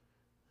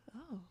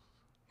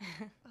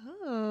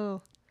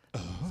 Oh.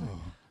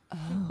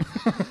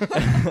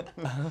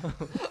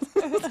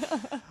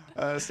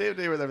 Stay up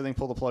to date with everything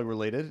Pull the Plug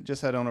related.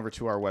 Just head on over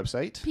to our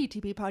website.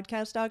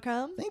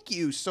 PTPpodcast.com. Thank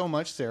you so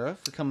much, Sarah,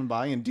 for coming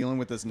by and dealing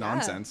with this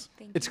nonsense.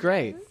 It's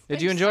great.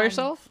 Did you Thanks, enjoy son.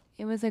 yourself?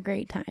 It was a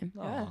great time.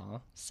 Yeah. Aw.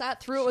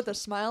 Sat through it with a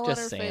smile Just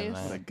on her saying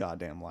face. that. What a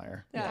goddamn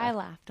liar. Yeah. I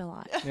laughed a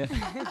lot.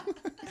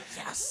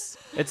 Yes.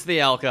 It's the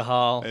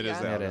alcohol. It is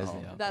Yeah. the It is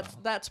alcohol. the alcohol.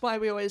 That's why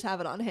we always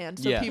have it on hand,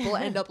 so Yeah. people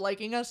end up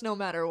liking us no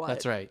matter what.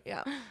 That's right.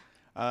 Yeah.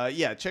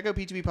 Yeah, check out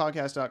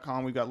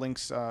ptbpodcast.com. We've got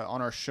links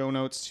on our show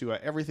notes to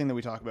everything that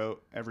we talk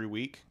about every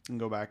week. You can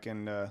go back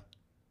and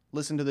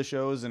listen to the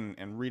shows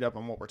and read up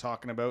on what we're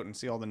talking about and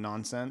see all the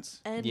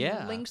nonsense. And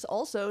Yeah. links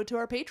also to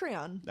our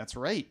Patreon. That's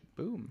right.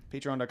 Boom.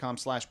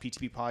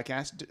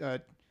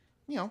 Patreon.com/ptbpodcast.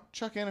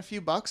 Chuck in a few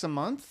bucks a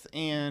month,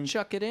 and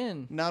Chuck it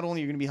in. not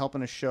only are you going to be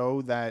helping a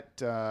show that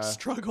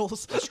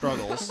Struggles.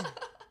 struggles,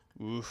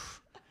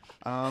 oof,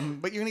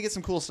 but you're going to get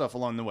some cool stuff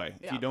along the way.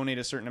 If Yeah. you donate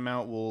a certain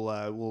amount,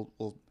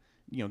 we'll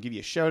give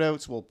you shout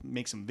outs. We'll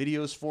make some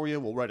videos for you.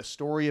 We'll write a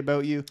story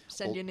about you.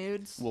 Send you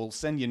nudes. We'll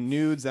send you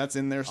nudes. That's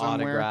in there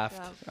somewhere.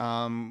 Autographed.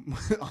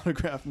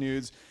 Autographed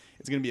nudes.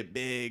 It's going to be a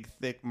big,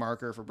 thick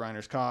marker for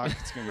Briner's cock.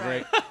 It's going to be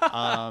Right.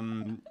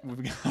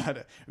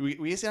 great.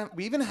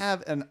 We even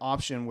have an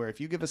option where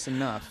if you give us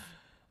enough,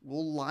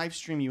 we'll live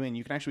stream you in.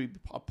 You can actually be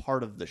a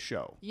part of the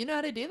show. You know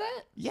how to do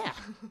that? Yeah.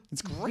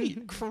 It's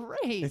great.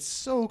 Great. It's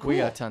so cool. We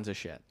got tons of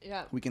shit.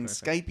 Yeah. We can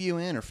Skype you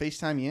in or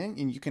FaceTime you in,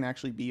 and you can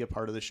actually be a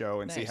part of the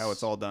show and see how Nice.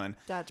 it's all done.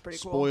 That's pretty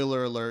cool.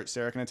 Spoiler alert,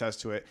 Sarah can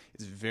attest to it.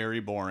 It's very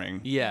boring.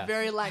 Yeah.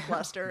 Very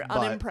lackluster, But-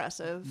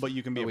 unimpressive. But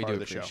you can be But a we part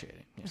do of the show. appreciate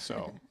it. Yeah.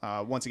 So,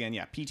 once again,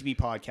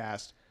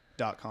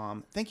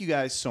 ptbpodcast.com. Thank you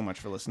guys so much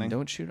for listening.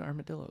 Don't shoot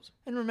armadillos.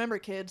 And remember,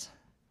 kids,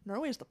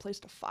 Norway's the place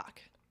to fuck.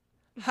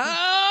 Hiya!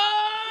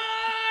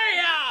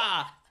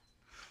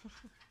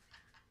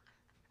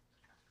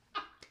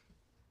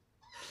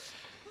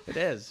 It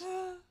is.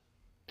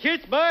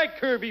 Kiss my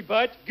curvy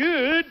butt.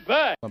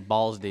 Goodbye.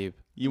 Balls deep.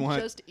 You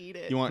want just eat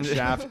it. You want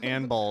shaft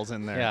and balls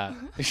in there. Yeah,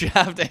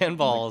 shaft and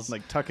balls.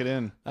 Like tuck it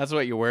in. That's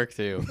what you work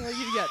to. Or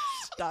you get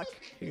stuck.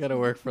 You got to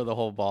work for the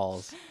whole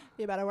balls.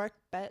 You better work,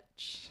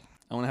 bitch.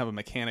 I want to have a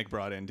mechanic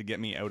brought in to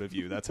get me out of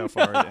you. That's how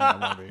far in I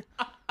want to be.